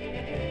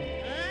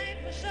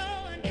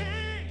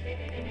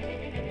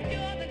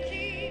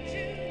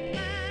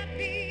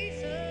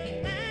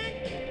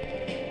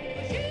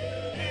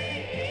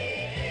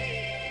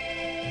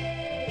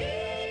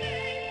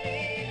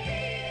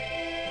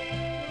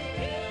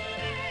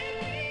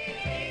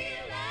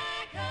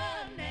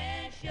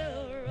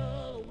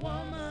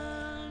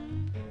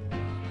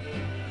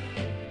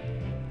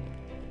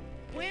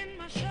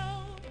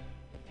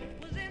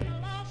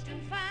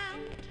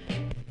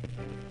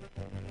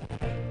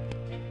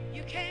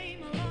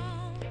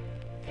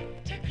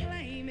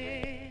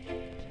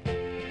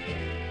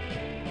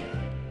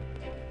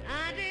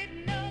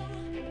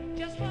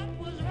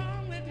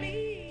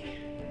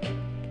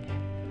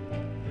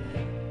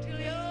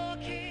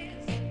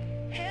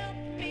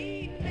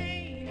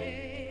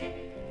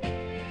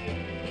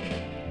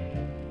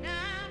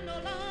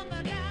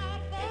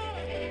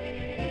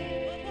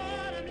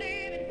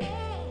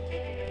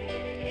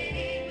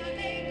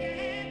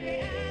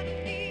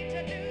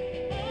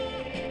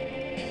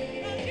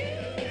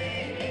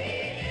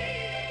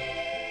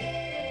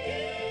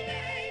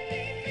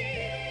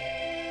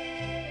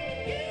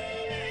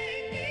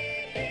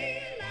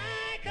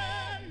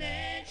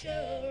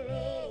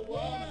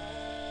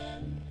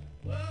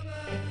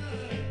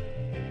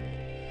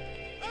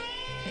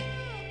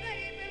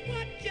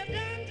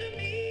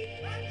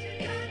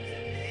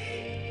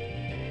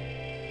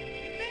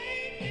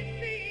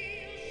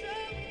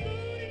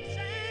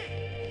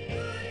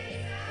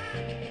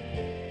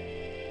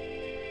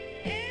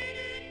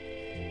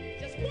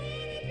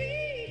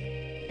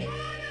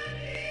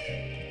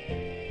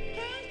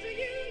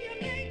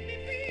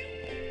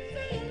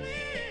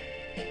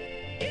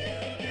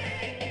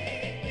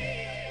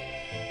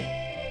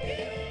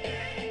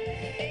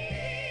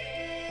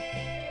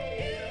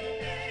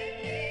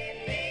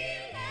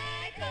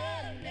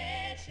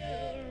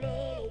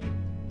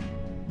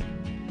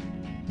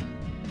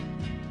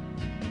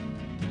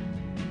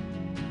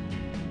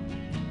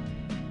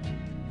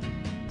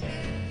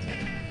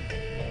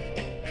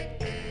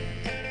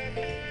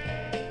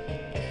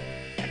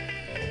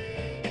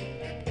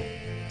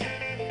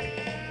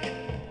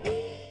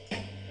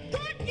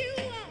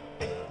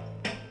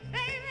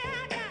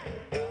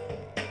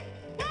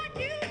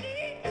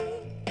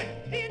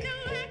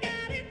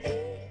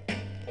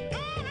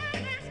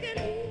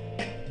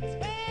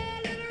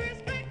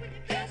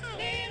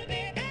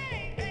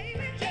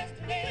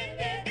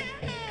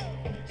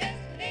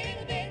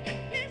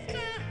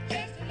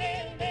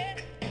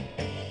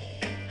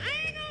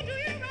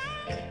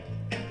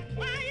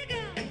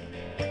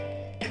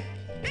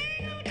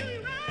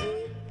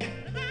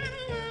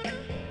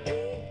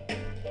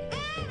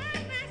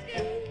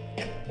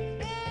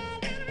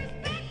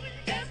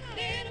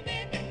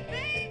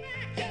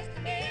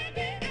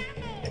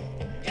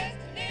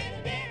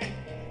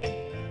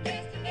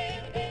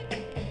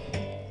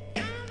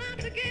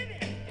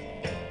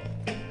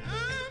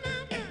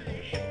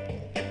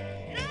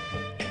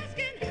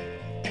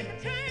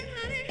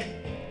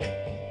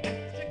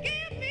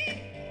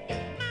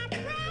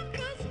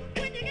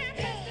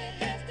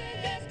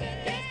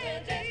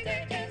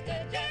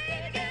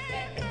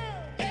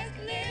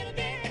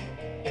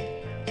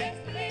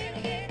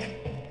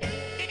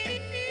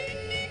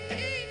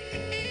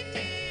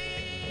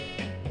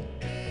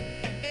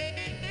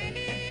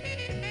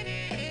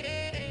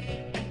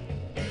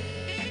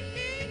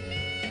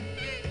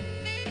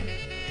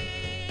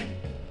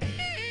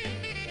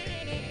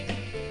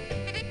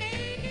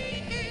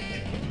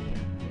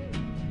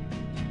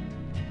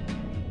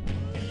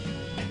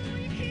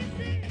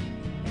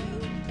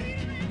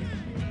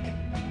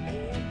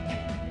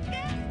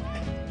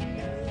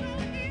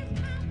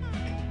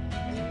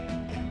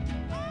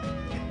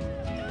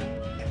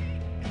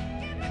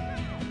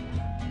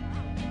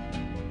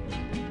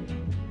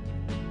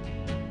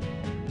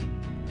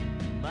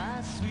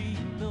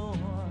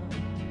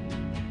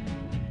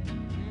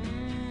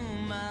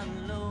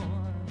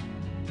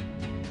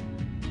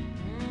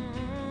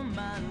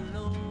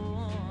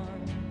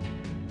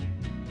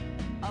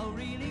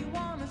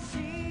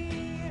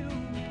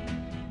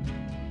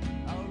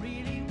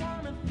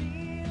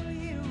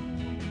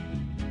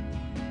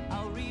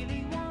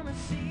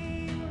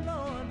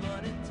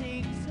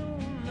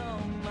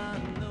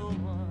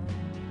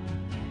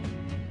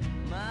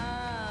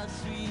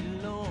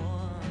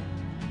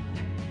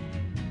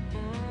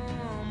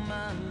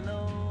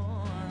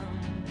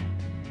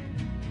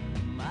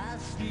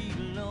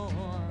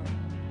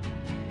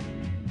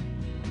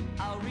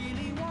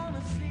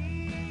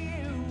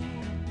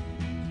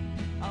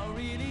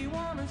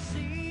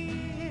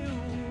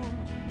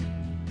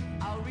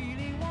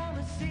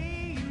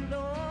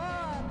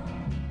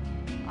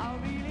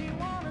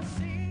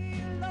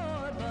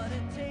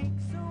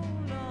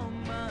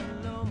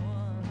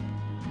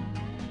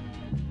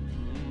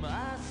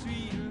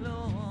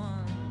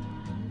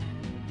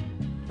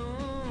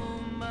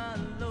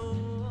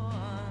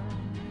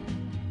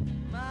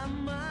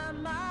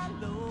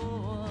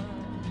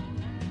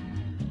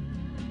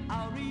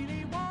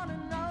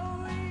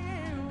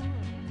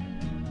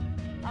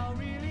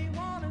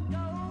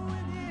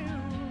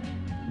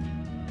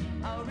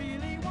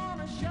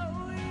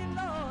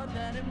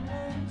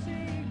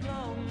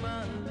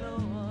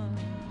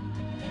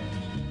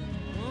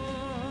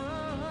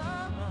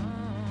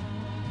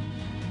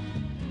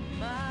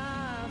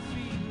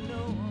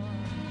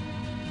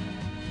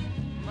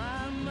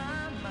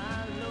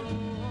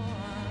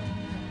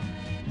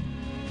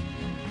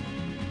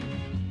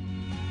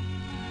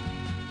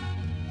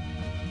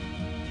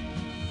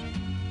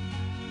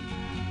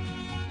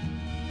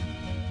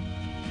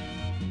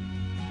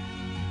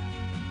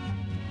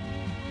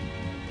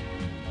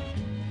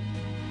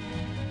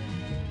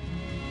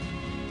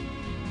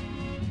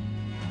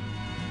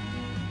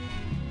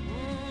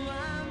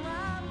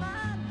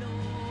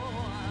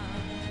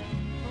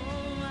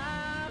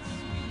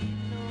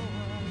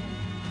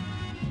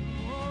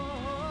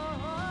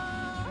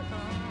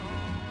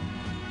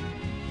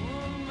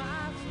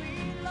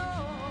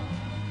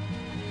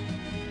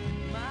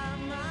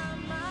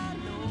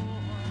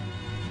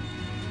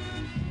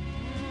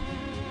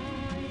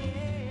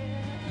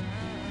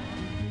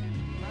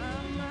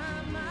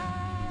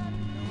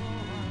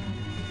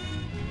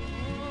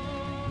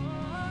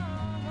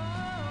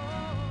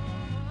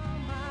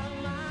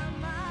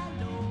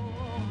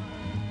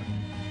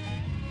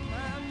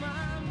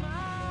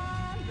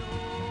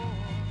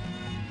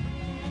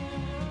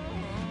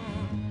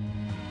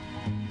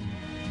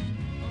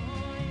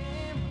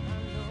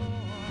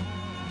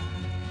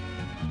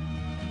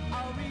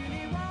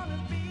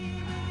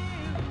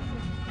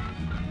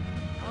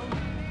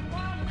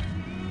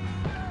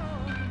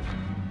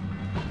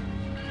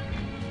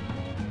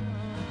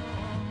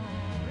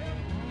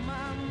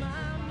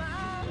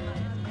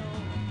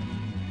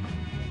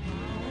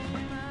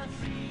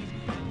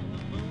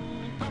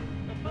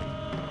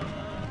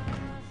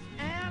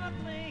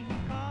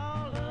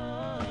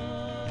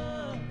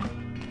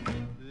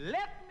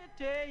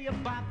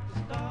 about the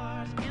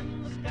stars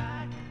in the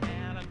sky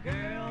and a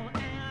girl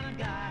and a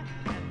guy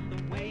and the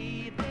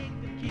way they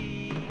could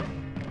kiss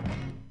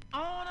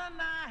on a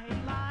night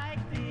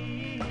like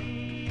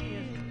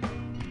this.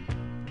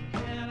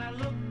 When I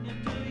look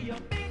into your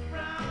big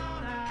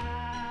brown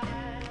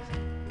eyes,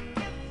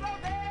 it's so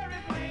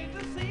very plain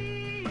to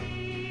see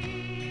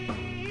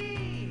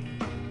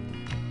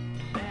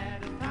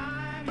that it's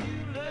time you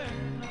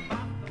learn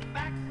about the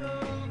facts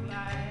of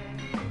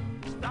life,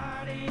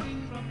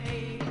 starting from A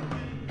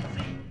to Z.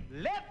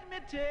 Let me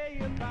tell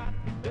you about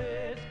the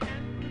birds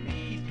and the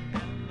bees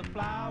and the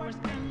flowers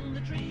and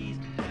the trees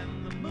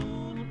and the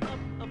moon up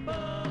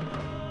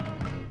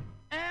above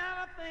and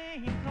a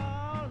thing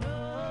called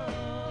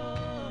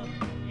love.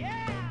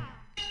 Yeah!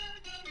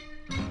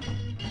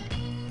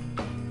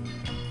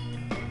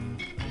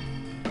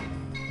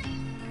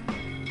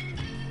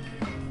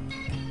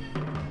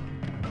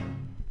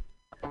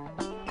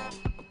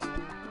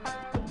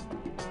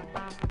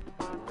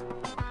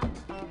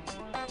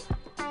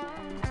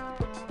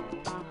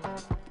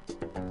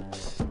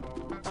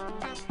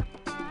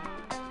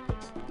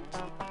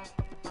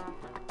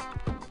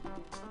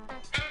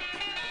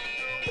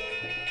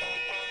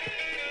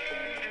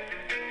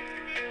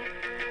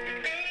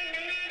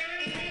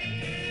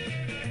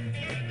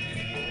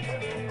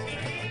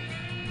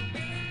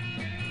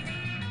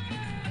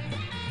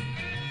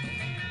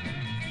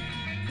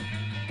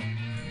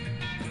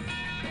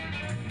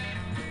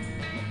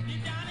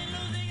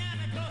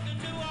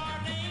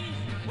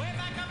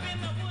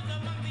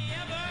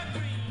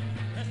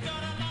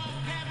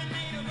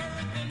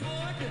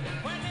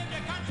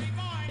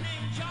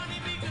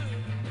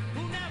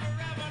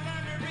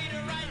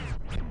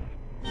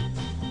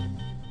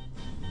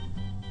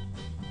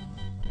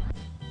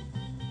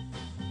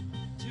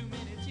 Too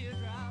many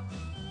teardrops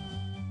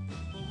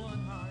for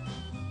one heart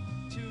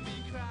to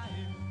be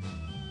crying.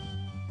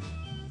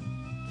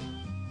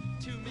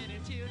 Too many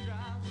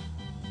teardrops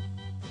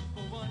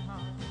for one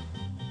heart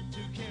to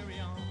carry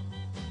on.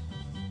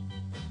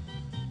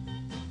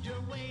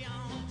 You're way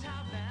on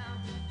top now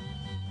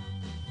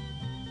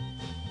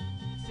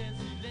since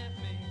you left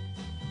me.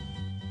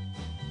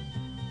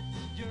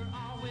 You're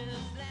always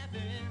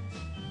laughing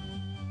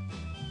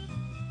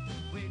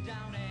way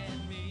down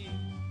at me.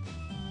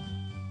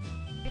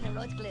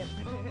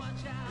 But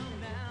watch out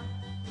now,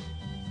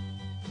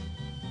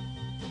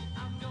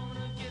 I'm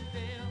gonna get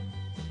there.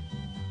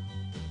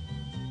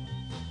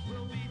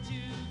 We'll be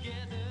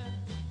together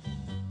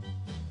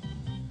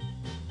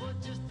for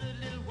just a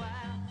little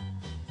while,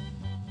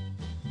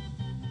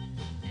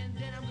 and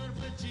then I'm gonna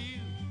put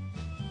you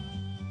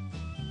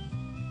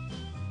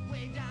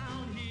way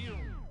down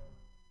here,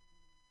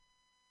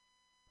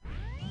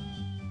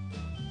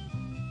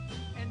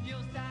 and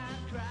you'll start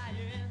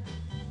crying.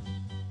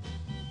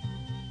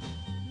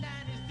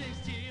 96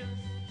 tears.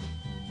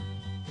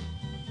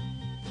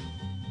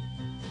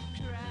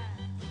 Cry.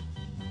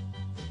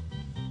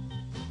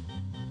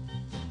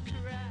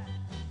 Cry.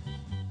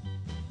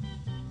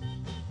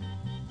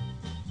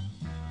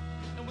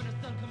 And when the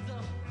sun comes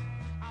up,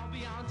 I'll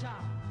be on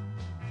top.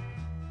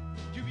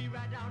 You be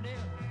right down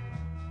there,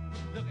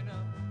 looking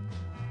up.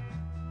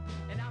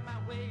 And I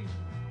might wave,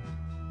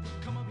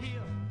 come up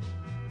here,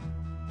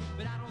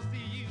 but I don't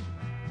see you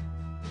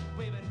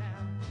waving now.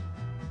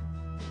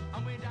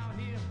 I'm way down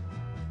here,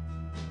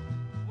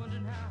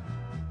 wondering how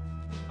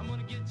I'm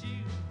gonna get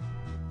you,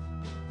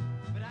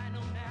 but I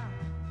know now.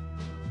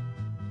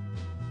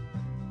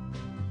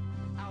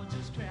 I'll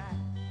just cry,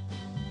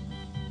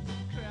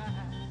 cry,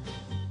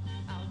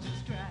 I'll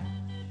just cry.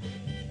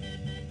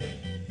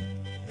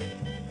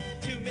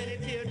 Too many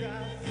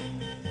teardrops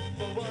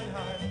for one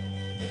heart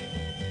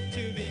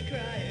to be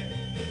crying.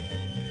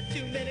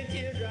 Too many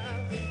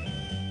teardrops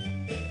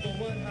for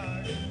one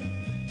heart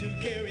to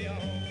carry on.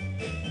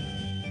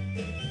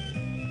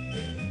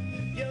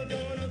 You're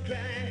gonna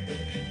cry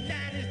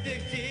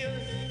 96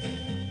 tears.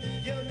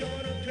 You're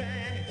gonna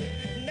cry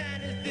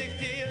 96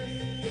 tears.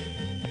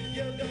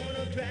 You're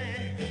gonna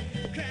cry,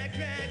 cry,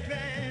 cry,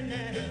 cry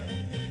now.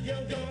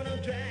 You're gonna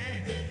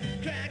cry,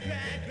 cry,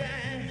 cry,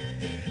 cry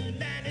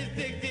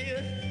 96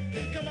 tears.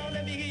 Come on,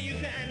 let me hear you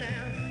cry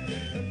now.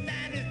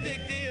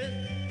 96 tears.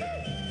 Woo!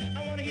 I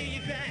wanna hear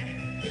you cry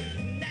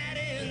night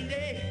and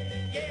day,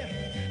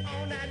 yeah,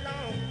 all night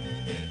long.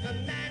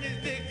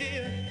 96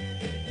 tears.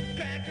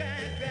 Cry, cry,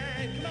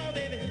 cry. Come on,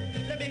 baby.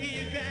 Let me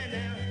hear you cry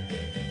now.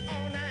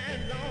 All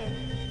night long.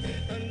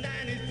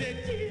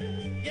 96 tears.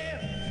 Yeah.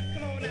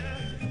 Come on now.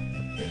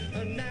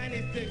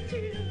 96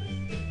 tears.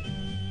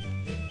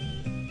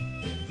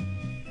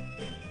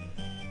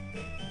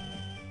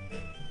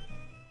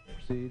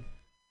 Proceed.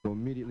 Go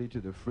immediately to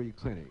the free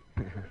clinic.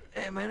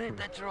 Hey, man, ain't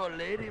that your old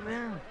lady,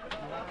 man?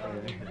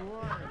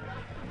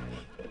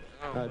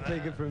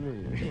 Take it from me.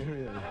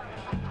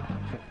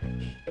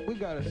 We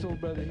got a soul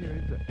brother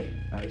here.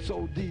 He's a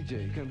soul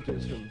DJ. Comes to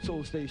us from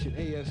Soul Station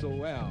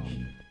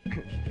ASOL.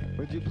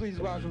 Would you please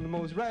welcome the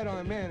most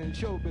right-on man in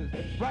show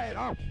business? Right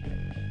on.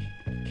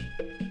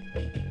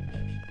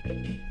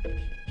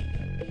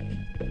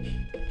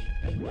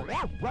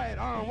 Right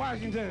on,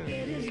 Washington.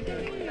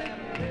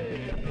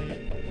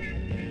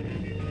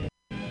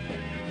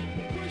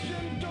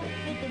 Pushing dope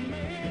for the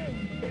man.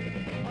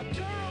 A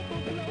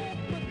terrible blow,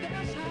 but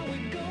that's how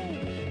it goes.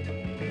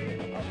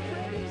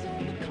 Freddy's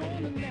on the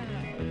corner now.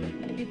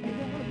 If you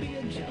wanna be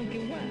a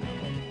junkie, wow.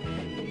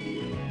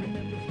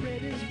 Remember,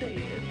 Freddy's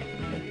dead.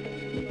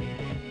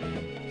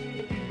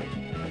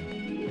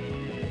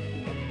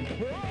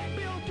 We're all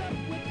built up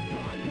with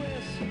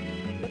progress,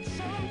 but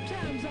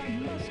sometimes I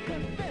must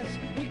confess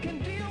we can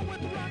deal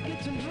with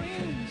rockets and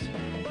dreams,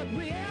 but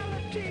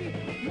reality,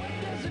 what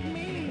does it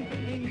mean?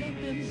 Ain't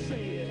nothing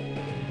said.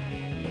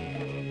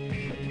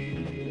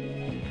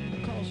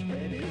 'Cause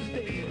Freddy's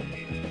dead.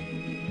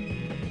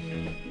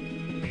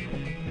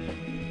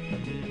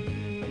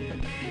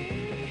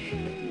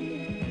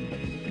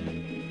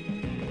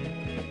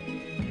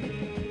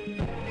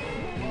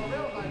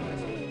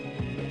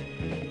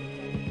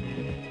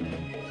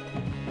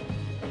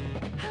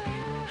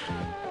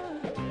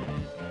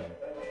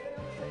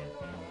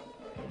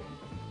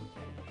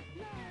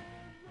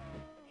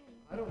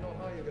 I don't know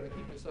how you're going to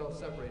keep yourselves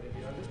separated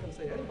here. I'm just going to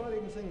say anybody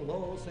can sing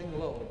low, sing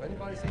low. If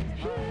anybody sings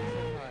high,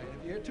 sing high.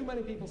 If you hear too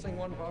many people sing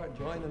one part,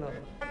 join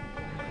another.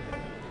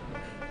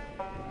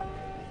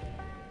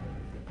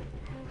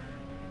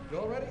 You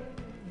all ready?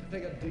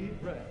 Take a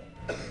deep breath.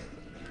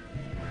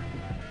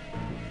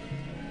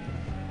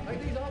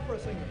 Like these opera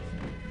singers.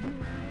 I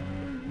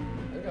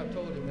think I've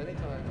told you many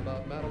times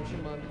about Madame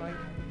Schumann Pike.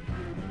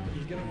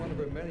 She's giving one of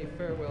her many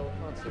farewell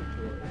concert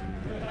tours.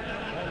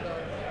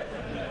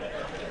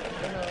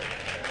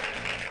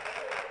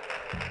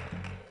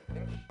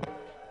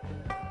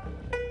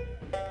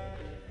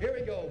 Here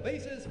we go.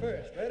 Basses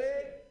first.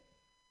 Ready?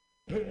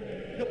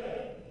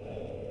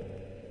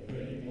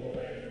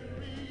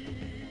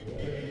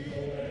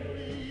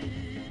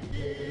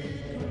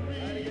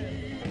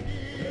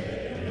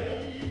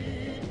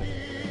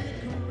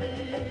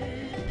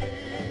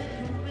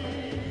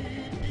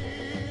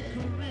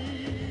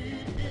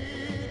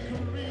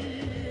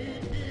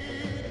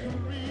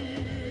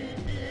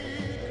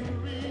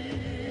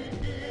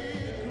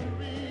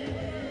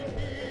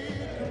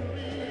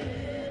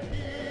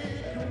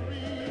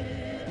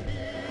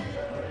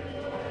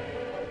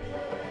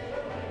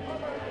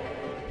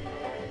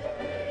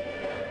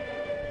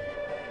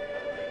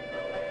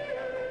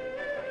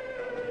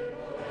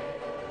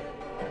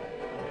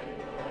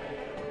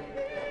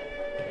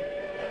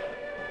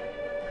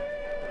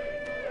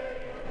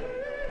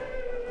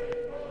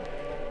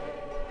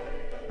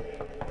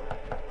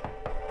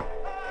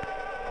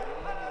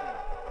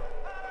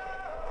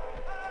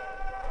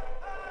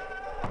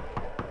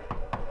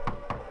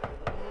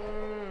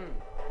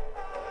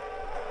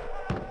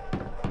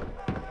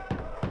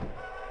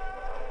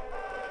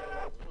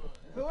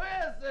 Who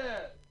is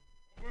it?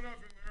 Open up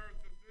in there.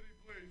 It's the city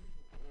police.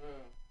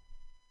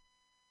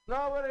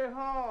 Nobody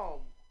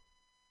home.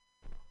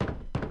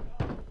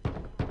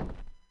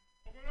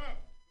 Open up.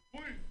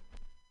 Police.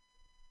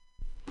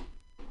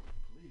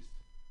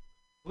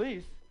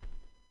 Police?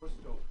 Where's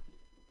the dope?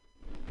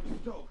 Where's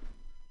the dope?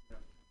 Yeah.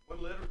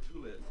 1 lid or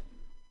 2 lids?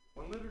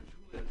 1 lid or 2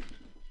 lids?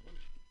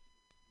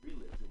 3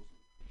 lids. It was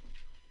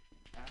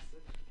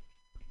acid.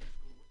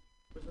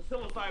 Where's the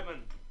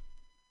psilocybin?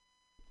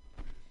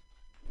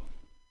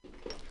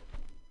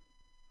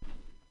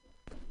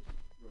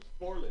 There's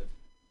 4 lids.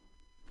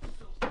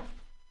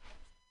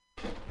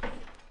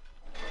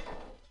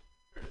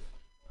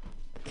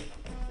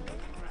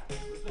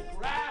 Where's the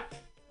graph?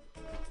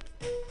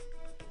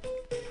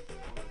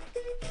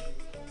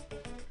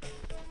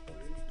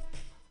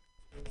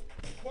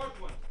 Fourth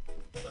one.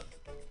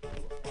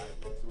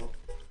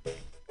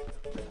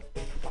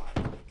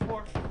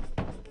 4.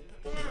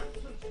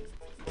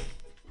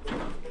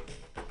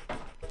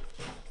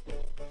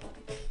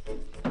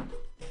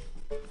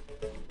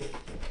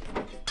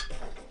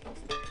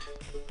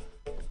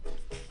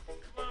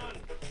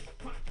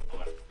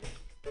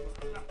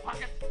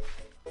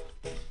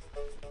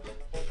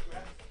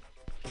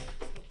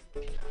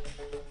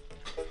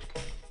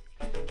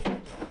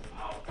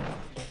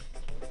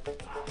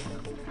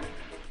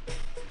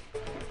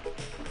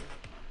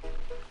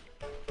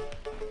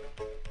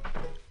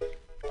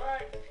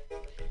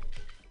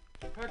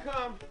 Here I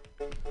come.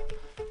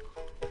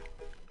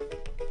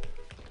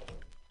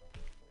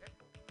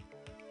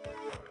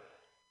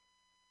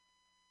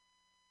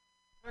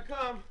 Here I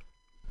come.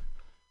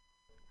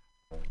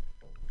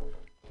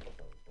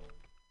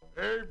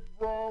 Hey,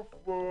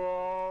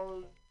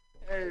 Buffalo.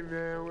 Hey,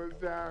 man,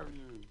 what's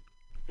happening?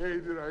 Hey,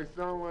 did I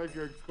sound like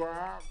a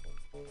cop?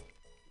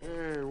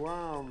 Hey,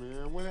 wow,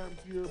 man. What happened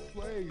to your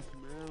place,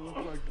 man? Looks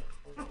like...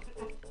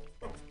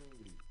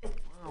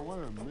 Wow, what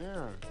a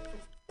mess.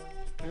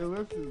 Hey,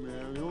 listen,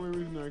 man. The only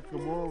reason I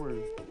come over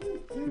is...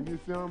 Can you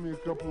sell me a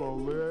couple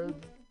of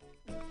lids?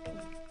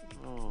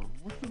 Oh,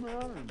 what's the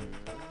matter, man?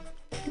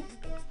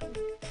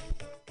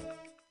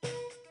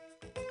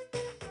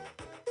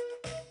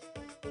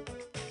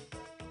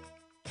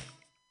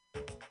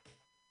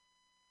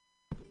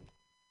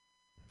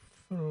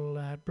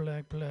 Flat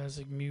Black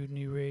Plastic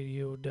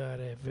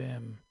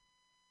MutinyRadio.fm.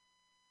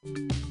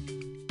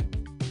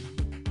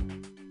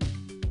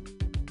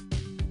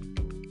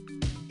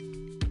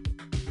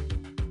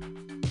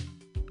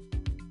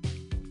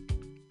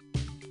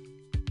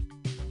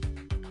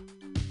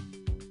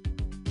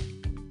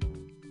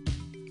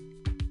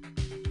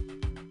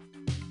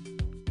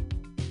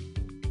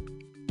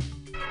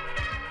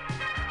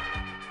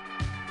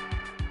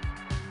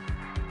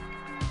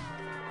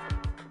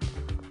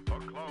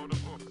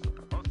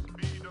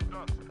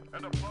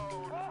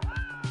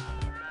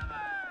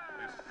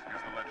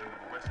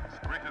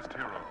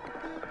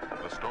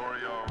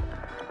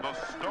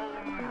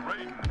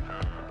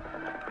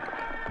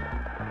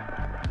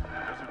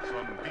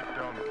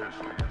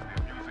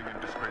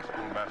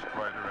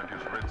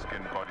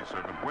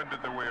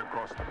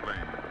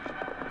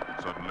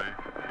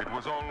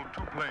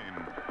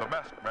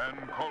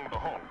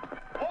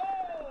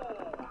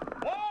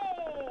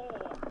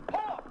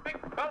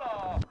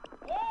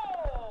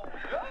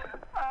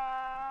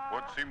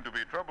 Seem to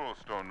be trouble,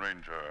 Stone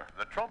Ranger.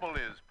 The trouble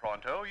is,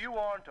 Pronto, you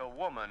aren't a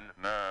woman.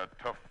 Nah,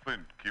 tough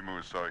flint,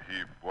 Kimu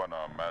Sahib,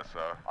 Wana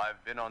Massa.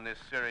 I've been on this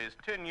series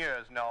 10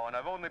 years now, and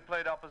I've only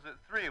played opposite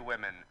 3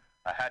 women.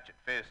 A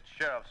hatchet-faced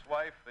sheriff's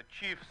wife, a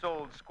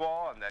chief's-old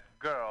squaw, and that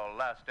girl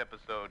last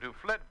episode who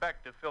fled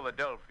back to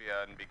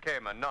Philadelphia and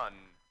became a nun.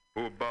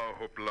 Uba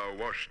hopla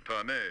wash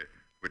tane,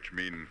 which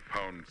mean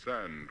pound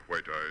sand,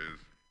 White Eyes.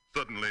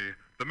 Suddenly,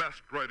 the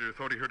masked rider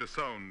thought he heard a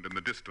sound in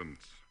the distance.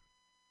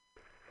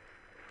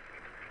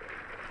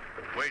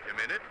 Wait a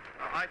minute.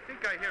 I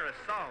think I hear a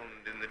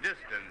sound in the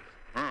distance.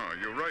 Ah,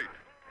 you're right.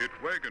 It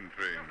wagon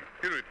train.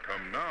 Here it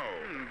come now.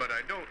 But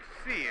I don't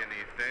see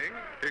anything.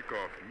 Take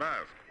off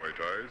mask, White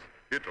Eyes.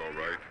 It all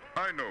right.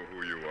 I know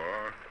who you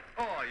are.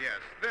 Oh,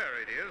 yes,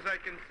 there it is. I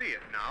can see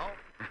it now.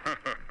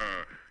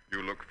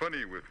 You look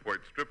funny with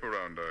white strip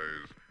around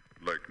eyes,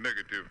 like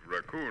negative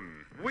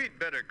raccoon. We'd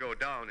better go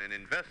down and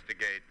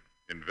investigate.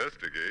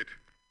 Investigate?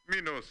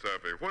 Me no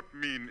sabe. What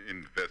mean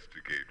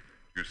investigate?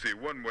 You see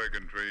one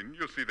wagon train,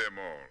 you see them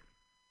all.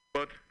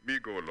 But me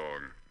go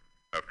along.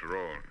 After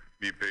all,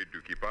 me paid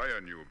to keep eye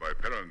on you by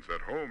parents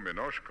at home in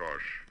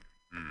Oshkosh.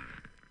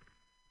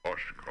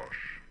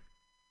 Oshkosh.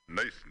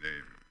 Nice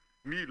name.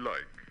 Me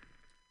like.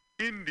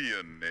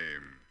 Indian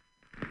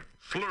name.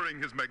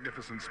 Slurring his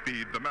magnificent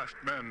speed, the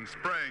masked man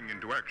sprang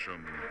into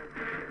action.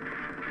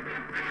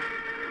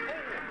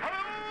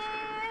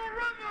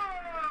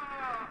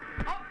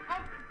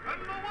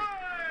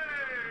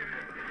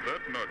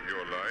 That's not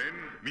your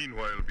line.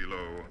 Meanwhile,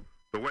 below,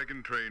 the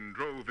wagon train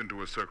drove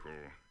into a circle.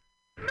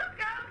 Look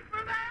out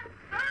for that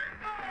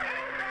circle!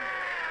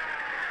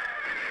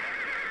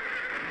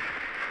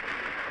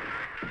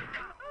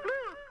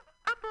 Look,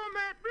 up on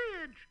that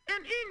ridge,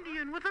 an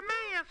Indian with a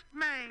masked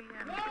man.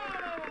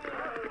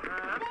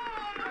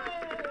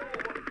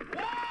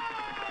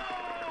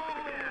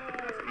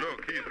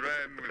 Look, he's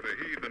riding with a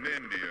heathen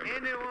Indian.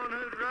 Anyone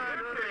who's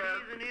riding with a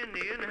heathen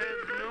Indian has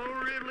no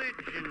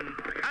religion.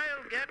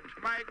 I'll get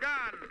my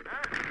gun.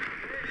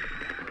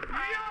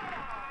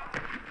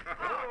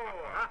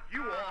 Oh,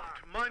 you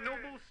offed my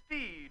noble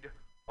steed.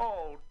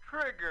 Oh,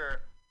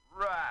 Trigger,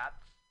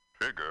 rats.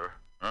 Trigger?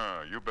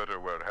 You better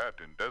wear hat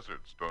in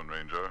desert, Stone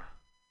Ranger.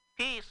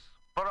 Peace,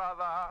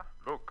 brother.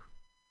 Look,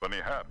 funny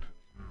hat,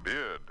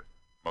 beard.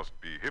 Must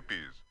be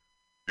hippies.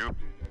 You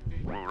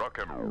will rock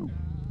him.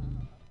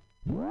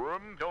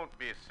 Don't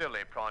be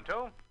silly,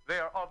 Pronto. They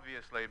are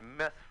obviously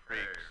meth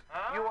freaks.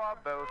 You are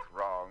both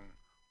wrong.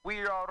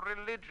 We are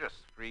religious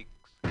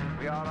freaks.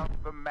 We are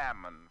of the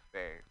Mammon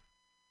faith.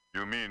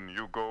 You mean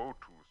you go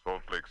to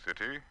Salt Lake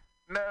City?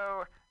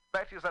 No,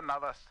 that is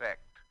another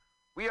sect.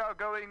 We are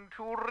going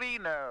to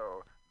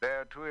Reno,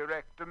 there to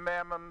erect a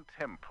Mammon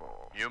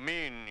temple. You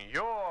mean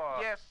you're...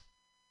 Yes,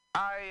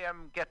 I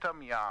am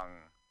Get-em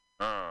Young.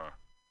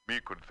 Me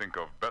could think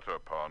of better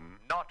pun.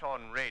 Not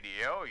on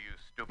radio, you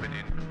stupid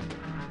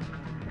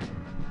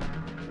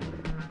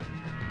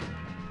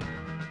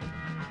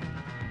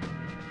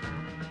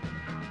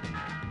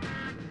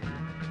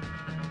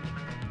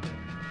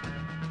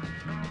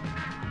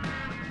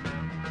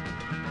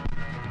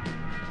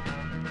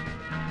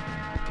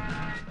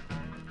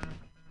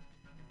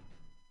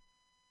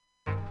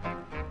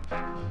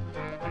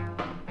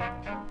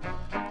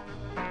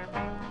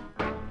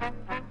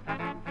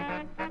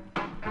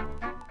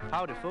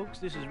Howdy, folks.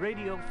 This is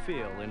Radio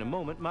Phil. In a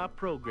moment, my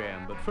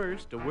program. But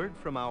first, a word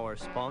from our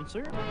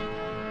sponsor. Brought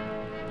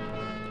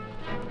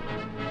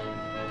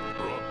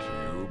to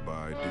you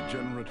by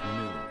Degenerate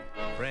Mill.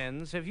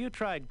 Friends, have you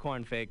tried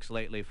cornflakes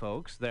lately,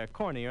 folks? They're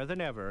cornier than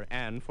ever.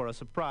 And for a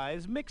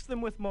surprise, mix them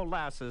with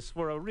molasses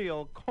for a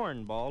real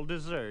cornball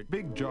dessert.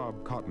 Big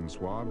Job cotton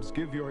swabs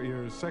give your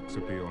ears sex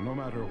appeal no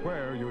matter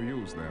where you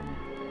use them.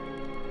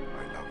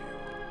 I love you.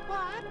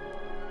 What?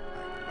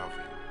 I love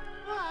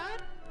you.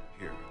 What?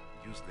 Here,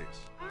 use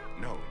this.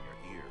 No,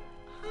 in your ear.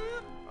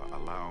 Huh?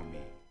 Allow me.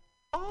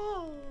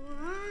 Oh,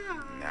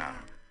 Now,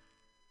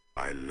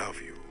 I love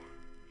you.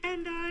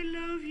 And I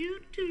love you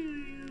too,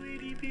 you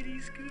itty bitty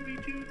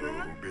Scooby-Doo.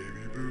 Oh,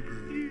 baby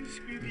boo-boo. You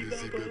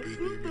Scooby-Baba,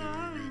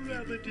 Foo-Ba,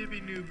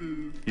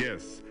 Rabba-Dibby-Noo-Boo.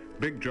 Yes,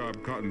 Big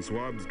Job cotton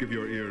swabs give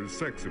your ears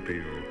sex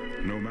appeal,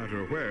 no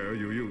matter where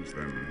you use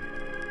them.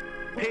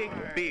 Pig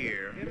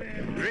beer.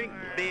 Drink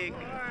big,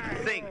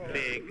 think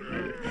big,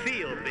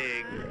 feel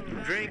big,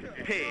 drink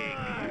pig.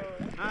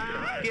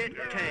 Get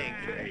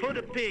tank. Put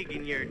a pig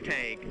in your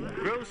tank.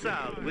 Gross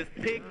out with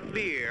pig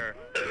beer.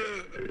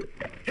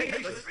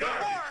 Tasteless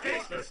garbage,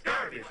 tasteless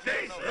garbage,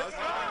 tasteless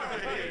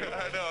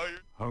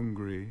garbage.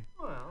 Hungry?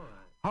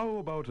 How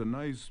about a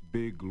nice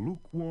big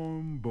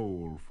lukewarm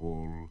bowl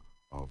full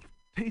of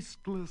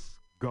tasteless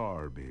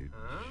garbage?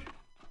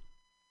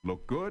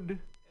 Look good?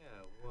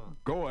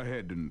 Go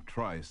ahead and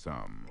try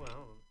some.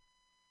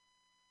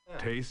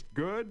 Taste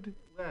good?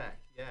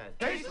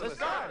 Tasteless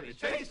garbage,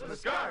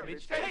 tasteless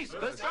garbage,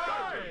 tasteless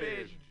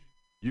garbage.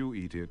 You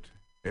eat it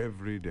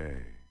every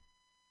day.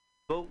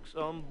 Folks,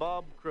 I'm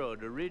Bob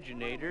Crud,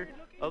 originator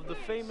of the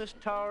famous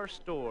Tower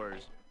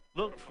Stores.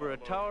 Look for a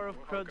Tower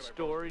of Crud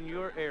store in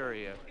your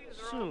area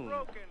soon.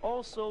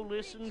 Also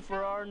listen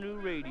for our new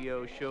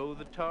radio show,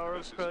 the Tower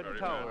of Crud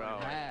Tower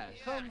Hour.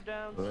 Come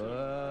down soon.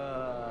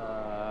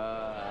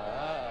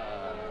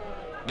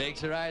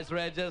 Makes your eyes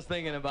red just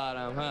thinking about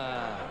them,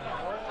 huh?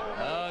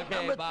 Okay,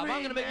 Number Bob, three,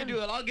 I'm gonna make you do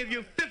it. I'll give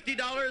you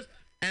 $50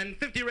 and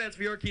 50 reds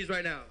for your keys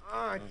right now.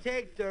 Oh,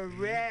 take the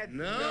red.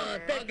 No,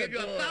 I'll give you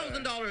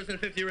 $1,000 and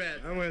 50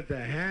 reds. I want the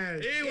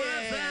hash. He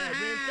wants the hash.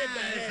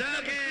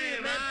 Okay,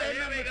 Bob,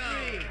 here we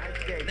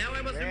go. Now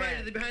I must remind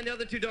you that behind the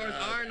other two doors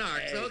are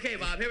narcs. Okay,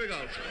 Bob, here we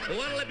go.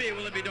 What'll it be?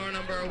 Will it be door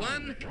number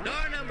 1,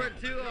 door number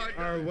 2,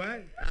 or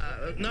what?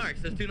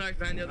 Narcs. There's 2 narcs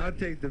behind the other. I'll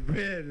take the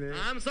bread, man.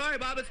 I'm sorry,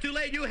 Bob. It's too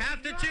late. You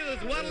have to choose.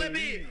 What'll it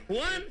be?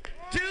 1,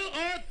 2,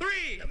 or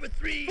 3? Number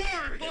 3.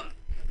 4.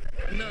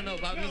 No,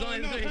 Bob. There's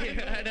only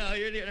 3. I know.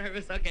 You're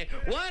nervous. Okay.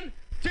 1,